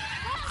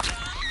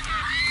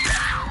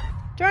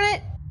 Darn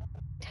it!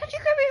 How'd you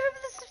grab me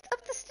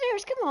up the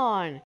stairs? Come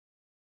on!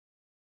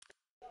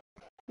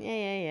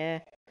 Yeah.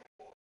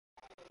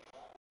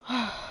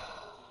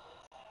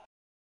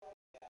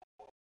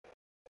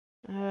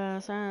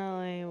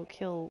 Silently will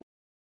kill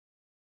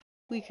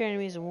weaker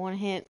enemies in one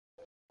hit.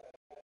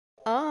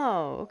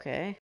 Oh,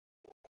 okay.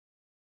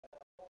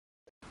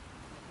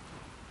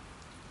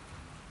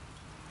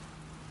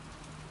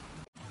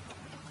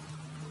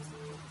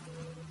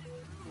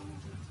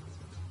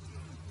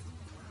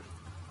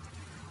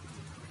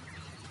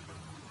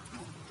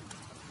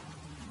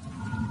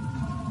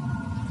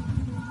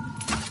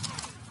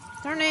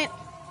 Darn it!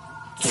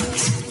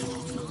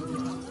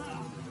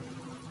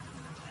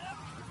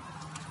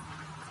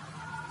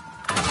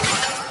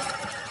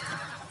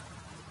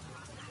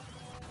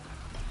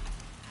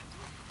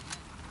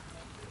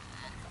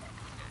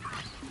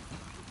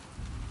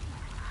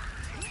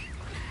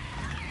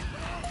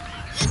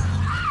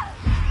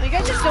 You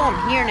guys just go in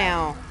here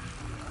now.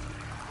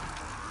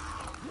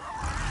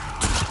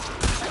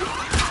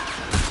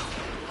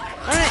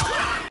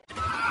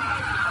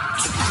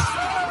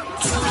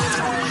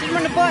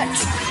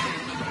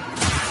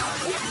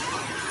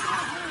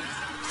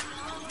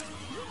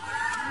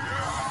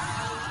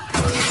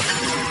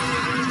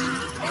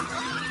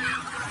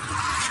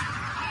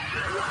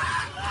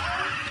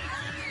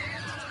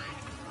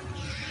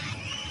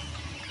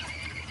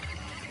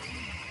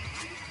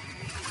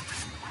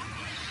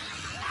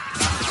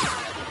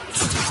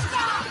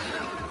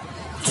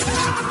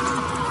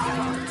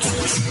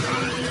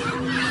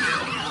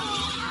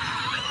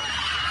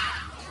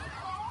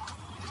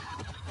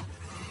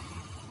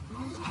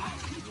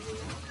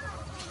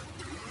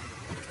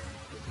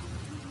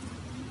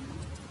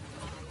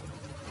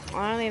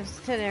 I only have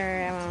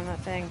centenary ammo on that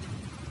thing.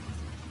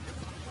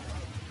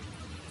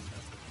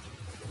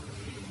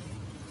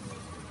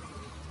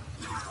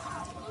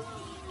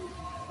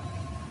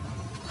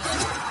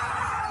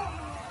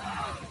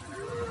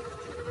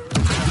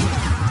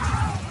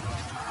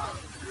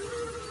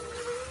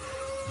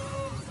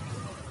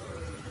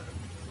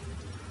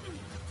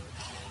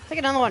 Take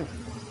another one.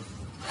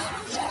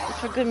 Just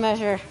for good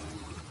measure.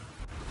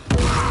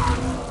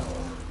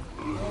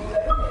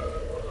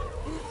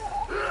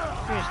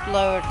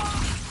 Explode.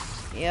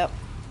 Yep.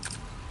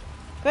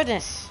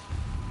 Goodness.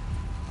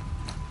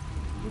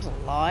 That's a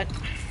lot. That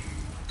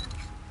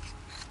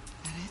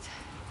it?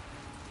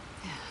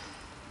 Yeah,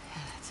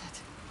 that's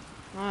it.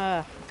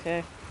 Ah,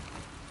 okay.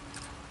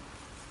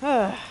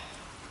 Ah.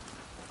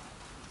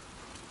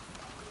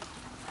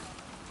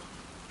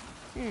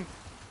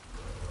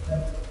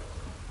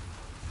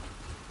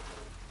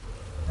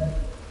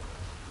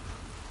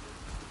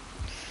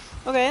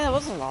 Okay, that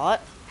was a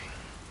lot.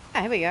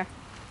 Ah, here we go.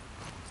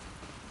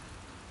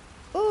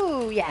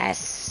 Ooh,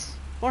 yes!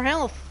 More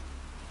health!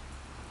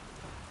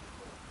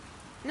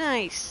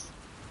 Nice!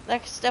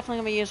 That's definitely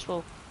gonna be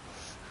useful.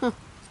 Huh.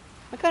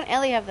 Why can't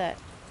Ellie have that?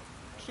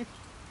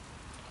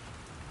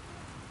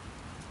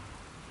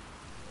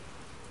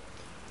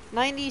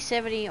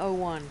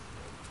 907001.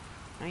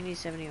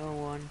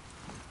 907001.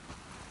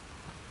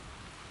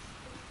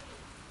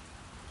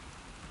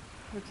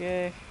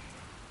 Okay.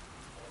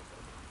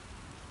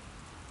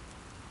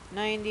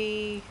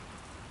 90.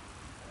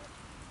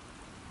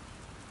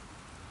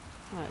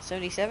 What,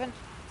 77?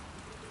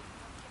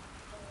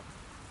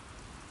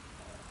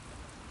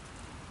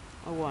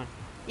 01.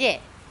 Yeah!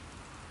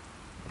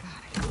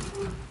 Got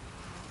it.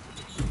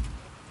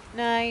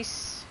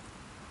 Nice.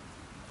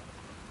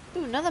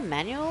 Ooh, another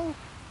manual?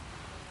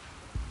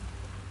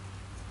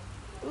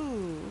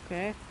 Ooh,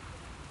 okay.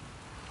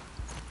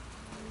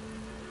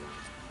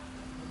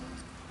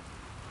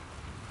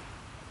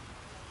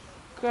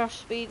 Craft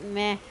speed,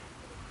 meh.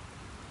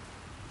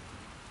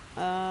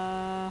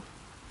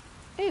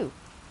 Ooh,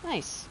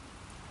 nice.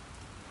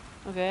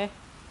 Okay.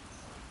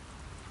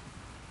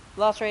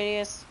 Lost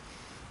radius.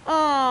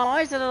 Oh,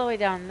 why is it all the way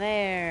down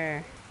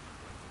there?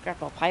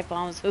 Grapple pipe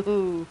bombs,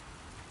 ooh.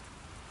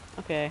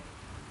 Okay.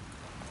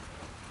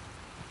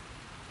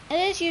 It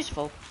is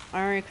useful.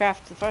 I already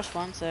crafted the first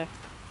one, so.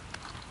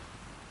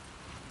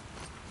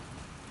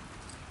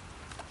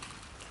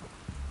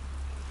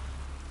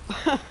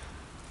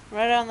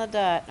 Right on the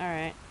dot,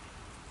 alright.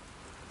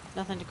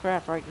 Nothing to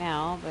craft right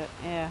now, but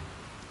yeah.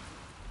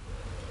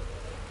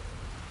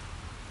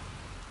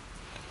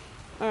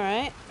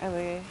 Alright, are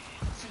we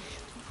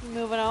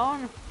moving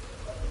on?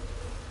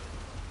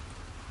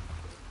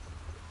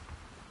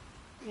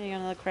 Getting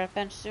on the craft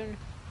bench soon.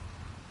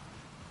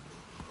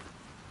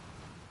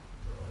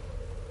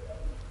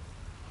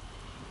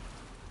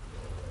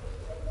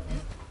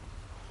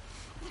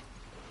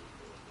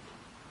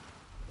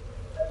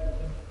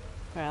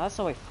 Alright, that's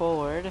the way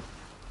forward.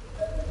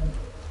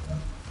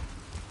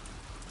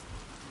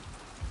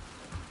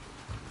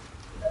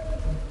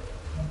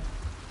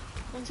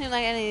 Doesn't seem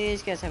like any of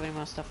these guys have any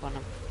more stuff on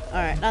them.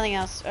 Alright, nothing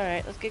else.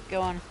 Alright, let's get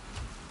going.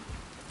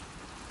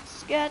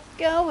 Let's get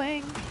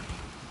going.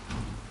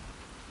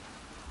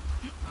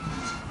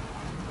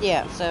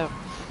 Yeah, so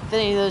if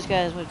any of those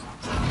guys would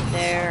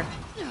there.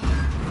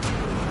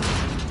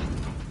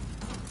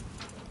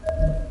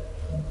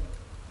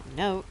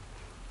 Note.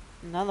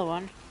 Another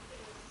one.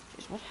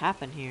 Jeez, what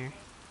happened here?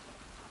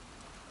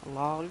 A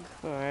log,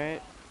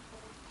 alright.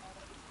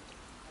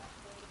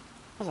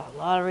 That's a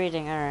lot of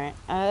reading, alright.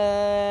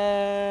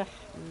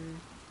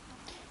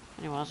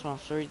 Anyone else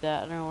wants to read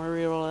that? I don't want to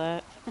read all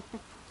that.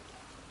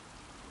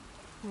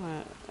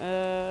 Alright,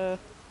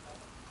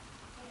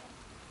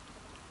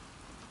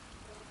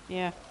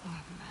 yeah. What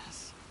a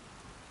mess.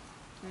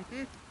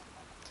 Mm-hmm.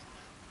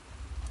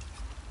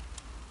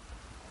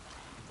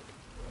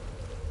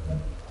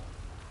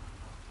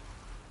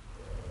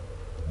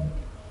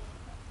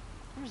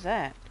 Where's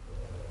that?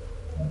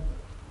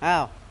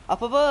 Oh,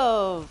 up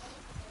above!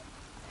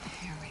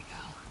 Here we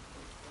go.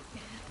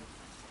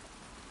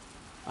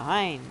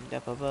 Behind,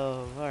 up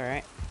above,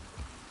 alright.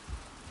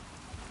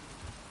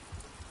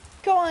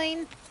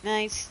 Coin!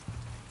 Nice.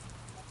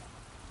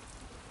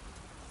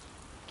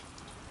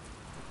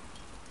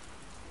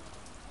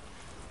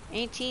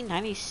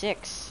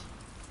 $18.96.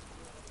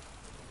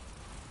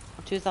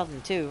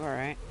 2002,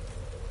 alright.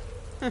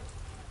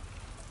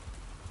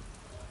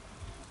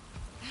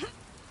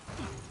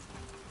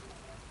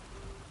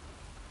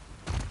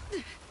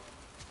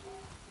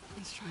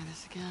 Let's try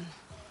this again.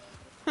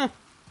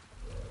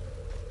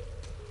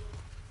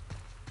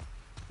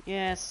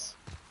 Yes.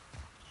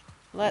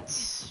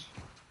 Let's...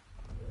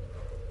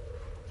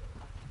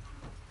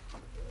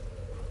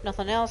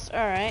 Nothing else?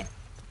 Alright.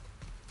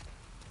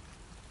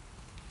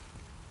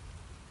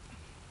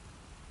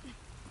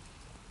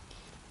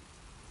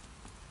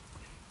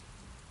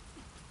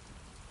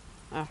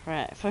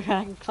 Alright, if I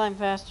can climb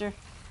faster.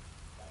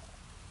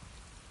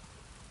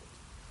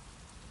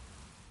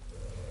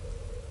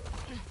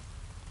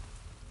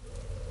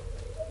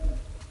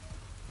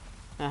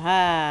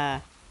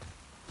 Aha!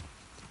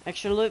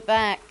 Extra loot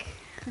back.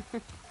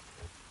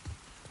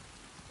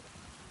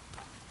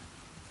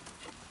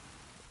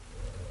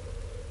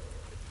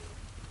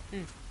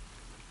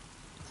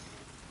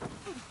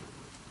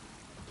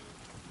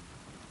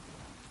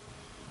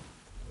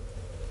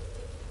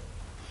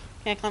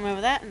 Can't climb over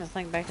that, and there's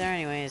nothing back there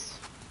anyways.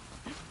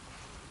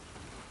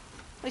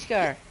 Please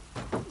car.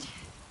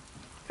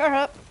 Car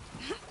up.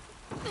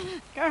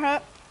 Car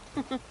up.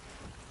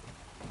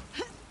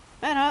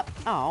 Man up.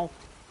 Oh.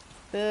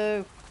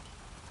 Boo.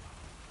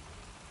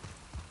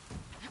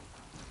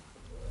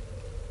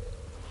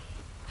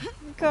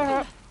 Car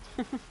up.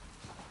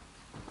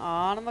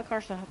 Aw, my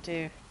car still up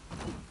too.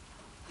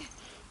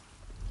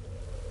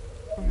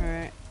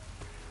 Alright.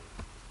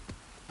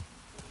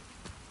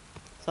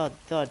 Thud,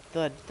 thud,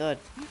 thud, thud.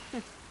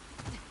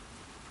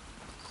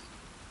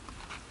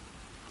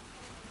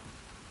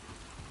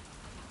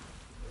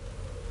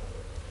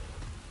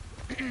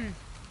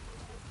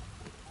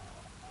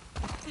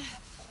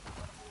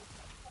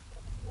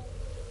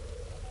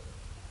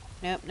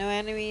 Nope, no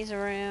enemies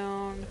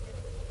around.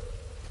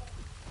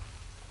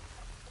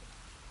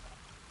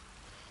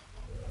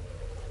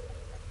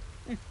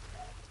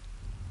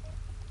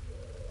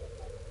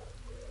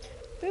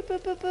 Boop,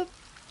 boop, boop, boop.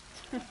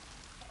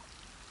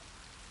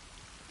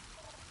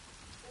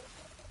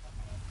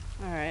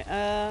 Alright,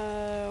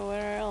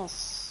 where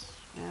else?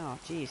 Oh,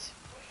 jeez.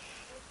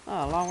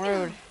 Oh, long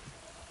road.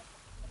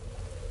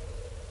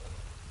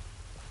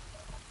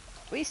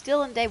 We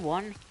still in day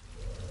 1?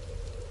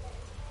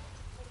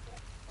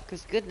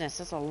 Cause goodness,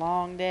 that's a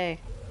long day.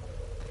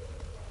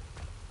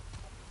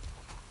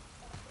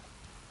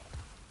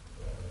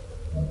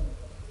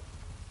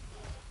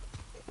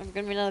 There's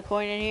gonna be another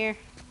coin in here.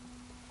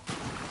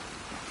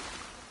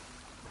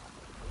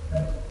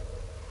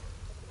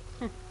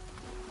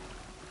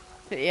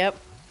 Yep.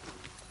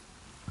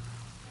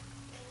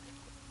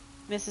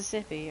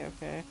 Mississippi,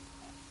 okay.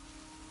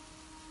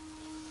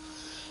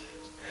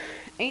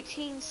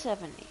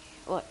 1870.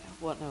 What,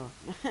 no.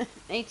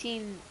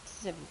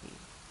 1817.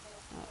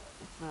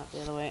 Not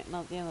the other way,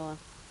 not the other one.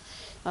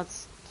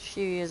 That's a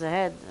few years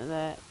ahead of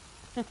that.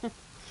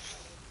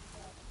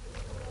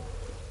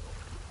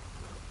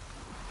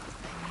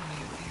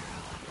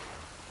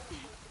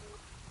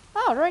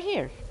 Oh, right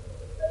here.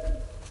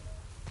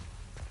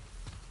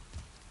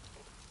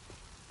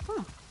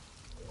 Huh.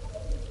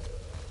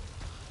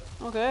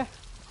 Okay.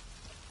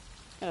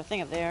 Got a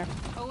thing up there.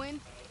 Owen?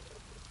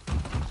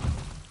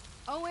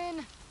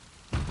 Owen?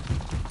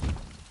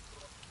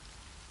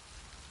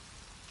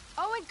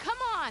 Owen, come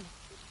on!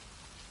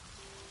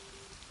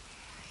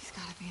 He's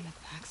gotta be in the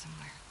back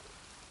somewhere.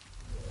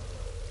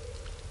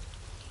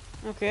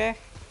 Okay.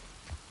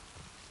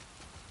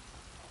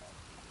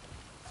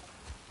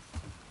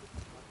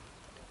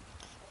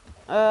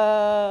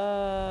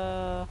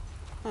 Huh.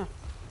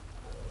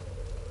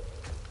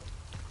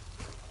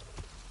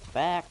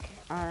 Back.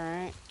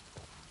 Alright.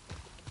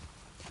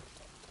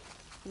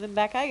 Then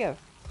back I go.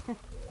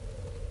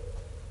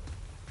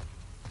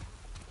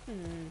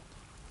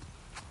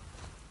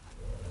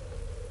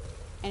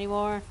 Any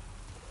more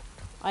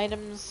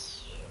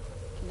items?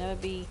 Can never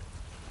be.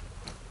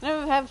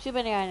 Never have too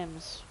many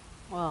items.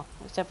 Well,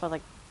 except for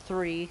like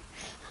 3.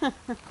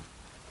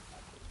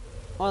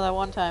 Or that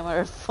one time where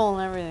it was full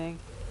and everything.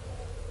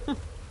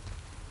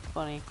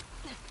 Funny.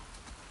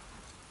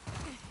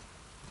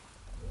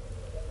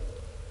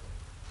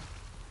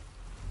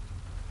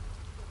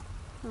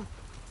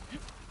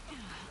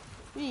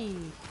 Whee!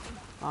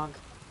 Honk.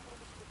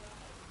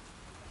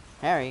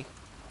 Harry.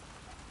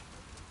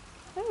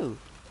 Ooh.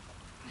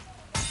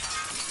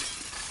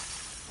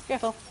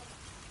 Careful.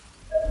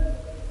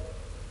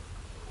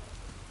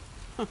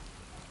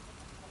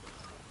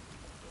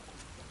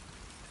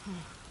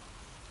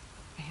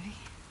 Maybe?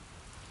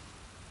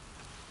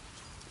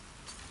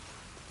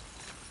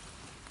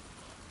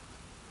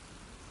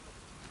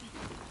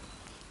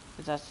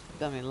 Cause that's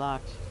gonna be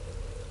locked.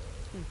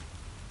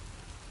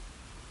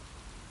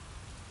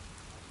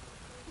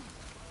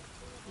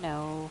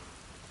 No.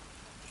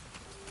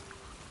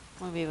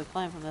 Won't be able to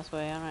climb from this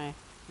way, aren't I?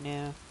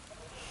 No.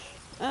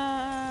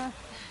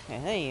 Okay,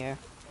 there you are.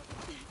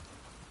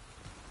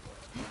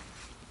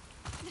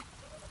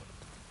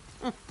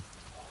 What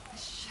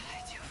should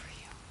I do for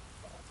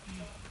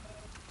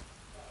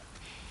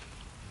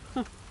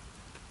you?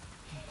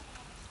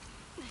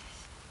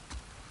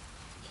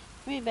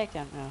 Maybe back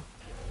down. No.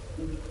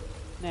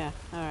 Yeah,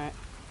 alright.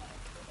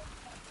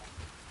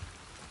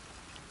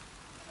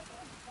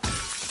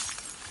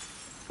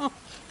 Oh,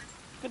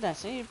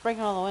 goodness, you're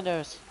breaking all the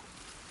windows.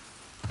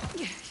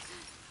 I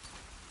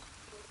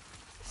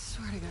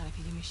swear to God if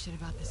you give me shit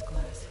about this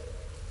glass.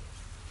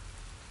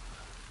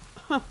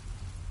 What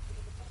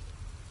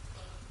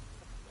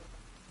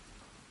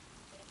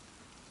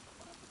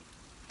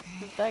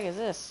the heck is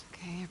this?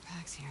 Okay, your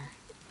pack's here.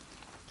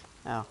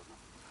 Oh.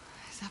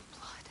 Is that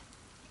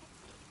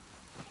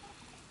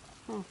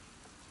blood?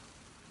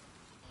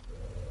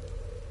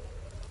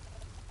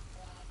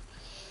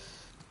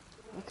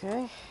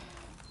 Okay.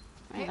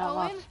 Hey, Not Owen?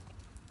 locked.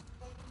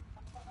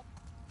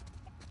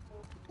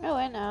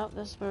 Owen, oh,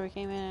 this is where we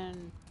came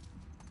in.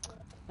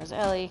 There's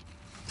Ellie.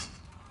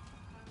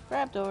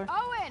 Grab door.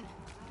 Owen!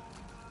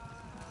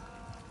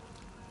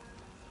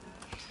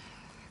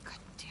 God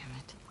damn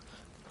it.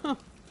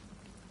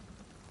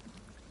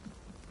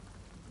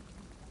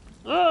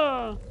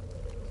 Ah!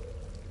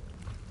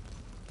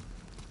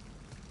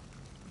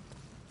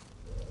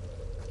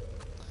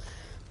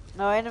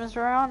 No items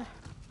around?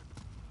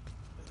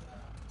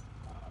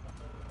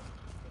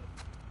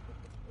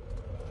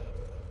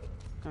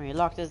 I mean,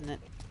 locked, isn't it?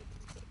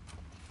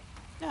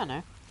 Yeah,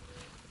 no.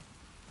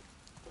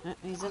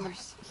 He's in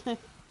the...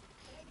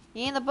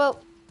 He in the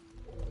boat.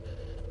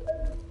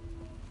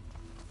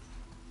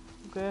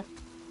 Okay.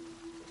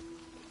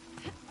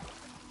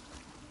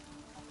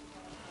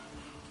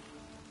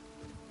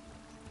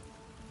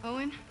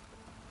 Owen?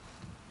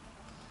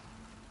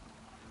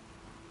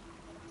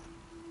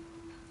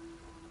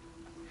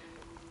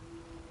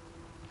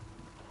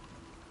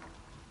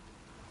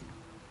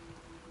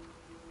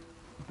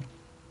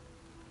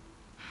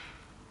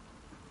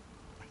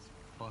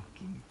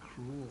 Fucking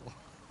cruel.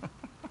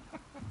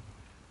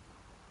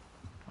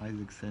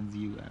 Isaac sends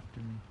you after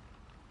me.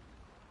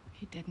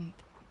 He didn't.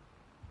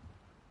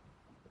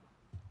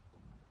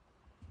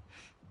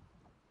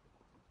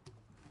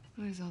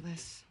 What is all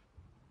this?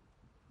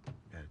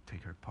 Gotta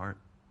take her apart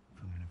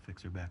if I'm gonna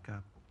fix her back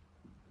up.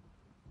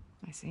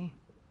 I see.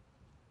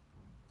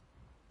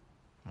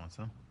 Want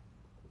some?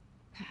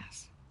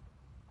 Pass.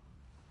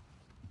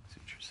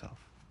 Suit yourself.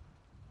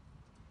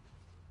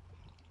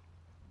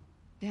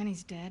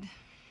 Danny's dead.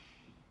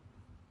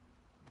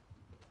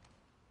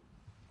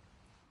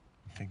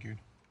 Figured.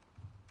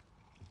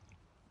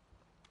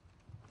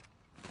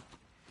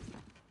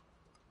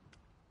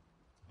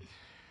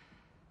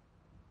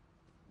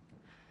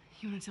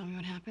 You want to tell me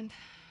what happened?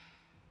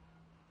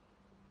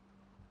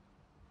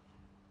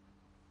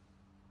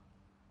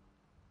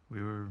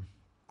 We were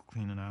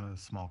cleaning out a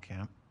small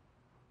camp.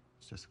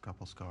 It's just a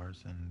couple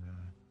scars, and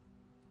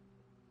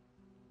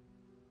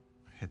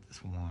I hit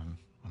this one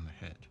on the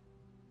head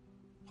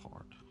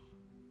hard.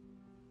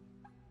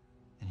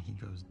 And he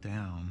goes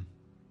down,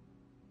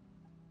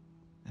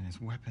 and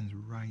his weapon's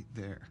right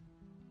there.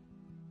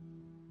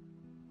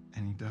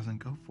 And he doesn't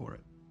go for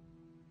it.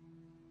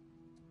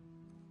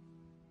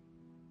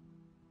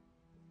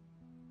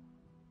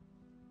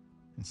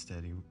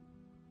 Instead, he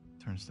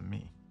turns to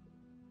me.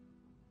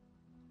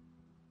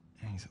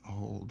 And he's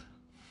old.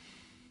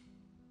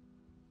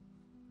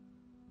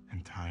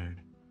 And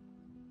tired.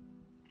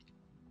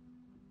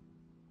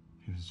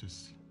 He was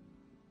just...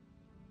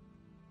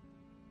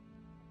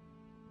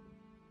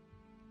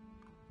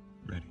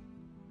 ready.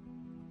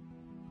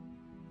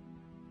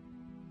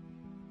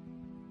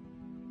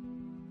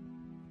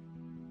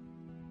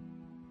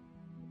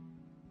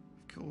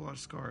 I've killed a lot of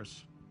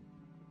scars.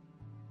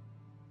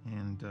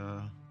 And,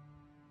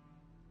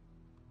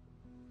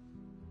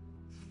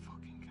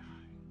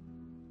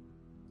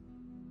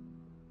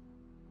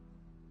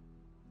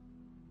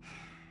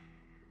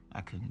 I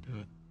couldn't do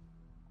it.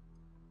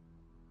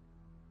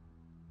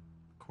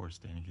 Of course,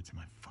 Danny gets in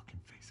my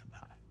fucking face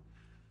about it.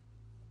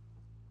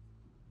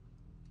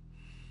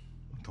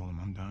 I told him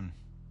I'm done.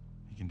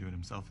 He can do it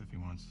himself if he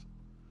wants.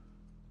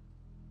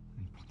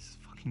 And he points his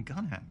fucking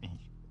gun at me.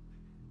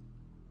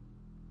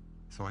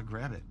 So I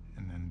grab it,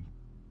 and then...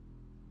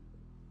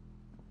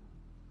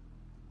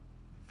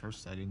 At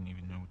first, I didn't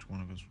even know which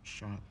one of us was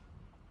shot.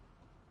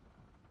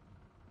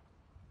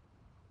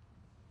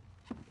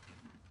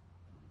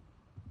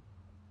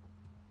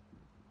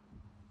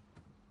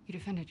 You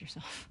defended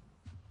yourself.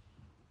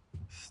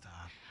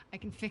 Stop. I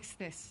can fix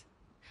this.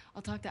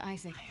 I'll talk to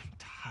Isaac. I am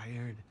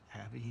tired,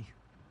 Abby.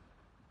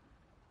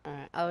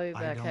 Alright, I'll be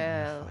back. I don't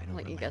I'll fight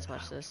let over you guys men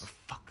watch I don't this. give a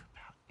fuck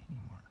about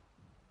anymore.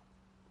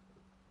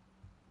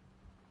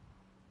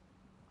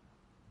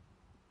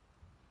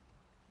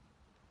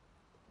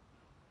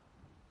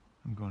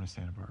 I'm going to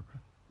Santa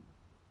Barbara.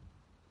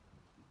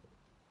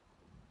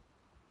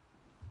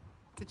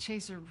 To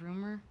chase a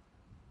rumor?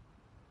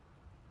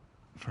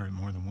 I've heard it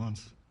more than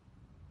once.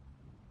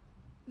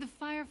 The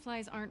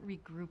Fireflies aren't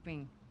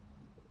regrouping.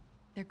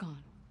 They're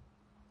gone.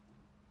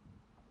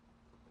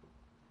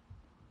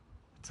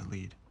 It's a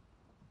lead.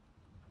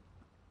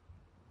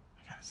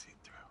 I gotta see it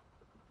through.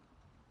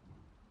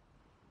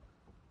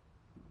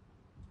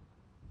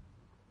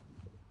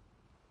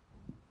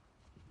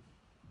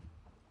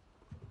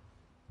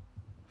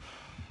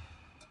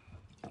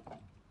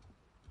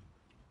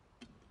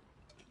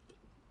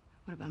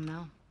 What about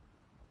Mel?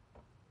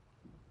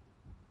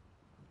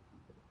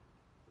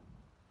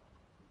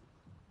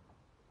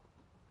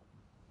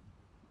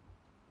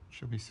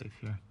 She'll be safe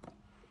here.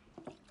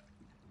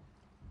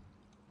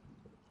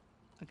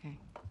 Okay.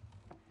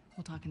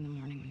 We'll talk in the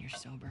morning when you're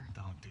sober.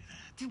 Don't do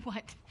that. Do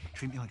what?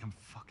 Treat me like I'm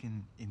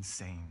fucking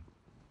insane.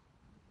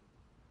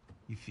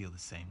 You feel the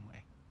same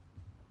way.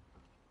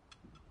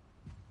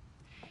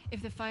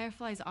 If the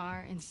Fireflies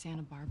are in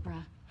Santa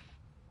Barbara,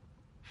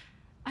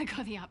 I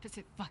go the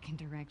opposite fucking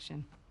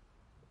direction.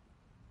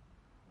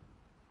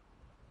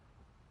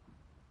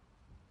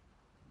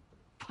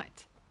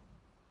 What?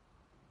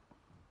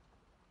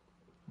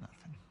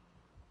 Nothing.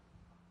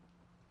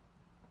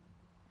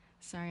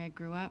 Sorry I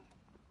grew up.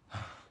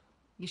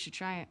 You should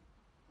try it.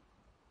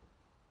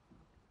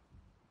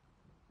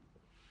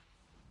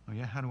 Oh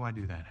yeah? How do I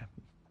do that?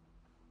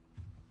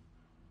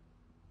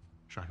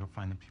 Should I go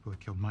find the people that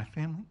killed my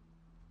family?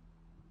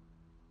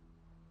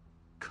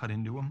 Cut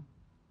into them?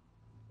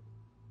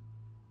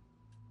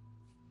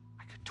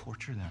 I could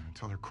torture them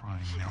until they're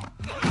crying, you know?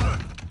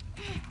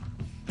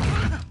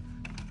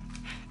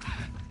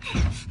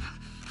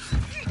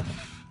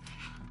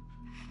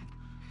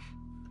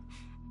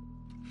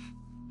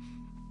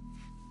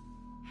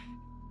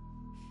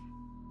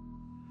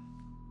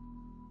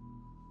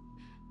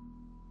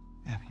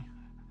 Abby.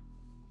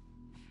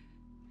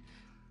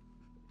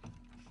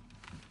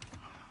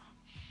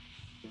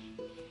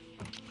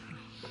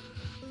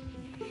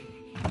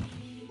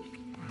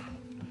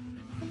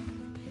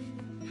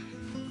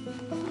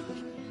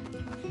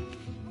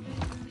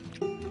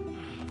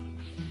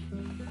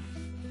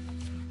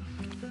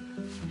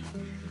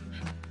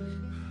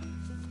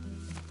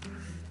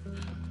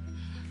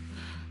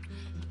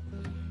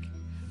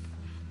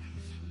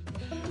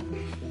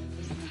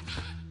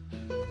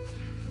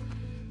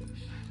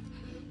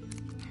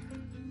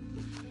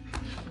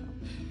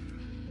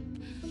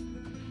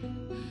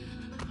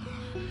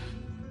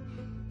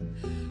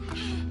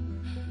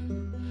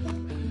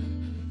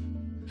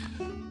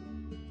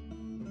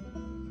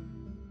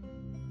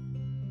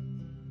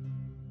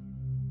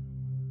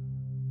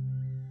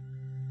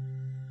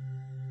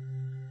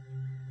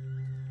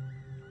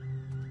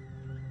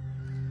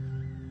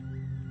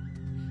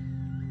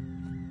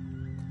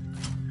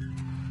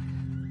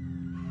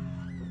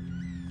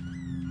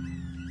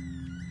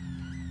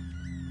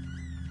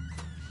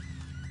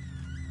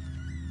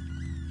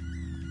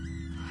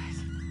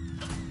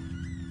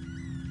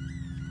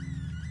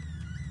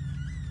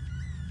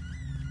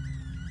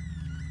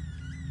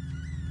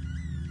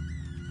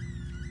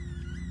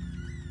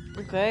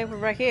 Okay, we're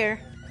right here.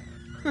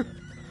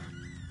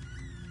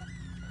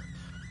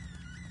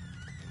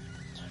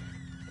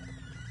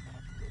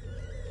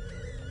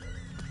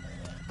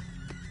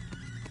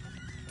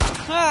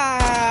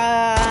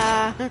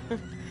 Ah!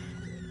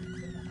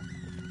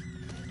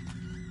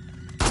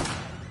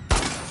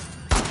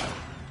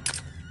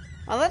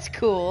 Oh, that's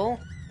cool.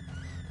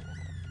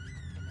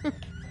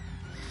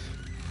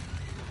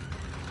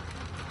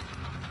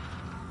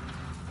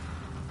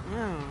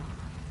 Oh.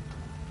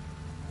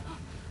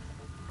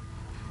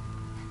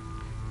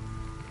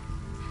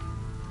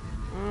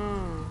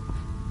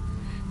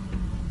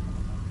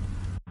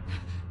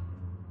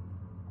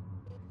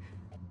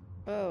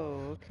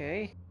 Oh,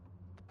 okay.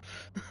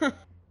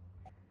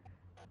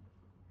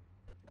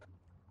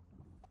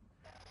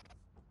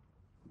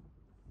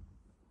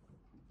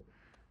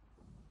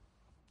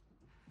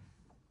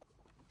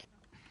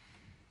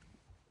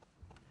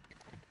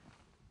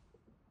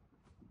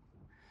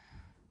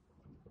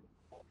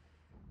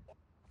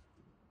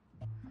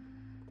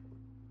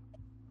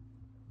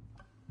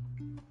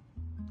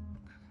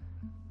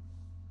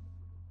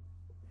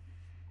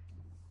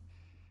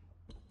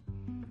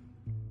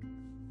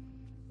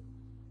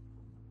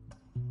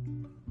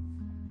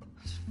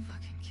 Those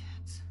fucking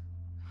kids.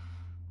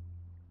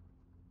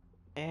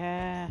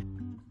 Yeah.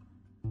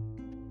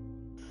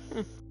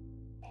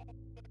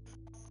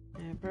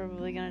 They're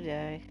probably gonna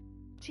die.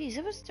 Jeez,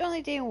 it was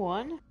only day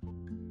one?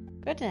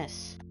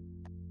 Goodness.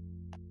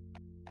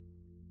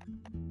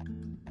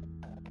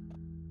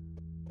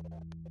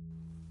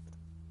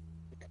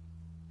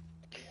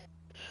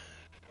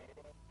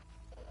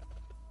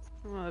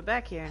 Well, we're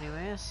back here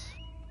anyways.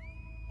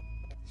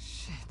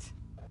 Shit.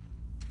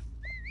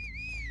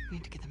 We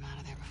need to get them out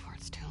of there before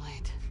it's too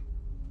late.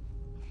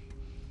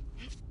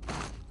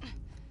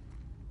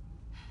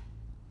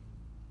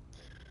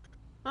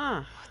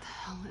 Huh. What the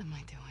hell am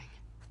I doing?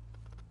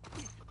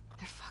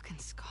 They're fucking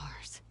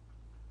scars.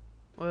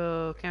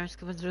 Whoa, camera's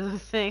coming through the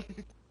thing.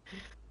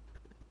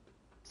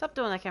 Stop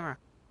doing that, camera.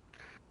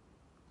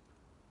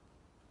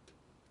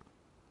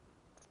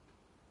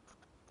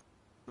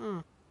 Hmm.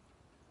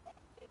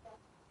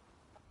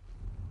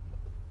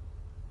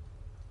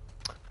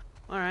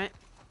 Alright.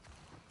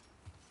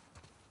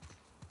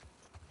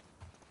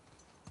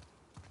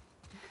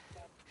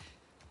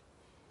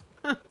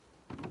 Huh.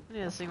 I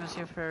knew this thing was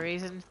here for a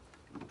reason.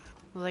 I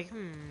was like,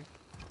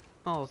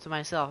 Oh, to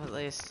myself at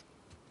least.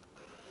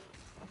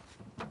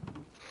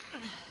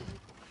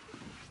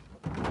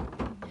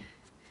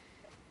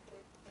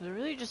 Is it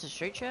really just a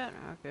straight shot?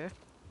 Okay.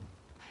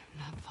 I'm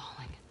not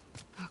falling.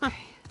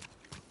 Okay.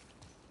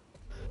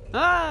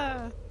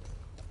 Ah!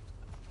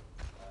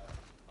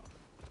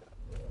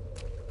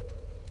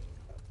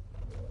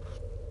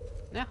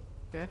 Yeah.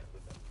 Okay.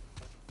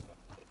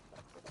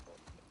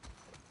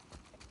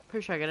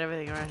 Pretty sure I got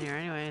everything around here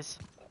anyways.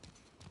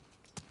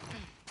 Are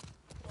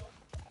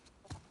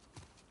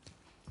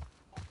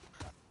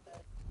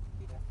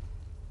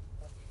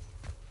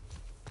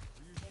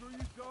you sure you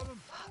saw them?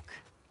 Fuck.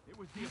 It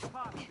was the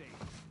apostate.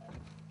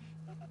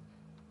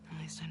 At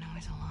least I know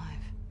he's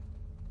alive.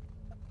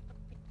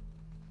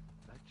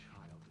 That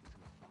child is an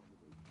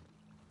abomination.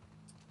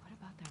 What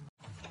about their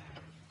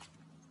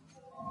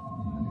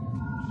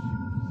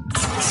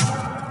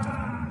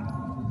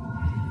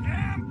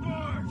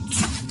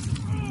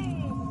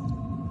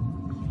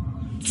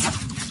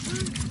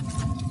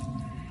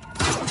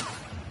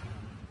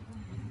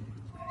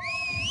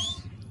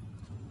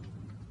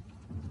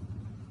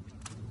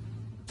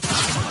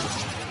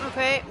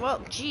Okay, well,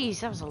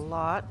 geez, that was a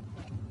lot.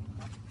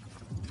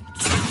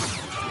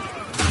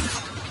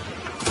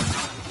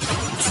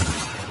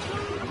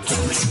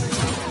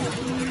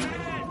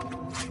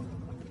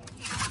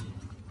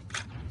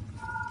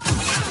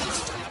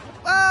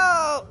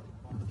 Whoa!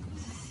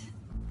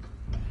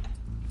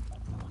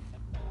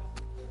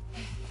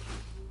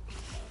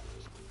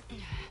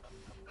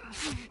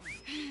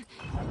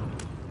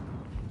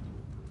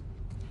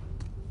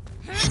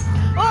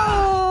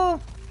 Oh!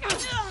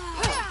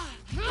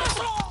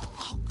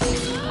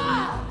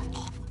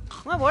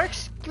 That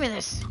works. Give me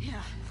this.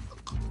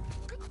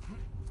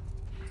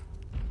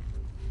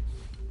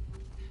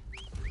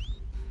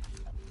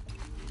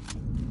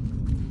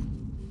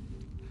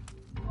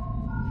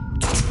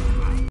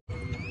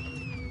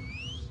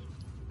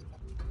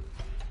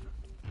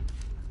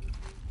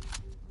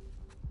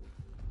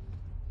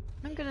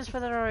 Thank goodness for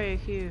that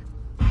RAQ.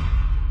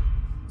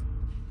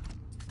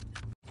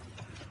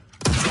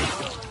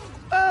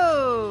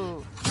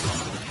 Oh!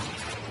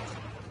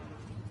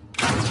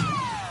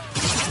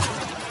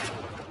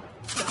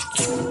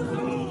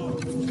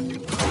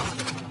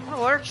 That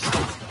works.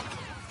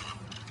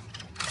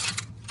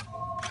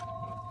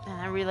 Man,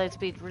 that reload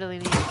speed really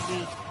needs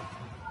to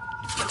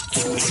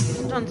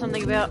be done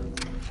something about.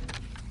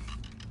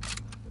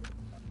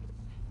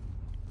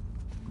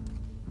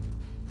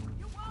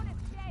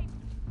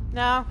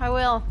 No, I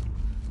will.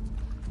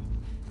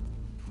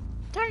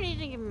 Darn, you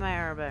didn't give me my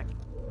arrow back.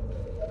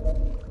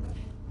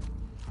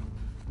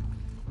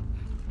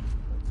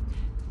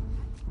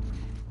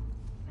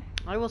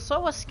 I will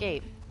so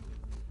escape.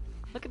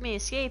 Look at me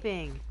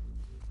escaping.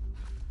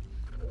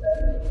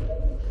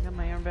 I got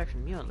my arm back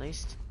from you at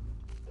least.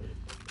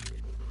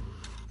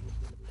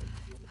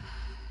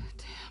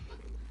 damn?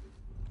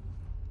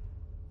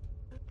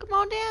 Come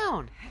on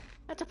down.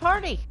 That's a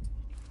party.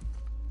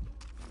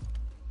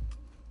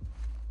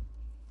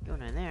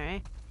 Going in there, eh?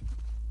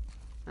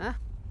 Huh?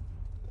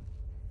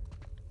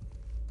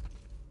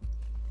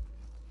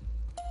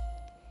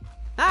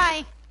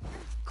 Hi!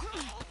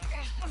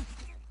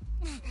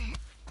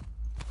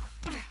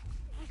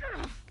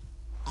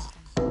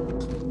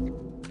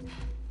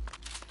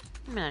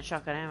 I'm in that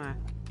shotgun ammo.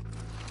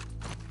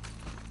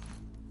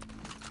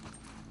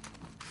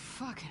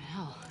 Fucking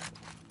hell.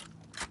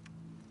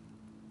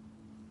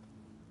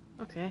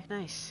 Okay,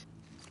 nice.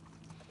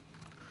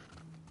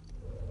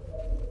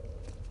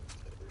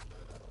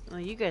 Well,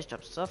 you guys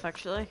dropped stuff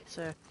actually,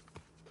 so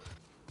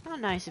how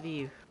nice of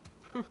you.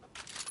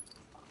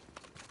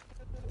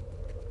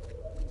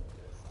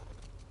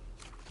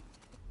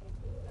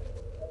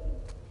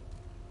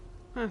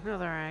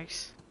 Another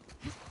axe.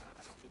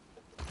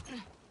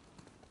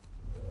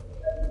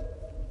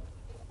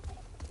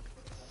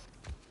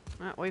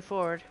 Way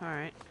forward. All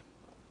right.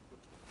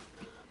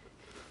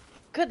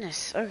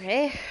 Goodness.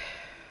 Okay.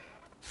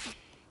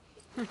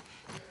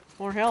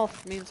 More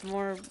health means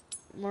more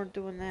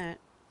doing that.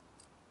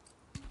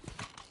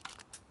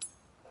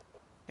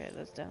 Okay,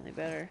 that's definitely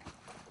better.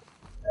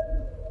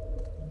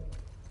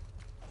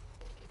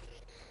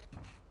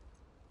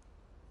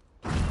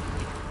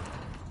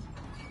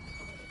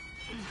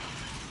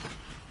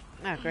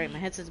 Oh great, my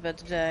headset's about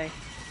to die.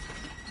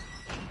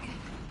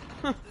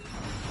 Huh.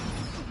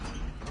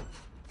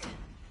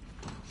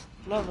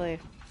 Lovely.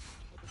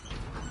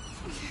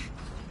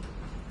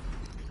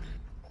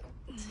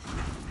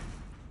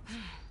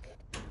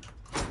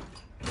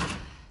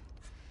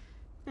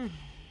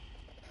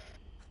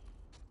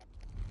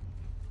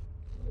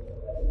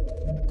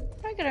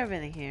 I got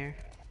everything here.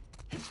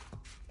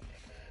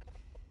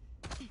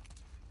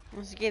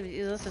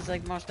 Unless there's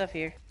like more stuff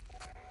here.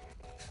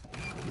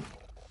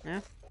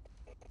 No?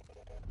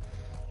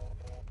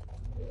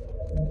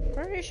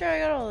 Pretty sure I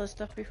got all this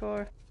stuff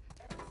before.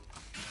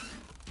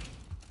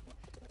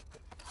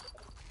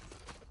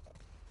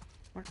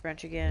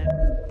 Workbench again.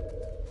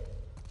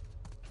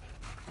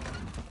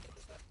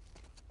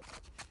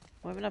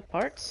 Weapon up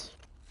parts?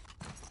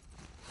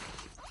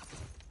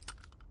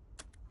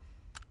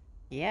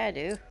 Yeah, I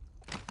do.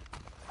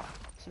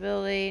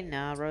 Stability?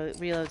 No.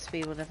 Reload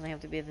speed will definitely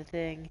have to be the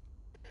thing.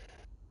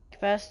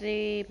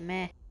 Capacity?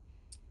 Meh.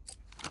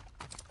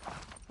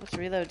 What's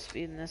reload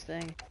speed in this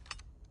thing?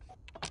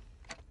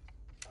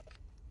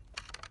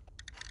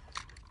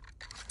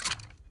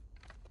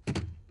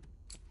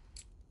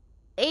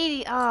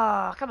 Really?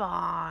 Oh, come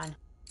on.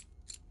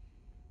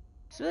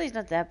 This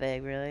not that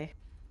big, really.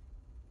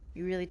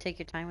 You really take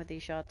your time with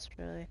these shots,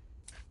 really.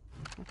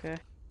 Okay.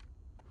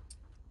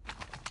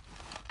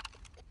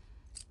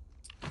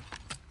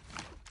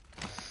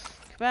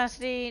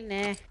 Capacity?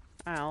 Nah.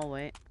 I'll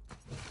wait.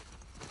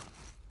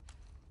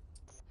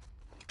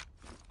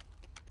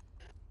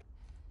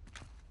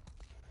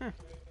 Huh.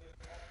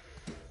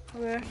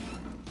 Where?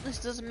 This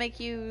doesn't make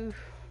you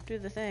do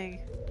the thing.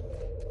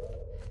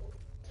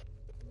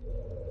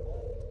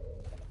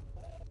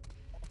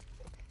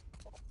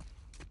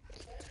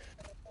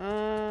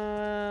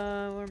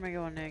 Where am I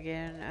going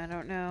again? I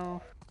don't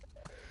know.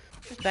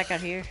 Just back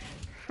out here.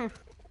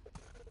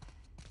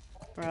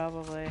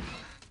 Probably.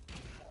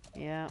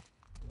 Yeah.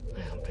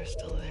 I hope they're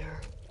still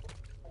there.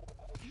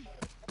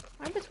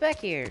 I hope it's back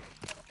here.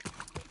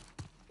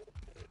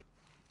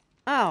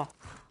 Oh.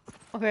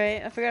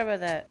 Okay, I forgot about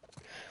that.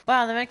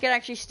 Wow, the medkit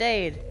actually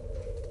stayed.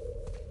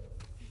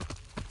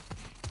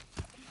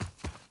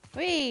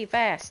 Whee!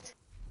 Fast.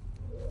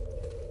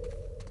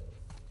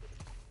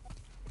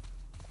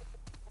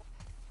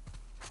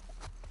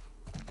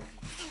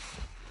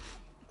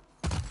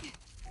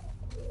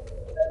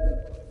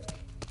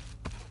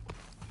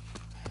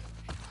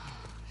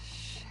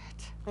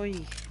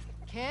 Whee.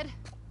 Kid?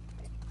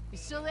 You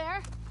still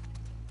there?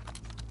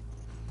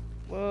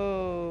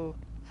 Whoa.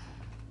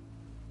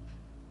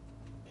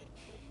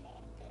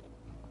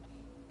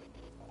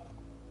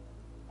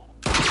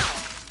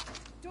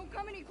 Don't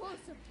come any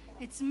closer.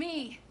 It's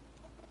me.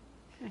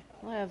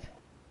 Lev.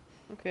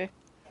 Okay.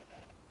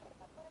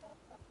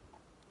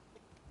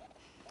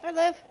 Hi,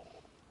 Lev.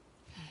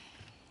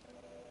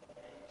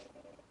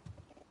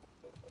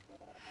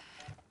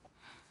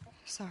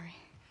 Sorry.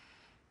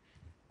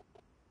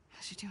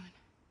 How's she doing?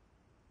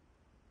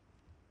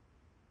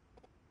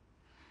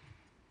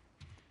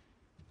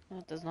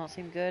 That does not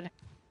seem good.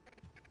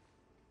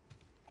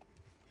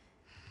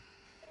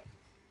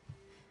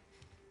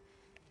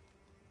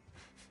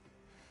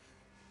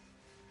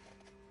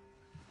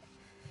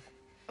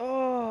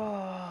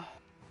 Oh.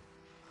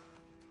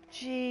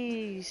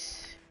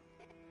 Jeez.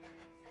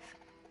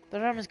 The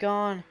arm is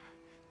gone.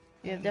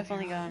 Yeah,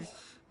 definitely gone.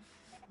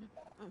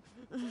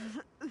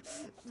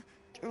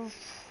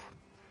 Oof.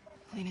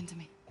 Lean into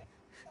me.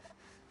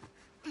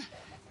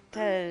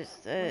 That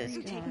is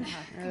gone.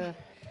 Ugh.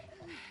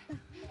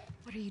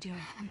 What are you doing?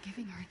 I'm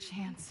giving her a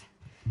chance.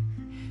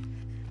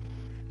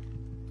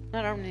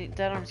 That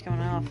arm's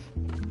coming off.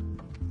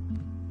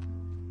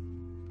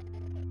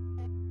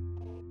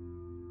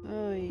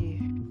 Oy.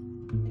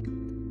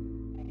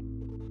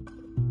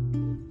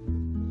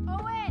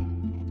 Owen!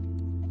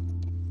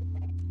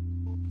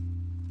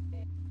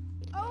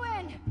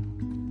 Owen!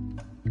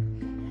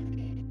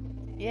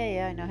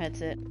 Yeah, I know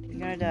headset. You're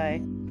gonna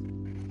die.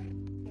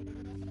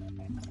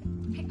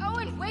 Hey,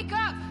 Owen, wake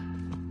up!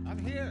 I'm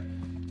here.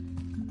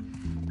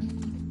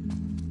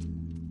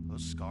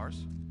 Those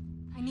scars?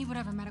 I need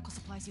whatever medical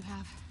supplies you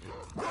have.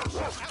 No!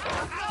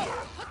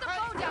 Put the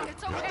phone down,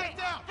 it's okay!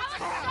 down. Alice,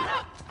 shut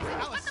up!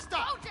 Alice, Put the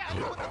stop. phone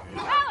down!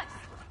 Alice!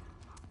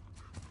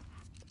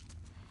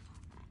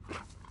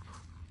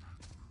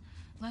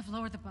 Lev,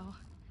 lower the bow.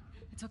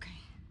 It's okay.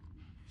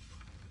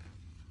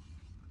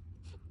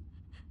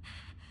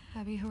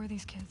 Abby, who are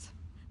these kids?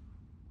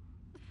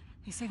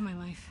 They saved my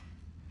life.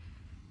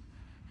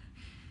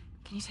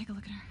 Can you take a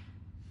look at her?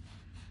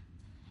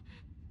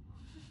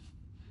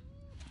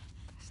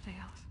 Stay,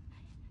 Alice.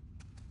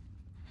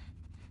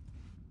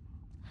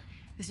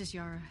 This is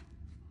Yara.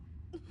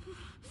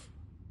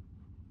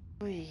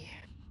 Oy.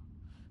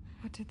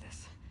 What did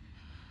this?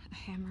 A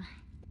hammer.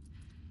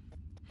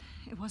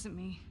 It wasn't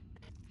me.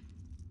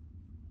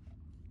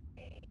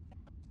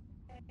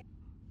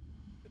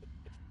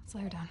 Let's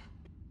lay her down.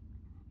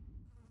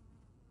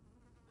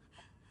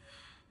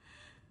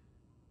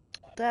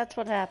 That's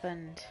what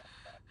happened.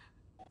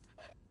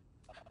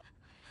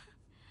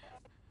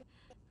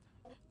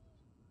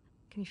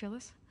 Can you feel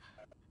this?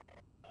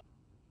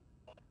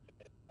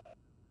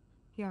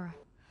 Yara.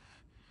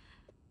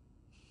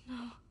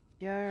 No.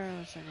 Yara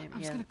was her name. I'm Yeah.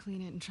 just gonna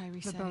clean it and try The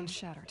resetting. bone's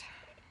shattered.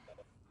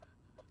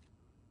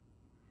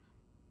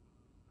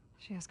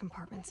 She has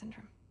compartment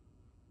syndrome.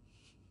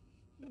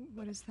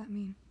 What does that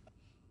mean?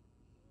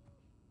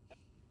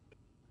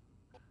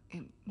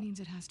 It means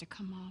it has to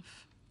come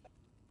off.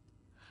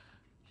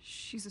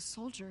 She's a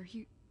soldier.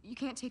 You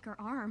can't take her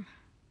arm.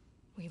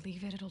 We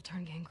leave it, it'll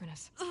turn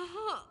gangrenous.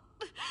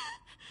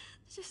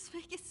 Just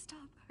make it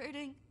stop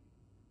hurting.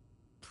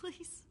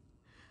 Please.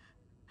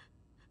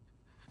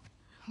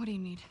 What do you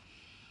need?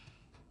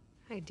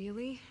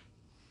 Ideally,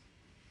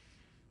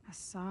 a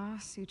saw,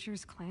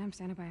 sutures, clamps,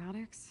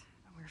 antibiotics.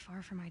 But we're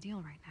far from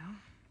ideal right now.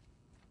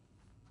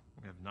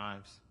 We have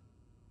knives,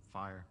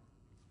 fire.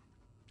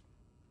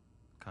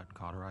 Cut and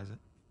cauterize it.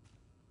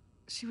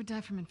 She would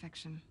die from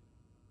infection.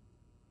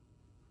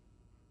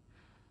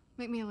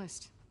 Make me a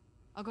list.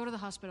 I'll go to the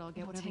hospital. I'll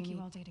get It'll whatever take you you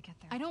need. all day to get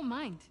there. I don't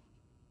mind.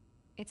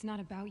 It's not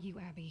about you,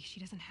 Abby. She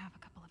doesn't have a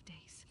couple of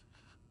days.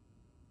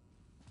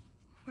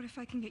 What if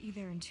I can get you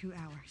there in 2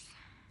 hours?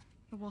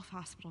 The Wolf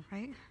Hospital,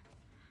 right?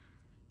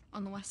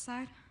 On the west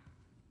side,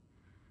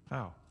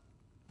 Oh.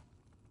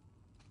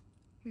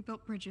 we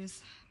built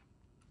bridges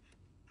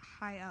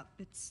high up.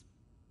 It's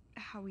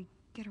how we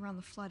get around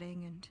the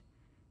flooding and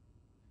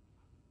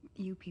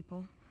you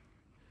people.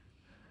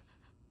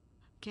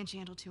 Can't you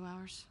handle 2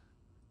 hours?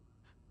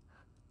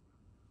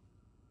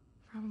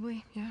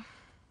 Probably, yeah.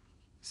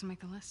 So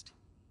make a list.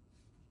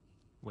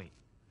 Wait,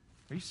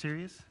 are you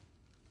serious?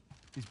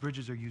 These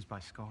bridges are used by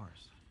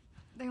scars.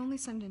 They only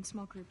send in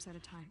small groups at a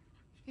time.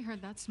 You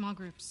heard that? Small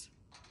groups.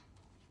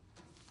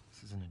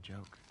 This isn't a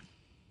joke.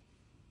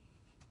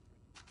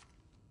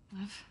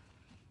 Liv?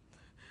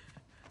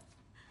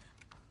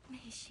 May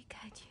she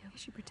guide you. May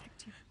she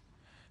protect you.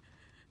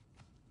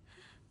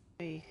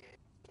 Hey.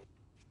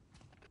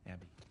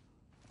 Abby.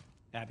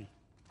 Abby.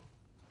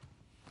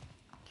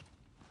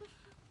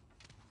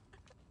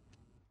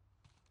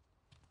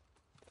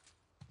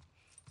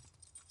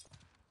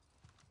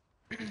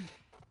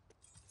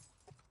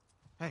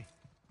 Hey,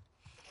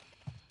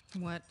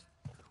 What?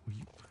 will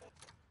you...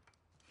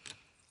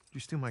 Did you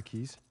steal my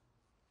keys?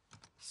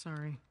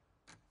 Sorry.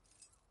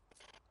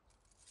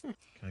 Can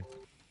I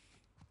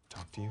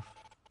talk to you?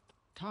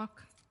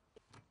 Talk?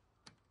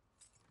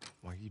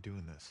 Why are you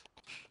doing this?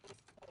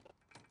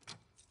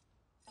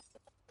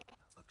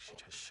 Look, she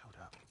just showed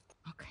up.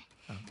 Okay.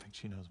 I don't think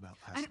she knows about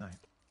last night.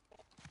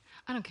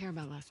 I don't care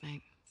about last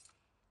night.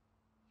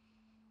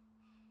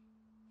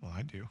 Well,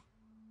 I do.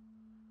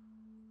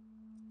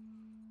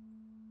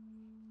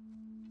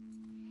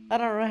 I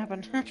don't know what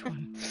happened. Which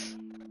one?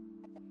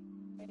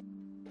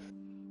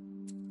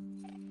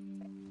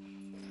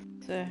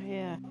 So,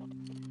 yeah.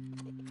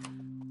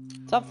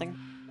 Something.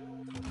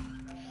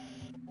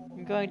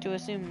 I'm going to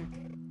assume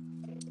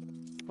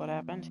what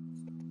happened.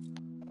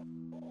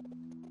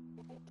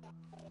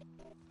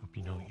 Hope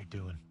you know what you're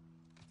doing.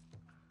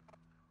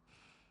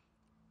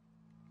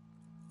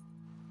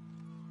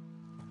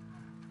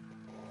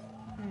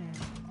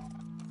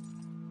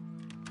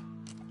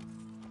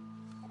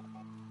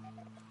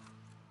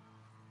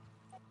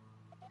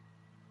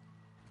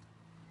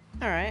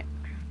 Alright.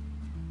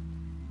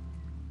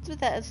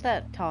 It's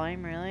that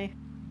time, really.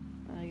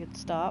 I could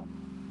stop.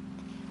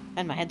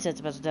 And my headset's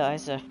about to die,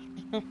 so...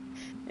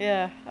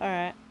 yeah,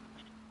 alright.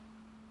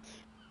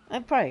 I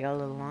probably got a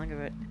little longer,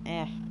 but...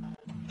 eh.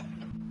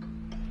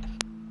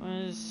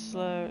 Just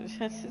slow...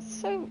 it's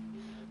so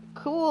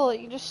cool.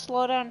 You can just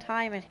slow down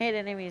time and hit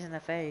enemies in the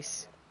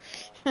face.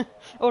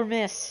 Or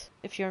miss,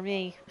 if you're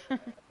me.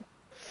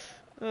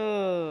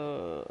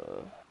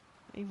 Oh.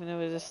 Even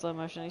though it is slow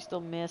motion, you still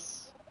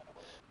miss.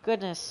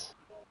 Goodness.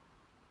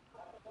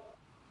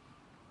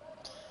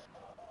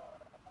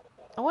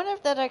 I wonder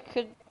if I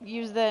could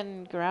use that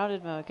in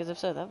grounded mode, because if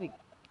so, that'd be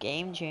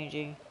game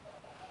changing.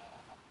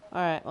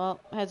 Alright, well,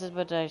 heads is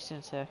about to die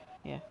soon, so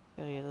yeah,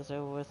 gotta get this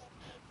over with.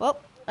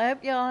 Well, I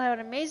hope y'all have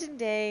an amazing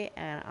day,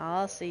 and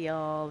I'll see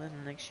y'all in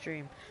the next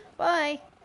stream. Bye!